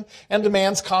system and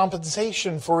demands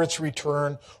compensation for its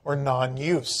return or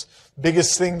non-use.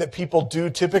 Biggest thing that people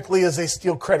do typically is they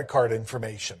steal credit card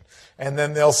information. And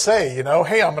then they'll say,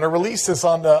 hey, I'm going to release this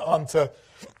onto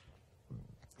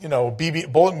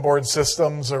bulletin board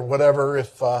systems or whatever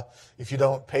if you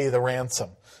don't pay the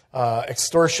ransom.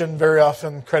 Extortion, very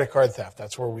often credit card theft.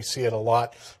 That's where we see it a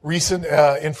lot. Recent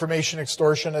information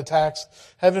extortion attacks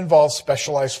have involved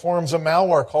specialized forms of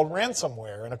malware called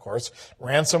ransomware. And of course,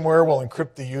 ransomware will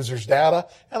encrypt the user's data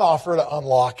and offer to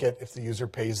unlock it if the user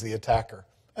pays the attacker.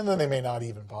 And then they may not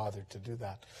even bother to do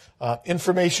that.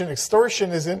 Information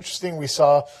extortion is interesting. We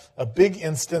saw a big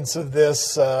instance of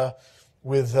this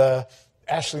with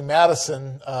Ashley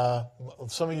Madison.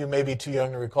 Some of you may be too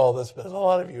young to recall this, but a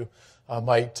lot of you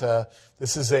might.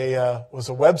 This is was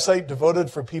a website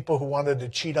devoted for people who wanted to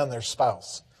cheat on their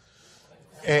spouse,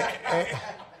 and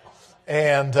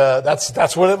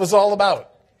that's what it was all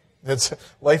about.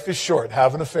 Life is short.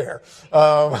 Have an affair.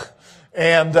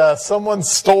 And someone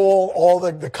stole all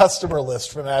the customer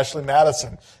list from Ashley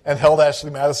Madison and held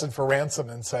Ashley Madison for ransom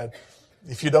and said,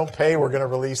 if you don't pay, we're going to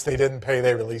release. They didn't pay.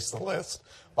 They released the list.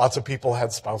 Lots of people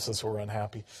had spouses who were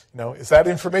unhappy. Is that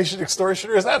information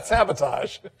extortion or is that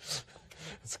sabotage?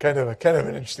 It's kind of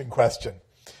an interesting question.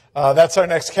 That's our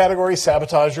next category,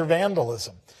 sabotage or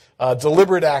vandalism.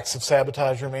 Deliberate acts of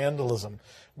sabotage or vandalism.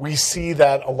 We see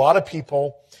that a lot of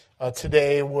people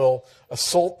today will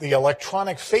assault the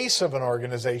electronic face of an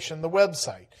organization, the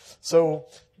website. So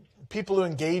people who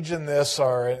engage in this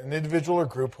are an individual or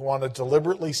group who want to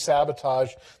deliberately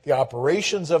sabotage the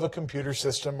operations of a computer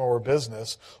system or a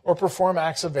business, or perform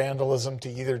acts of vandalism to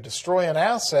either destroy an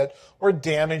asset or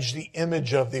damage the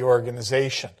image of the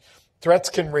organization. Threats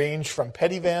can range from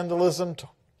petty vandalism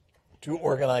to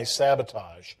organized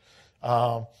sabotage.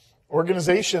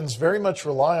 Organizations very much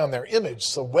rely on their image,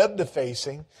 so web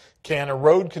defacing can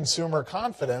erode consumer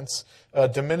confidence,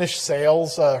 diminish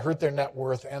sales, hurt their net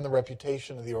worth, and the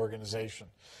reputation of the organization.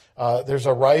 There's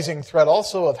a rising threat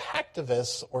also of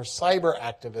hacktivists or cyber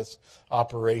activist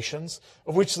operations,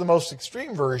 of which the most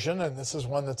extreme version, and this is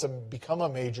one that's become a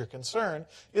major concern,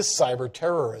 is cyber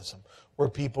terrorism, where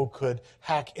people could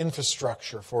hack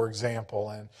infrastructure, for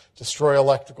example, and destroy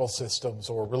electrical systems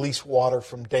or release water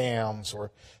from dams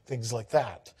or things like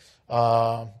that.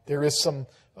 There is some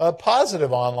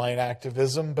positive online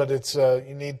activism, but it's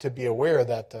you need to be aware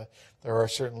that there are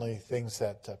certainly things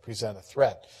that present a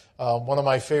threat. One of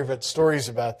my favorite stories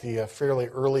about the fairly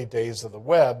early days of the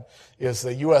web is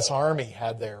the U.S. Army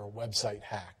had their website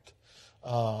hacked.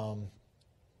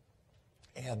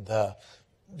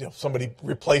 Somebody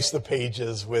replaced the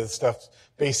pages with stuff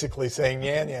basically saying,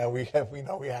 yeah, we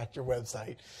know we hacked your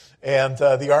website. And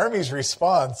the Army's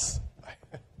response,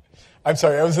 I'm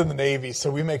sorry, I was in the Navy, so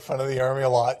we make fun of the Army a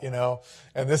lot,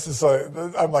 and this is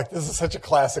such a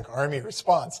classic Army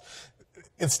response.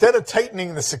 Instead of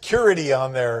tightening the security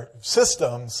on their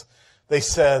systems, they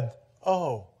said,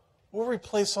 we'll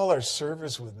replace all our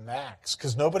servers with Macs,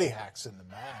 because nobody hacks into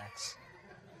Macs.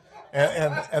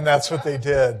 And that's what they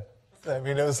did. I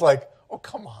mean, it was like, Oh,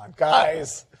 come on,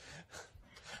 guys.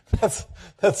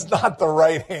 That's not the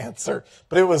right answer.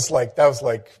 But that was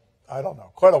like, I don't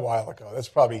know, quite a while ago. That's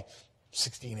probably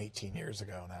 16, 18 years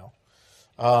ago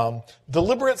now.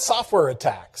 Deliberate software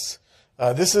attacks.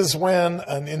 This is when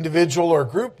an individual or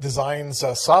group designs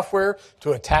software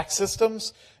to attack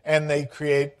systems, and they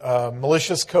create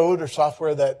malicious code or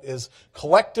software that is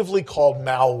collectively called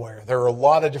malware. There are a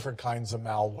lot of different kinds of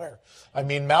malware. I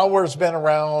mean, malware's been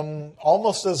around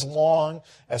almost as long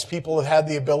as people have had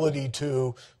the ability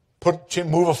to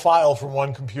move a file from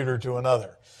one computer to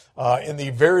another. In the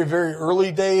very, very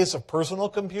early days of personal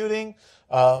computing,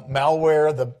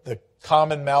 malware, the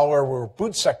common malware were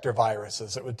boot sector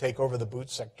viruses that would take over the boot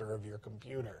sector of your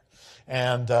computer.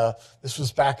 And this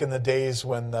was back in the days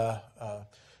when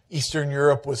Eastern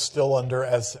Europe was still under,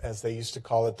 as they used to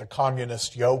call it, the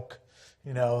communist yoke.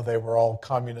 You know, they were all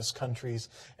communist countries.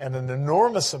 And an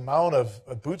enormous amount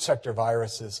of boot sector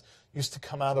viruses used to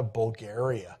come out of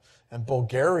Bulgaria. And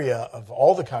Bulgaria, of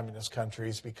all the communist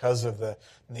countries, because of the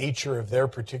nature of their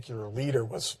particular leader,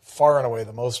 was far and away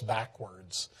the most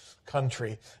backwards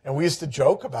country. And we used to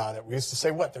joke about it. We used to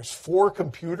say, what, there's 4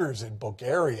 computers in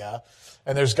Bulgaria,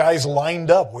 and there's guys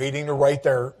lined up waiting to write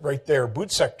their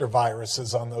boot sector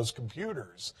viruses on those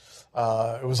computers.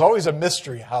 It was always a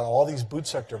mystery how all these boot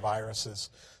sector viruses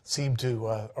seem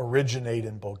to originate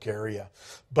in Bulgaria.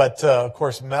 But, of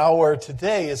course, malware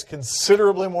today is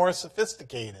considerably more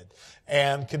sophisticated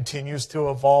and continues to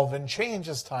evolve and change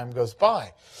as time goes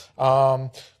by.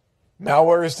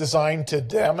 Malware is designed to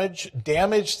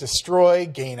damage, destroy,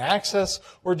 gain access,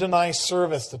 or deny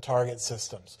service to target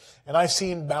systems. And I've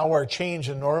seen malware change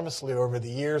enormously over the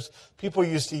years. People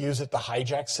used to use it to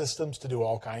hijack systems to do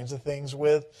all kinds of things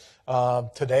with.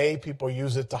 Today, people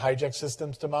use it to hijack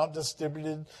systems to mount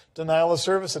distributed denial of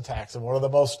service attacks. And one of the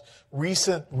most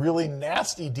recent, really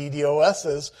nasty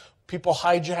DDoSs, people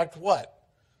hijacked what?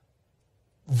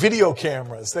 Video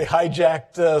cameras. They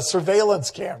hijacked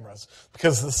surveillance cameras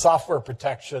because the software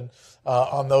protection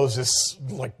on those is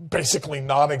like basically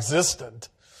non-existent.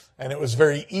 And it was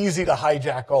very easy to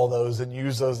hijack all those and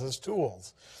use those as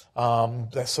tools.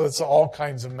 So it's all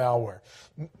kinds of malware.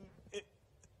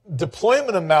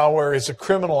 Deployment of malware is a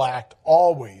criminal act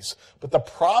always, but the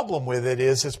problem with it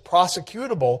is it's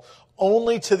prosecutable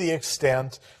only to the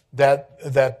extent that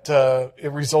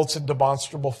it results in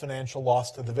demonstrable financial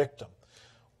loss to the victim.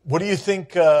 What do you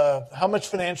think, how much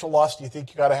financial loss do you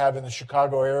think you got to have in the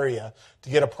Chicago area to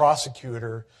get a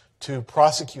prosecutor to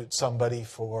prosecute somebody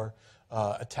for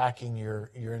attacking your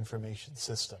information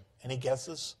system? Any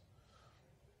guesses?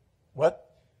 What?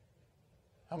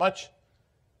 How much?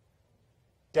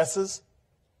 Guesses?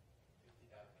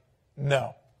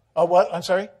 No. Oh, what? I'm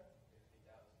sorry?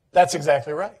 That's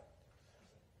exactly right.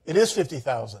 It is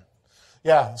 $50,000.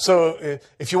 Yeah, so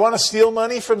if you want to steal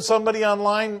money from somebody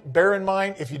online, bear in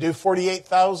mind, if you do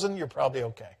 $48,000, you're probably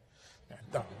okay.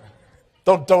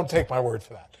 Don't take my word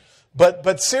for that.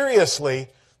 But seriously,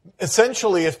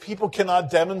 essentially, if people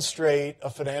cannot demonstrate a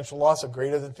financial loss of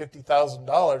greater than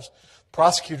 $50,000,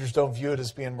 prosecutors don't view it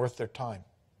as being worth their time.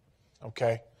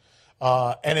 Okay?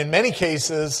 And in many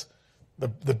cases,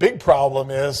 the big problem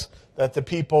is that the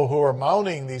people who are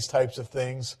mounting these types of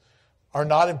things are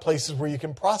not in places where you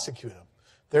can prosecute them.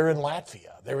 They're in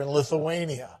Latvia. They're in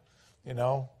Lithuania. You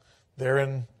know, they're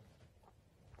in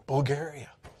Bulgaria.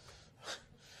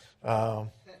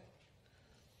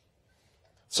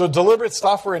 So deliberate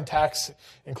software attacks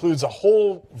includes a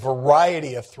whole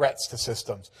variety of threats to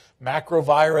systems.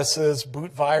 Macroviruses,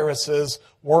 boot viruses,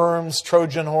 worms,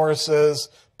 Trojan horses,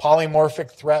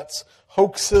 polymorphic threats,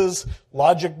 hoaxes,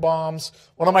 logic bombs.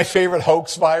 One of my favorite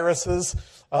hoax viruses,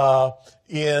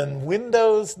 in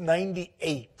Windows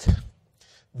 98,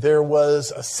 there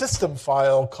was a system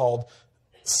file called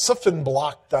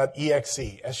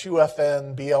sufnblk.exe,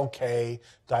 sufnblk.exe.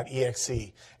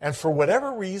 And for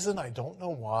whatever reason, I don't know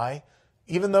why,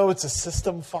 even though it's a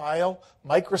system file,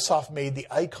 Microsoft made the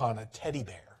icon a teddy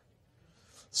bear.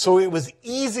 So it was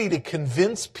easy to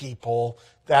convince people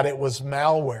that it was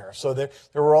malware. So there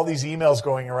were all these emails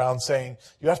going around saying,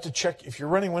 you have to check, if you're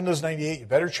running Windows 98, you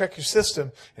better check your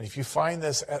system, and if you find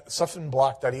this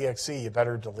sufnblk.exe, you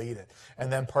better delete it.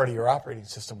 And then part of your operating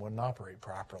system wouldn't operate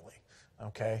properly.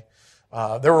 Okay?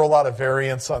 There were a lot of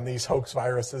variants on these hoax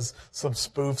viruses, some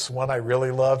spoofs. One I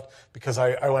really loved because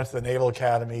I went to the Naval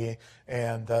Academy,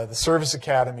 and the service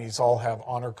academies all have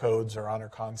honor codes or honor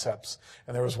concepts.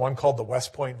 And there was one called the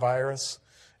West Point virus.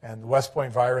 And the West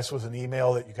Point virus was an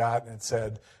email that you got, and it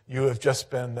said, you have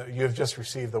just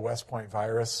received the West Point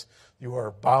virus. you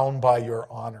are bound by your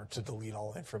honor to delete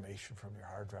all information from your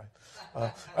hard drive.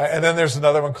 And then there's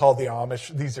another one called the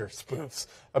Amish. These are spoofs,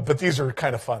 but these are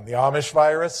kind of fun. The Amish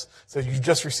virus. So you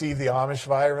just received the Amish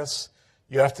virus.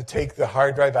 You have to take the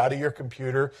hard drive out of your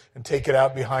computer and take it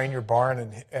out behind your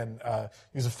barn and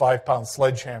use a 5-pound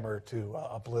sledgehammer to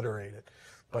obliterate it.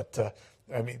 But,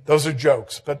 I mean, those are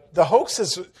jokes. But the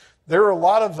hoaxes, there are a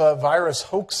lot of virus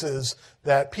hoaxes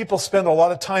that people spend a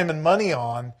lot of time and money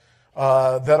on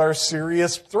that are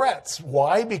serious threats.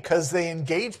 Why? Because they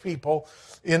engage people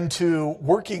into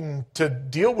working to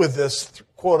deal with this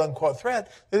quote-unquote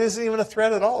threat that isn't even a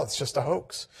threat at all. It's just a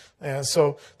hoax. And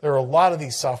so there are a lot of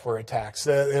these software attacks.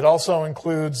 It also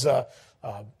includes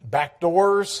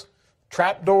backdoors,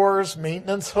 trapdoors,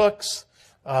 maintenance hooks,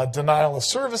 denial of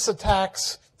service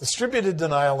attacks, distributed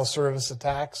denial of service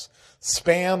attacks,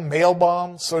 spam, mail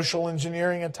bombs, social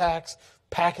engineering attacks,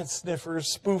 packet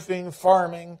sniffers, spoofing,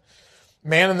 farming,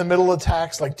 man-in-the-middle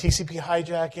attacks like TCP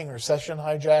hijacking or session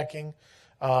hijacking.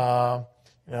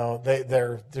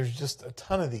 There's just a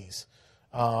ton of these.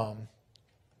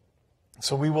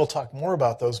 So we will talk more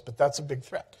about those, but that's a big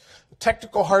threat.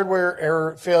 Technical hardware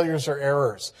error failures or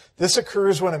errors. This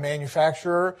occurs when a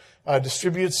manufacturer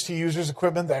distributes to users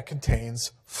equipment that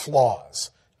contains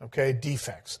flaws. Okay,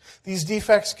 defects. These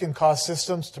defects can cause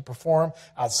systems to perform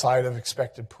outside of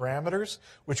expected parameters,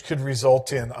 which could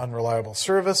result in unreliable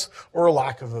service or a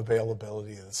lack of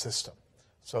availability of the system.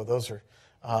 So those are,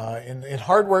 in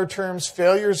hardware terms,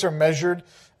 failures are measured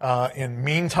in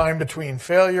mean time between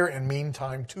failure and mean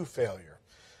time to failure.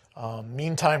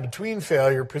 Mean time between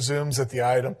failure presumes that the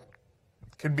item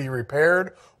can be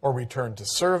repaired or returned to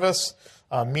service.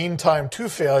 Mean time to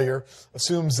failure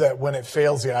assumes that when it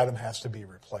fails, the item has to be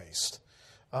replaced.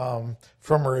 From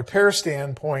a repair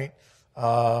standpoint,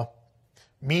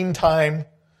 mean time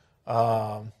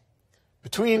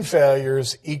between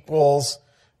failures equals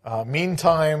mean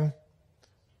time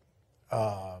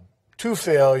to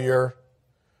failure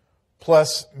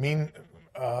plus mean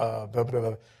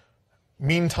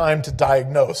time to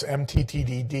diagnose,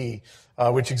 MTTDD,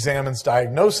 which examines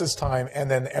diagnosis time, and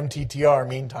then MTTR,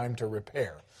 mean time to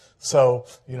repair. So,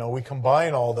 we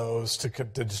combine all those to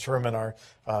determine our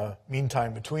mean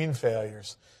time between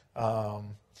failures.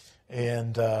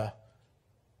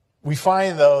 We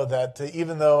find, though, that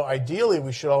even though ideally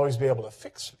we should always be able to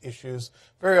fix issues,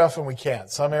 very often we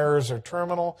can't. Some errors are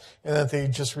terminal, and that they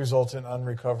just result in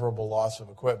unrecoverable loss of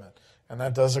equipment. And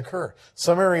that does occur.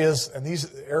 Some areas, and these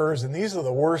errors, and these are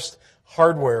the worst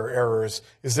hardware errors,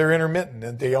 is they're intermittent,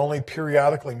 and they only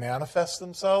periodically manifest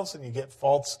themselves, and you get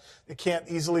faults that can't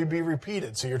easily be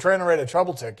repeated. So you're trying to write a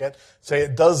trouble ticket, say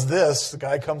it does this, the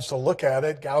guy comes to look at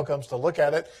it, gal comes to look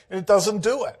at it, and it doesn't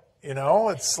do it.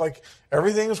 It's like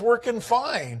everything's working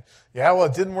fine. Yeah, well,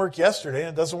 it didn't work yesterday, and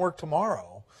it doesn't work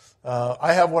tomorrow.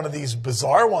 I have one of these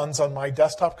bizarre ones on my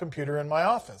desktop computer in my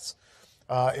office.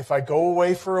 If I go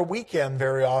away for a weekend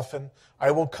very often,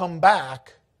 I will come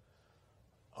back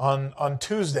on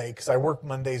Tuesday, because I work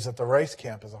Mondays at the Rice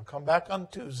campus. I'll come back on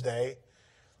Tuesday,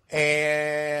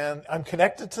 and I'm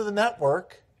connected to the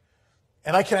network,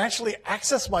 and I can actually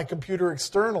access my computer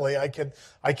externally. I can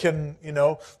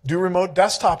do remote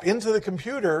desktop into the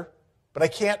computer, but I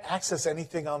can't access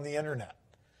anything on the internet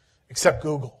except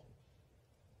Google.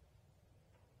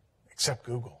 Except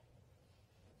Google.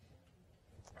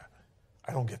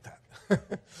 I don't get that.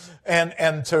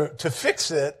 and to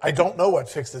fix it, I don't know what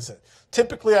fixes it.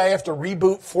 Typically, I have to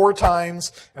reboot 4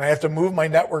 times, and I have to move my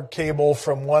network cable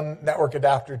from one network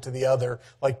adapter to the other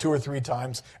like 2 or 3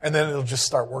 times, and then it'll just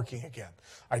start working again.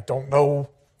 I don't know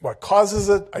what causes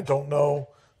it. I don't know,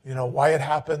 why it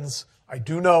happens. I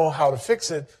do know how to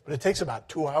fix it, but it takes about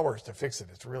 2 hours to fix it.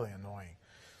 It's really annoying.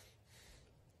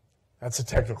 That's a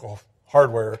technical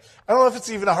hardware. I don't know if it's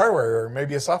even a hardware error,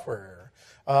 maybe a software error.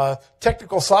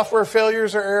 Technical software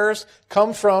failures or errors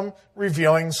come from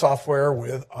revealing software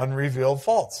with unrevealed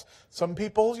faults. Some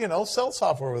people, sell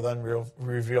software with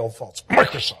unrevealed faults.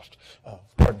 Microsoft.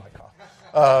 Pardon my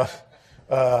cough.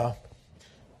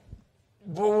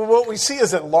 What we see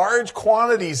is that large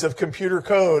quantities of computer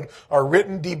code are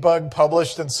written, debugged,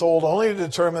 published, and sold only to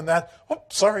determine that,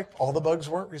 all the bugs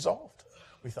weren't resolved.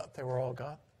 We thought they were all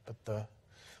gone. But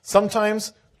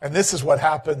sometimes, and this is what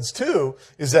happens too,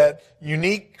 is that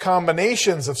unique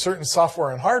combinations of certain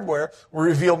software and hardware will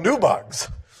reveal new bugs.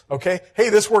 Okay? Hey,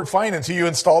 this worked fine until you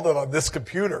installed it on this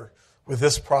computer with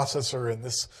this processor and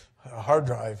this hard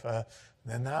drive.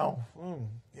 And now,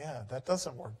 that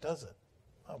doesn't work, does it?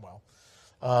 Oh, well.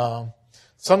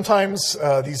 Sometimes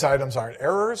these items aren't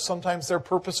errors. Sometimes they're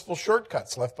purposeful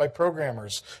shortcuts left by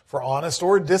programmers for honest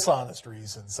or dishonest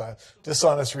reasons.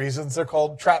 Dishonest reasons, they're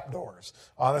called trapdoors.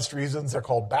 Honest reasons, they're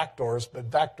called backdoors,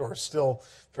 but backdoors still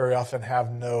very often have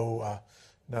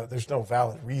there's no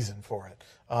valid reason for it.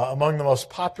 Among the most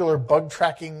popular bug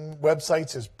tracking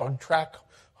websites is BugTrack,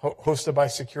 hosted by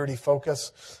Security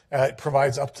Focus. It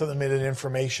provides up-to-the-minute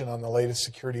information on the latest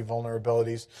security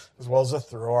vulnerabilities, as well as a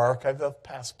thorough archive of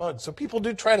past bugs. So people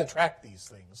do try to track these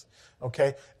things,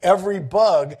 okay? Every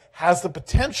bug has the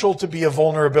potential to be a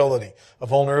vulnerability. A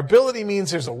vulnerability means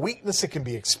there's a weakness that can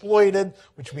be exploited,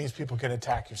 which means people can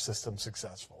attack your system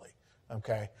successfully,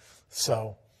 okay?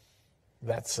 So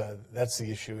that's the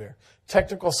issue here.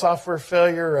 Technical software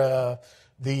failure,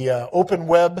 the Open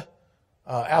Web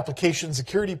Application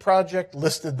Security Project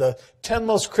listed the 10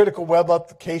 most critical web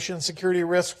application security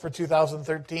risks for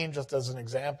 2013, just as an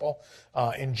example.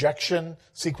 Injection,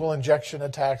 SQL injection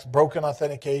attacks, broken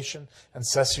authentication and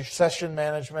session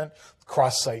management,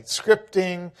 cross-site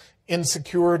scripting,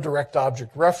 insecure direct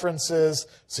object references,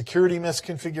 security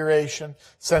misconfiguration,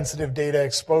 sensitive data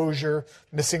exposure,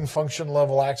 missing function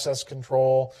level access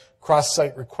control,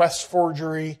 cross-site request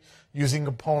forgery, using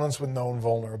components with known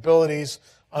vulnerabilities,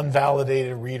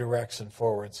 unvalidated redirects and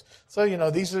forwards. So,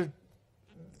 these are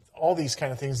all these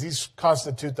kind of things. These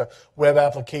constitute the web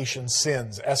application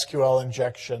sins: SQL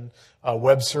injection,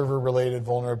 web server-related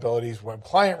vulnerabilities, web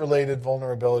client-related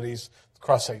vulnerabilities,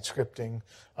 cross-site scripting,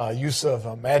 use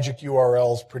of magic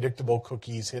URLs, predictable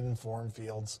cookies, hidden form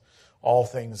fields, all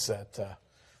things that,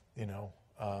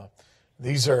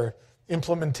 these are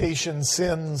implementation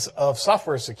sins of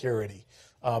software security.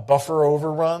 Buffer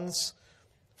overruns,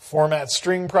 format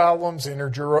string problems,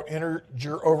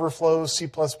 integer overflows, C++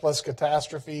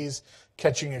 catastrophes,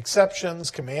 catching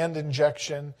exceptions, command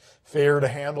injection, failure to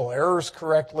handle errors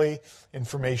correctly,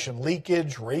 information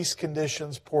leakage, race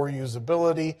conditions, poor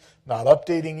usability, not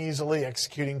updating easily,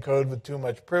 executing code with too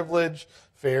much privilege,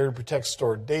 failure to protect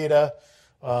stored data,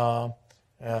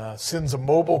 sins of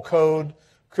mobile code,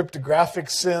 cryptographic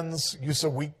sins, use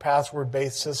of weak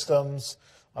password-based systems,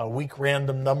 weak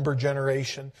random number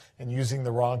generation, and using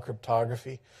the wrong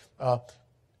cryptography.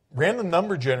 Random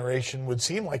number generation would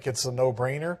seem like it's a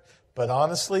no-brainer, but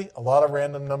honestly, a lot of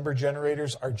random number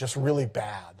generators are just really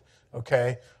bad,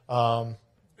 okay?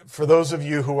 For those of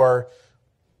you who are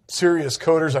serious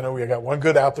coders, I know we got one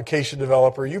good application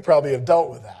developer, you probably have dealt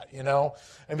with that,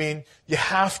 I mean, you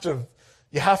have to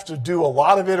do a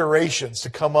lot of iterations to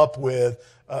come up with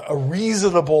a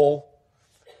reasonable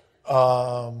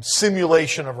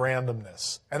simulation of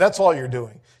randomness. And that's all you're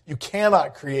doing. You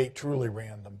cannot create truly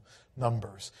random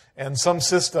numbers. And some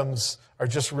systems are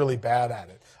just really bad at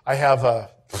it. I have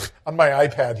on my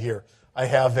iPad here, I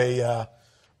have a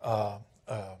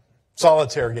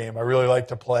solitaire game I really like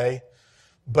to play,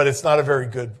 but it's not a very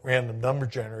good random number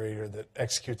generator that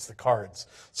executes the cards.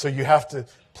 So you have to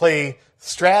play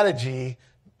strategy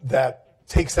that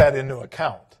takes that into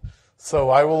account.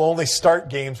 So I will only start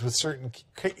games with certain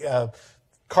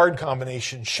card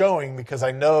combinations showing, because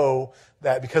I know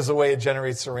that because of the way it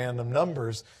generates the random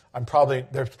numbers,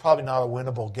 there's probably not a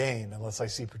winnable game unless I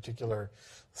see particular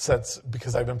sets,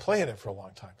 because I've been playing it for a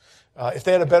long time. If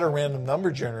they had a better random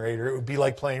number generator, it would be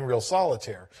like playing real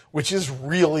solitaire, which is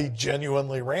really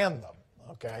genuinely random.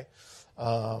 Okay.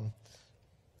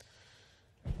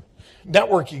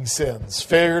 Networking sins: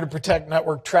 failure to protect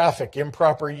network traffic,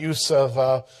 improper use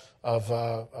of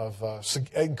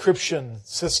encryption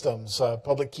systems,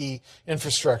 public key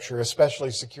infrastructure,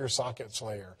 especially secure sockets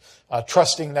layer,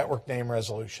 trusting network name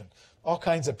resolution, all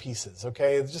kinds of pieces,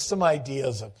 okay? Just some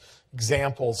ideas of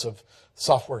examples of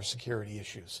software security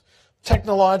issues.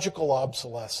 Technological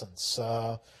obsolescence.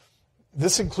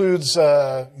 This includes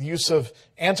use of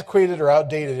antiquated or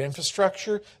outdated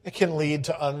infrastructure that can lead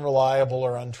to unreliable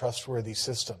or untrustworthy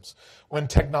systems. When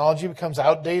technology becomes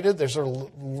outdated, there's a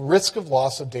risk of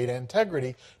loss of data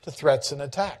integrity to threats and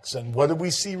attacks. And what did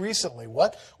we see recently?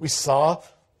 We saw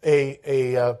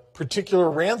a particular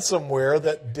ransomware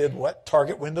that did what?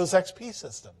 Target Windows XP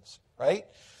systems, right?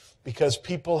 Because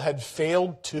people had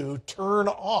failed to turn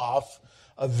off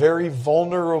a very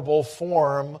vulnerable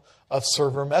form of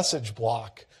server message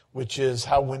block, which is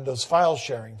how Windows file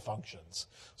sharing functions.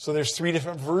 So there's 3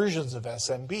 different versions of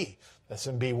SMB.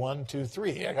 SMB 1, 2,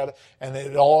 3. And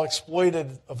it all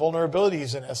exploited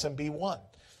vulnerabilities in SMB 1.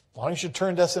 As long as you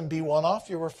turned SMB 1 off,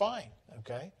 you were fine.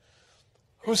 Okay.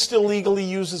 Who still legally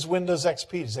uses Windows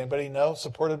XP? Does anybody know?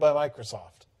 Supported by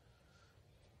Microsoft.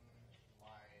 My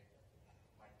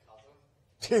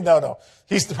cousin. No.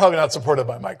 He's probably not supported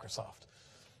by Microsoft.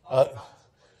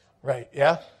 Right.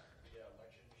 Yeah.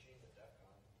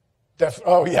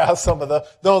 Oh, yeah, some of the...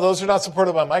 No, those are not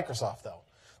supported by Microsoft, though.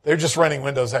 They're just running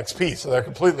Windows XP, so they're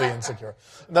completely insecure.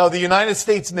 No, the United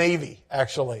States Navy,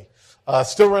 actually,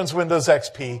 still runs Windows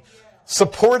XP,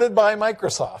 supported by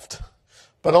Microsoft,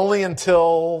 but only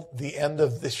until the end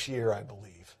of this year, I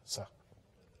believe. So,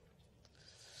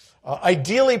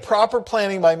 ideally, proper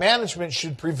planning by management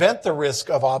should prevent the risk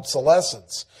of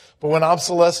obsolescence. But when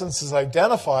obsolescence is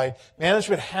identified,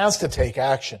 management has to take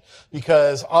action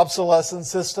because obsolescence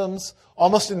systems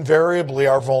almost invariably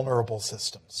are vulnerable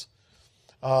systems.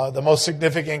 The most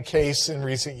significant case in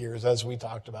recent years, as we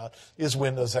talked about, is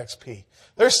Windows XP.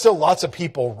 There's still lots of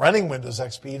people running Windows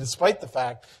XP despite the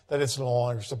fact that it's no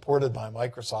longer supported by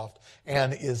Microsoft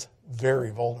and is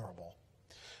very vulnerable.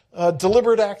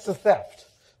 Deliberate acts of theft.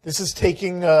 This is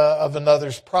taking of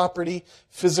another's property,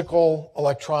 physical,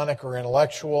 electronic, or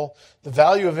intellectual. The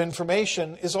value of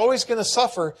information is always going to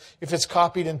suffer if it's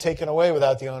copied and taken away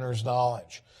without the owner's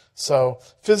knowledge. So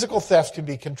physical theft can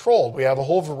be controlled. We have a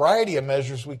whole variety of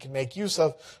measures we can make use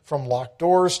of, from locked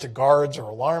doors to guards or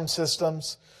alarm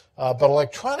systems. But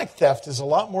electronic theft is a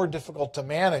lot more difficult to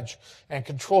manage and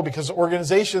control because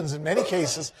organizations, in many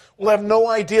cases, will have no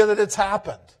idea that it's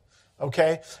happened.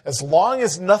 Okay? As long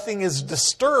as nothing is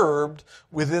disturbed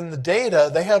within the data,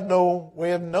 they have no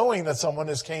way of knowing that someone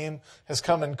has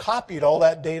come and copied all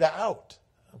that data out.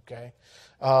 Okay?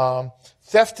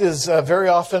 Theft is very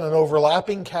often an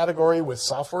overlapping category with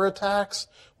software attacks,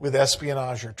 with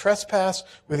espionage or trespass,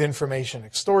 with information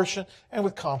extortion, and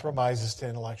with compromises to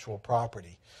intellectual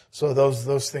property. So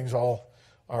those things all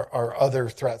are other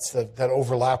threats that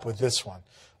overlap with this one.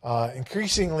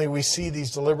 Increasingly, we see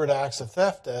these deliberate acts of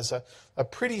theft as a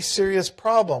pretty serious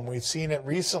problem. We've seen it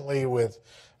recently with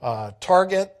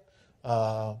Target,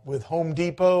 with Home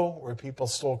Depot, where people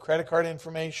stole credit card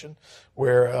information,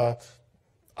 where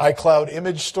iCloud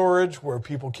image storage, where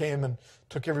people came and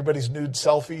took everybody's nude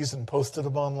selfies and posted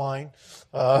them online,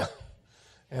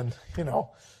 and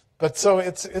but so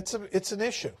it's an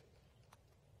issue.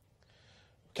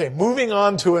 Okay, moving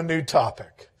on to a new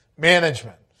topic,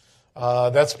 management.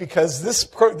 That's because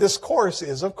this course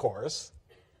is, of course,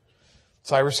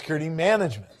 cybersecurity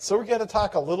management. So we're going to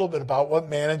talk a little bit about what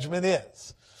management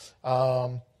is.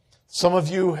 Some of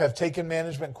you have taken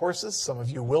management courses. Some of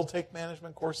you will take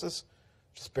management courses.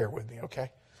 Just bear with me, okay?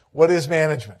 What is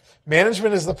management?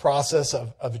 Management is the process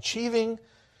of achieving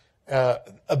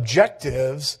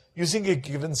objectives using a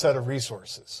given set of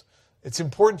resources. It's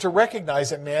important to recognize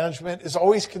that management is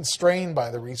always constrained by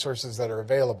the resources that are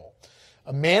available.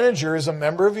 A manager is a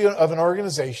member of an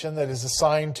organization that is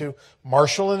assigned to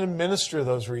marshal and administer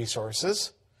those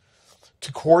resources,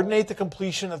 to coordinate the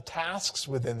completion of tasks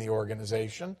within the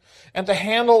organization, and to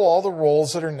handle all the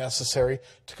roles that are necessary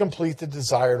to complete the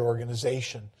desired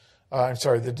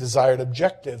the desired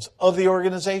objectives of the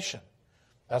organization.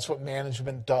 That's what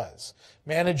management does.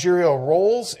 Managerial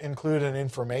roles include an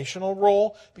informational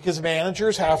role because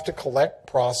managers have to collect,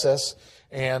 process,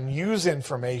 and use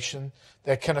information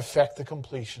that can affect the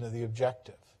completion of the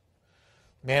objective.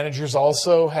 Managers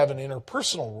also have an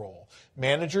interpersonal role.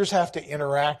 Managers have to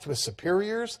interact with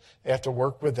superiors. They have to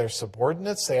work with their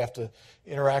subordinates. They have to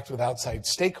interact with outside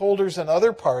stakeholders and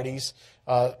other parties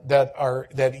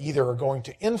that either are going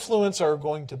to influence or are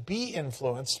going to be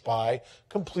influenced by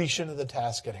completion of the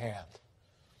task at hand.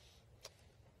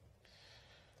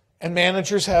 And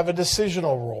managers have a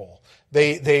decisional role.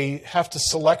 They have to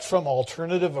select from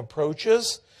alternative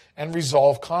approaches and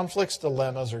resolve conflicts,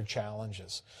 dilemmas, or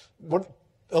challenges.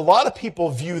 A lot of people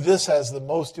view this as the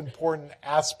most important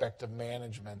aspect of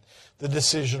management, the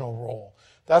decisional role.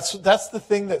 That's the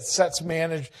thing that sets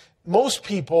most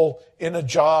people in a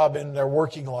job in their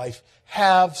working life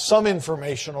have some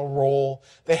informational role,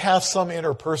 they have some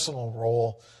interpersonal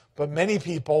role, but many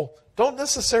people don't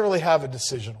necessarily have a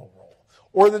decisional role,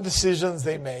 or the decisions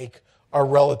they make are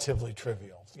relatively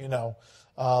trivial.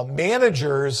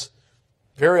 Managers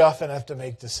very often have to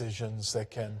make decisions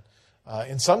that can,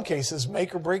 in some cases,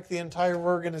 make or break the entire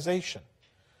organization.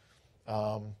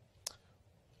 I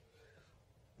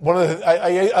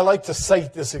like to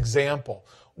cite this example.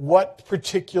 What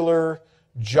particular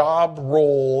job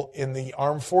role in the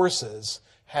armed forces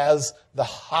has the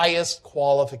highest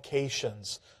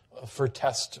qualifications for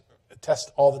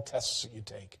all the tests that you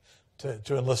take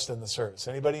to enlist in the service?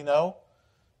 Anybody know?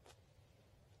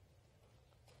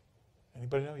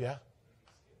 Anybody know? Yeah.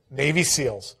 Navy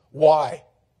SEALs. Why?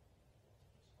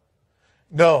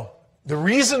 No. The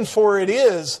reason for it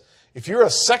is, if you're a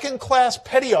second-class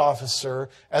petty officer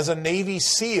as a Navy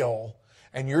SEAL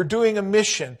and you're doing a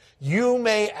mission, you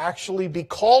may actually be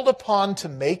called upon to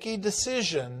make a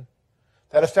decision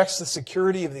that affects the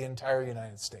security of the entire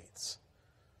United States.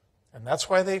 And that's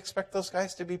why they expect those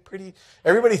guys to be pretty,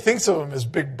 everybody thinks of them as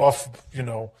big, buff,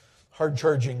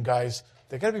 hard-charging guys.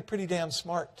 They got to be pretty damn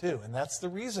smart too, and that's the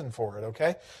reason for it,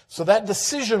 okay? So that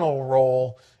decisional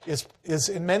role is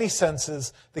in many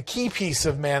senses the key piece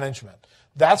of management.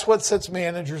 That's what sets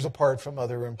managers apart from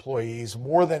other employees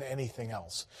more than anything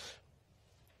else.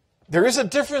 There is a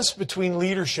difference between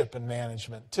leadership and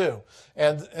management too.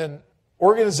 And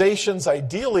organizations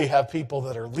ideally have people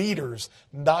that are leaders,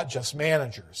 not just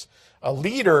managers. A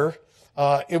leader,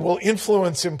 it will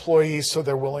influence employees so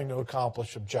they're willing to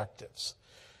accomplish objectives.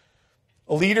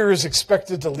 A leader is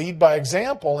expected to lead by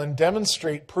example and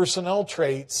demonstrate personal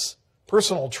traits,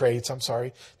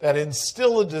 that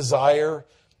instill a desire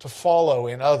to follow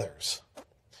in others.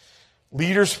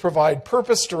 Leaders provide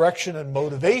purpose, direction, and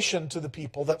motivation to the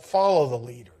people that follow the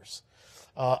leaders.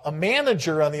 A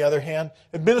manager, on the other hand,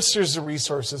 administers the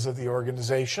resources of the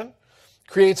organization,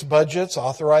 creates budgets,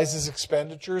 authorizes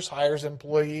expenditures, hires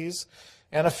employees,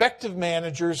 and effective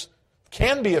managers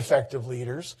can be effective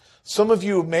leaders. Some of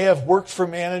you may have worked for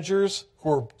managers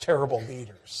who are terrible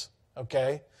leaders,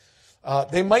 okay?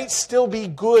 They might still be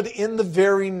good in the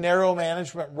very narrow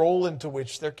management role into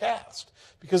which they're cast,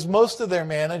 because most of their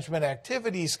management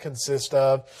activities consist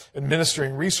of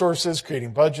administering resources,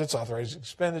 creating budgets, authorizing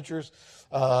expenditures,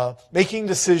 making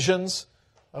decisions,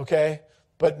 okay,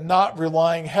 but not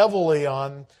relying heavily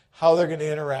on how they're going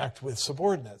to interact with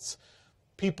subordinates.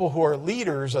 People who are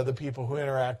leaders are the people who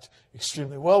interact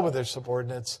extremely well with their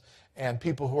subordinates, and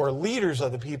people who are leaders are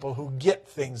the people who get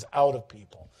things out of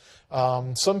people.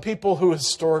 Some people who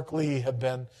historically have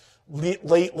been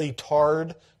lately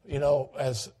tarred,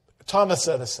 as Thomas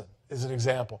Edison is an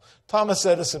example. Thomas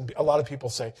Edison, a lot of people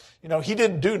say, he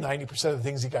didn't do 90% of the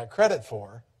things he got credit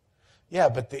for. Yeah,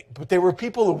 but they were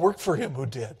people who worked for him who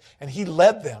did, and he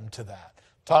led them to that.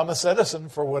 Thomas Edison,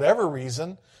 for whatever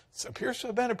reason, appears to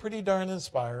have been a pretty darn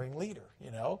inspiring leader.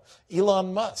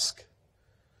 Elon Musk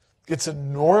gets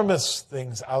enormous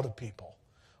things out of people.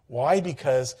 Why?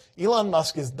 Because Elon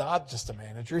Musk is not just a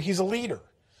manager, he's a leader.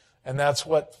 And that's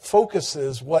what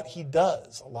focuses what he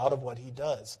does, a lot of what he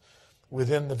does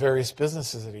within the various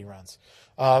businesses that he runs.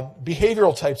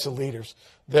 Behavioral types of leaders.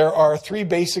 There are 3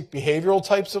 basic behavioral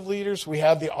types of leaders. We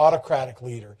have the autocratic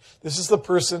leader. This is the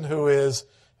person who is,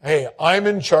 hey, I'm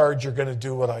in charge, you're going to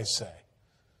do what I say.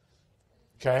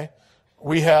 Okay?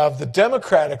 We have the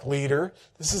democratic leader.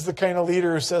 This is the kind of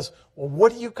leader who says, well,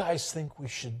 what do you guys think we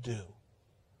should do?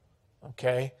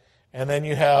 Okay? And then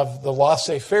you have the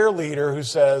laissez-faire leader who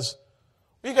says,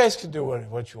 well, you guys can do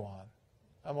what you want.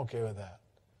 I'm okay with that.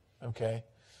 Okay?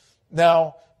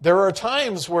 Now, there are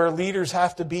times where leaders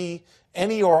have to be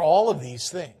any or all of these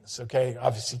things. Okay?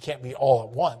 Obviously, can't be all at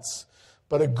once.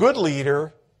 But a good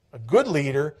leader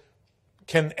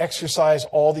can exercise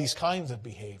all these kinds of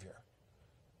behavior.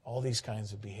 All these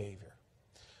kinds of behavior.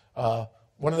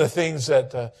 One of the things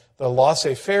that the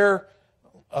laissez-faire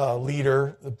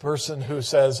leader, the person who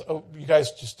says, oh, you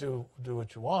guys just do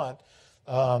what you want,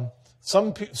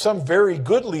 some very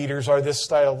good leaders are this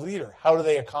style of leader. How do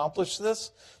they accomplish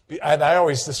this? And I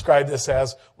always describe this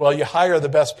as, well, you hire the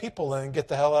best people and get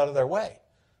the hell out of their way.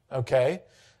 Okay?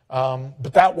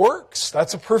 But that works.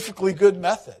 That's a perfectly good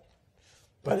method.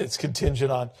 But it's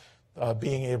contingent on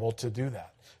being able to do that.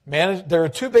 There are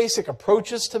 2 basic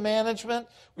approaches to management.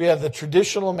 We have the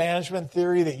traditional management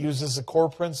theory that uses the core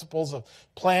principles of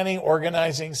planning,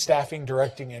 organizing, staffing,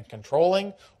 directing, and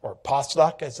controlling, or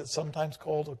POSDOC as it's sometimes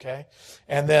called, okay?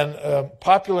 And then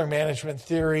popular management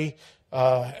theory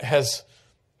has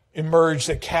emerged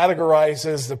that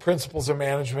categorizes the principles of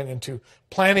management into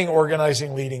planning,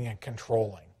 organizing, leading, and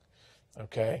controlling,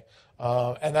 okay?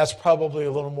 And that's probably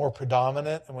a little more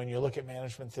predominant. And when you look at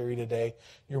management theory today,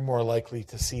 you're more likely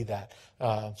to see that.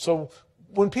 So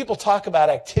when people talk about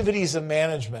activities of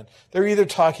management, they're either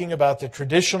talking about the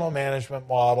traditional management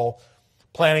model,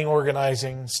 planning,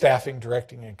 organizing, staffing,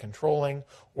 directing, and controlling,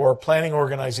 or planning,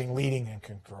 organizing, leading, and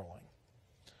controlling.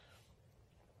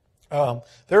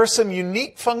 There are some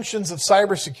unique functions of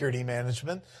cybersecurity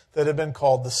management that have been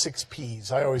called the 6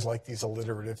 Ps. I always like these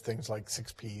alliterative things like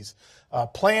 6 Ps.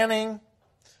 Planning,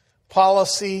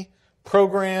 policy,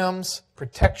 programs,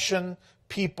 protection,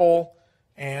 people,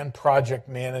 and project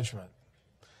management.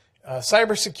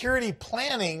 Cybersecurity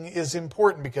planning is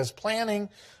important because planning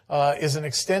is an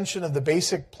extension of the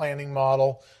basic planning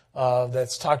model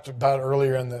that's talked about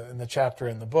earlier in the chapter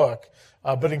in the book.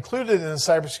 But included in the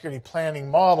cybersecurity planning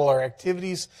model are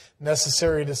activities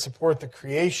necessary to support the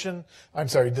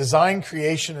design,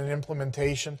 creation, and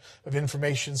implementation of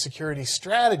information security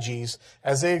strategies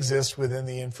as they exist within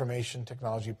the information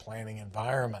technology planning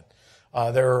environment.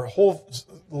 There are a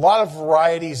lot of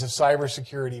varieties of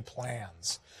cybersecurity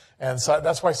plans. And so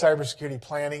that's why cybersecurity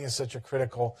planning is such a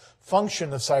critical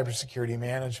function of cybersecurity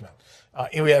management.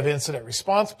 We have incident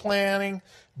response planning,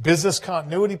 business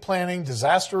continuity planning,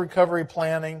 disaster recovery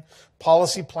planning,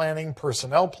 policy planning,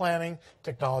 personnel planning,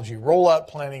 technology rollout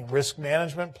planning, risk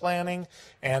management planning,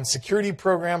 and security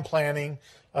program planning,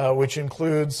 which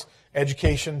includes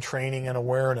education, training, and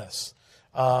awareness.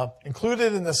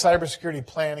 Included in the cybersecurity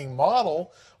planning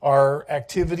model are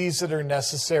activities that are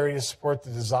necessary to support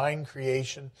the design,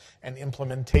 creation, and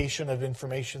implementation of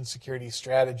information security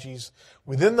strategies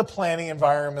within the planning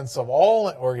environments of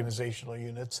all organizational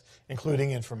units, including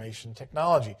information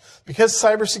technology. Because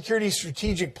cybersecurity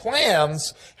strategic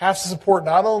plans have to support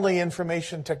not only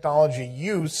information technology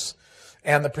use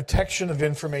and the protection of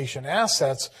information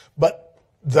assets, but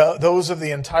those of the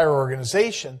entire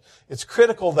organization, it's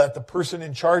critical that the person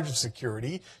in charge of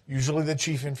security, usually the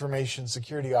Chief Information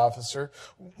Security Officer,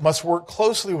 must work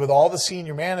closely with all the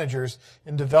senior managers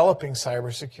in developing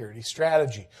cybersecurity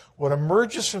strategy. What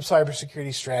emerges from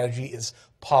cybersecurity strategy is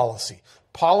policy.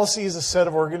 Policy is a set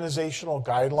of organizational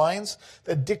guidelines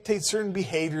that dictate certain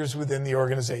behaviors within the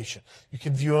organization. You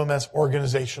can view them as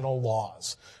organizational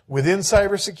laws. Within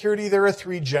cybersecurity, there are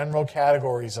three general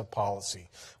categories of policy.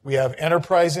 We have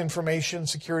enterprise information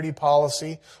security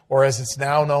policy, or as it's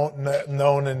now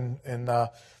known in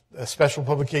Special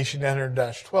Publication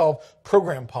 900-12,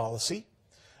 program policy,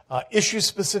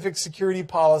 issue-specific security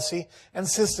policy, and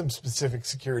system-specific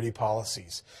security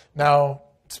policies. Now,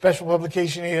 Special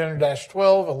Publication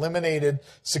 800-12 eliminated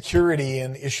security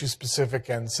in issue-specific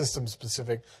and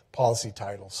system-specific policy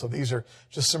titles. So these are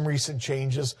just some recent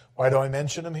changes. Why do I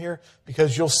mention them here?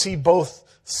 Because you'll see both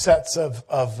sets of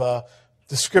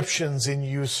descriptions in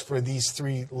use for these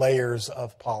three layers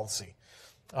of policy.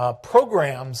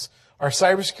 Programs are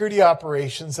cybersecurity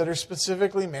operations that are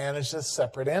specifically managed as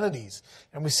separate entities.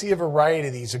 And we see a variety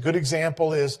of these. A good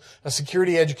example is a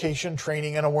security education,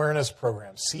 training, and awareness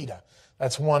program, CETA.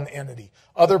 That's one entity.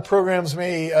 Other programs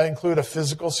may include a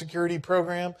physical security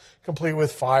program, complete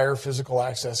with fire, physical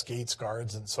access gates,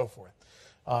 guards, and so forth.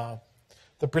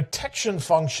 The protection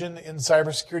function in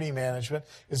cybersecurity management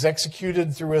is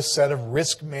executed through a set of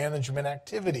risk management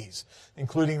activities,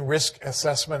 including risk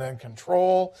assessment and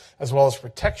control, as well as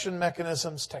protection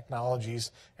mechanisms,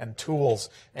 technologies, and tools.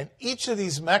 And each of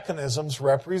these mechanisms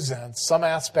represents some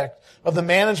aspect of the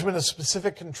management of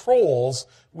specific controls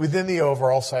within the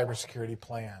overall cybersecurity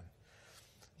plan.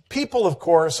 People, of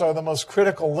course, are the most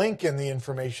critical link in the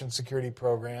information security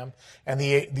program, and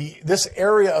this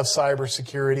area of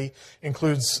cybersecurity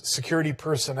includes security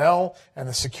personnel and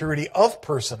the security of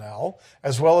personnel,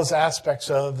 as well as aspects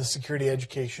of the security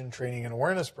education, training, and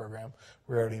awareness program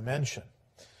we already mentioned.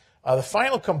 The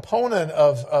final component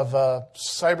of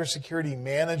cybersecurity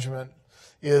management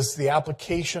is the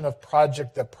application of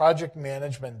the project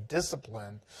management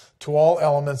discipline to all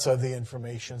elements of the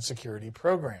information security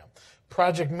program.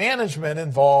 Project management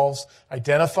involves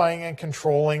identifying and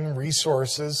controlling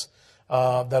resources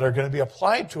that are going to be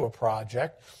applied to a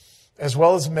project, as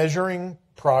well as measuring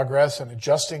progress and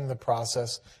adjusting the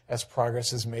process as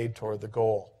progress is made toward the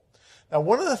goal. Now,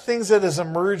 one of the things that has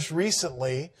emerged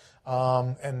recently,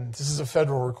 and this is a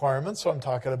federal requirement, so I'm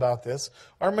talking about this,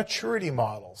 are maturity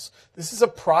models. This is a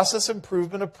process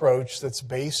improvement approach that's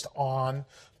based on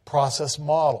process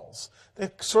models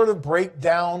that sort of break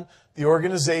down the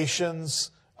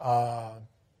organization's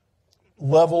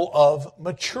level of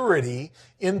maturity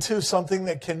into something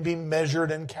that can be measured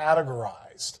and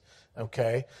categorized.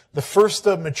 Okay? The first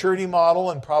maturity model,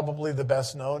 and probably the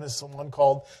best known, is someone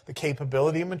called the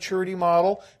capability maturity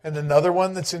model. And another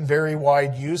one that's in very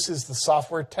wide use is the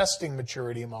software testing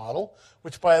maturity model,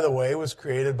 which, by the way, was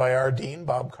created by our dean,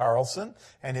 Bob Carlson,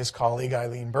 and his colleague,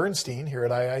 Eileen Bernstein, here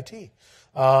at IIT.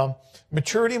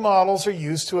 Maturity models are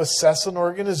used to assess an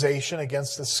organization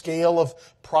against a scale of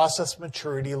process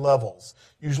maturity levels,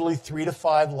 usually 3 to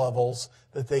 5 levels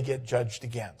that they get judged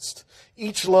against.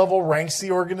 Each level ranks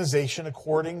the organization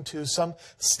according to some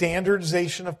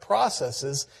standardization of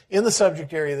processes in the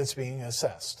subject area that's being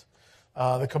assessed.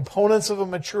 The components of a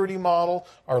maturity model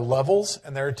are levels,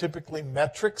 and there are typically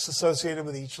metrics associated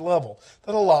with each level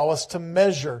that allow us to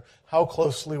measure how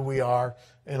closely we are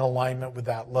in alignment with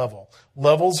that level.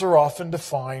 Levels are often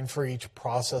defined for each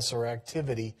process or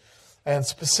activity, and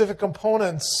specific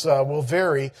components will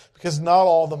vary because not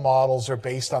all the models are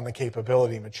based on the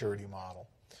capability maturity model.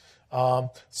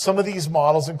 Some of these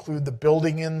models include the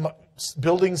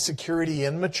building security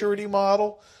in maturity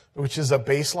model, which is a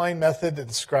baseline method that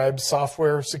describes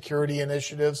software security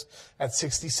initiatives at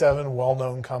 67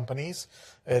 well-known companies.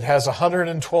 It has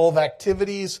 112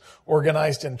 activities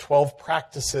organized in 12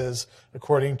 practices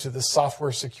according to the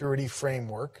software security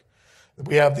framework.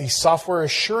 We have the software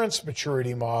assurance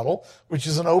maturity model, which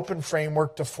is an open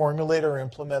framework to formulate or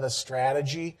implement a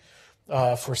strategy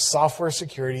for software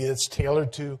security that's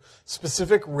tailored to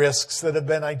specific risks that have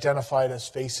been identified as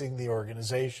facing the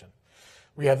organization.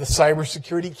 We have the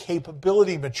cybersecurity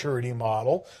capability maturity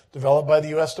model developed by the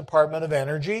U.S. Department of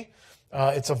Energy.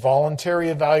 It's a voluntary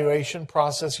evaluation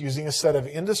process using a set of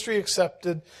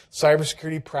industry-accepted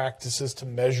cybersecurity practices to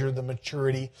measure the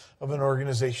maturity of an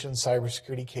organization's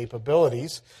cybersecurity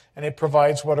capabilities, and it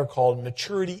provides what are called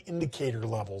maturity indicator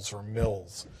levels, or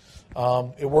MILs.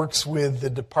 It works with the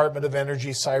Department of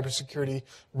Energy Cybersecurity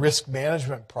Risk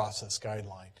Management Process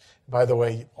Guideline. By the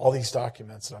way, all these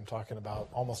documents that I'm talking about,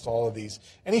 almost all of these,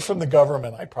 any from the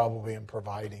government, I probably am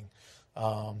providing.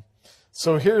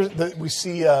 So here we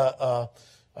see a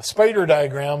spider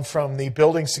diagram from the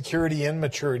Building Security and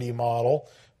Maturity model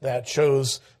that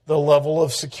shows the level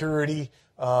of security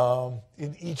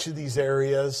in each of these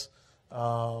areas,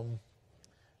 the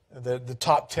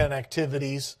top 10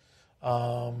 activities.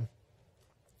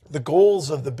 The goals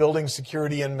of the Building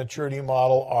Security and Maturity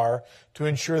model are to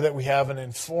ensure that we have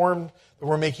that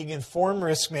we're making informed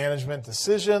risk management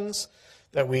decisions,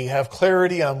 that we have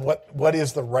clarity on what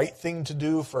is the right thing to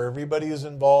do for everybody who's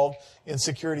involved in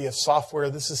security of software.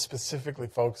 This is specifically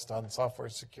focused on software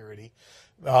security.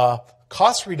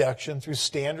 Cost reduction through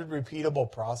standard repeatable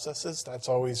processes, that's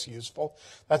always useful.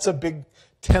 That's a big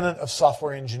tenet of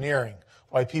software engineering.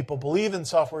 Why people believe in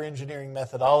software engineering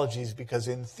methodologies, because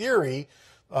in theory,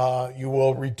 you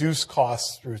will reduce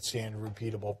costs through standard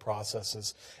repeatable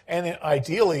processes and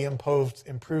ideally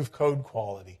improve code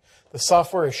quality. The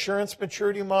software assurance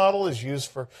maturity model is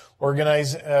used for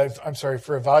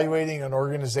evaluating an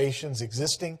organization's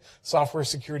existing software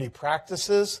security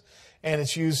practices, and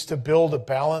it's used to build a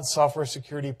balanced software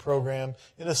security program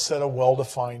in a set of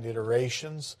well-defined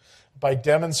iterations by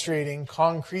demonstrating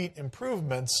concrete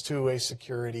improvements to a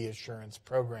security assurance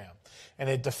program. And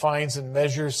it defines and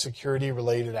measures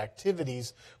security-related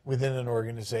activities within an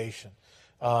organization.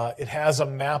 It has a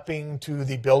mapping to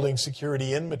the Building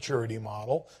Security and Maturity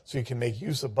model, so you can make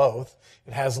use of both.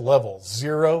 It has levels.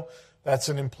 0, that's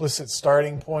an implicit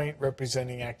starting point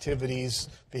representing activities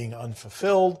being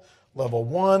unfulfilled. Level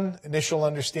 1, initial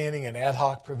understanding and ad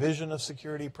hoc provision of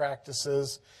security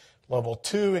practices. Level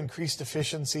 2, increased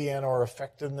efficiency and or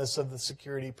effectiveness of the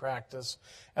security practice.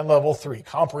 And level 3,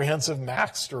 comprehensive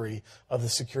mastery of the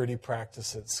security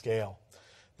practice at scale.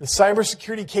 The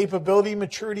cybersecurity capability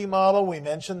maturity model, we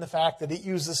mentioned the fact that it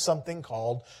uses something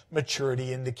called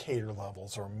maturity indicator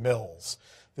levels, or MILs.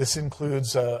 This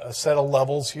includes a set of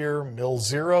levels here. MIL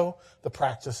 0, the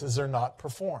practices are not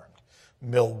performed.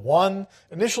 MIL 1,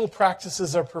 initial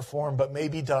practices are performed but may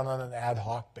be done on an ad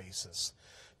hoc basis.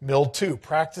 MIL 2,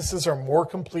 practices are more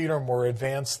complete or more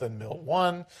advanced than MIL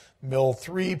 1. MIL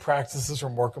 3, practices are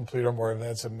more complete or more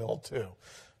advanced than MIL 2.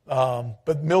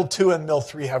 But MIL 2 and MIL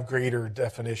 3 have greater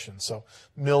definitions. So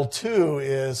MIL 2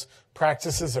 is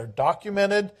practices are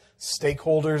documented,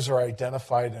 stakeholders are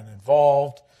identified and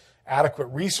involved, adequate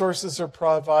resources are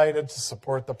provided to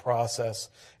support the process,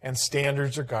 and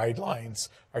standards or guidelines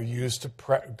are used to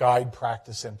guide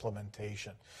practice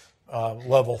implementation.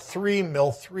 Level 3,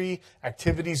 MIL 3,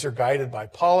 activities are guided by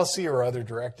policy or other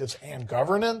directives and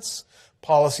governance.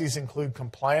 Policies include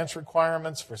compliance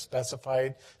requirements for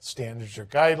specified standards or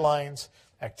guidelines.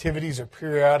 Activities are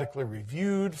periodically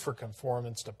reviewed for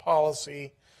conformance to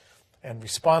policy. And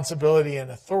responsibility and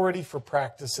authority for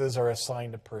practices are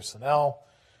assigned to personnel.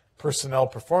 Personnel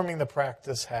performing the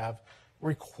practice have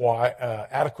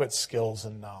adequate skills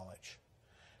and knowledge.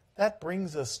 That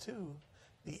brings us to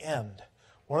the end.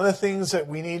 One of the things that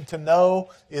we need to know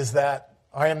is that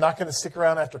I am not going to stick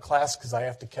around after class because I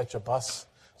have to catch a bus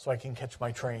so I can catch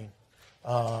my train.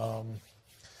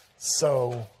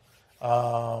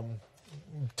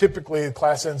 Typically, the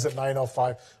class ends at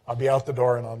 9:05. I'll be out the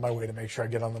door and on my way to make sure I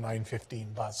get on the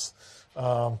 9:15 bus.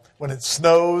 When it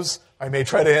snows, I may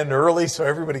try to end early so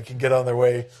everybody can get on their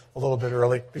way a little bit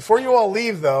early. Before you all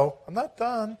leave, though, I'm not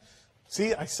done.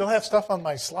 See, I still have stuff on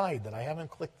my slide that I haven't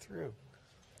clicked through.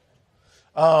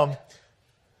 A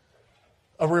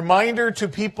reminder to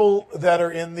people that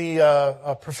are in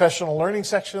the professional learning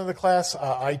section of the class,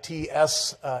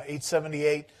 ITS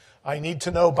 878, I need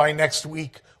to know by next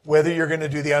week whether you're going to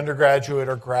do the undergraduate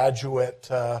or graduate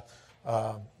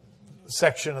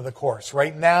section of the course.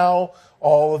 Right now,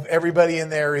 everybody in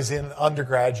there is in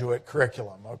undergraduate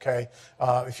curriculum, okay?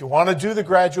 If you want to do the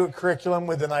graduate curriculum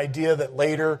with an idea that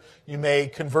later you may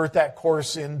convert that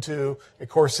course into a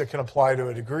course that can apply to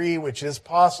a degree, which is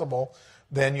possible,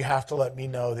 then you have to let me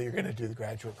know that you're going to do the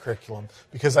graduate curriculum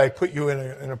because I put you in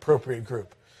an appropriate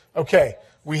group. Okay,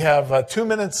 we have 2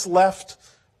 minutes left.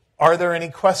 Are there any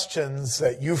questions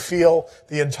that you feel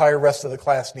the entire rest of the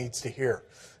class needs to hear?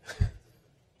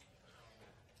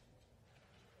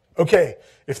 Okay,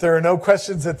 if there are no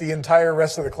questions that the entire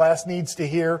rest of the class needs to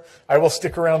hear, I will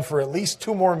stick around for at least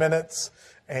 2 more minutes,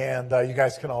 and you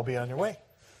guys can all be on your way.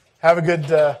 Have a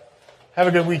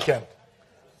good weekend.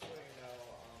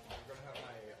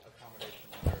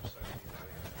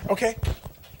 Okay.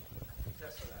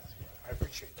 I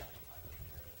appreciate that.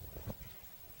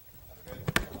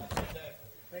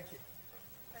 Thank you.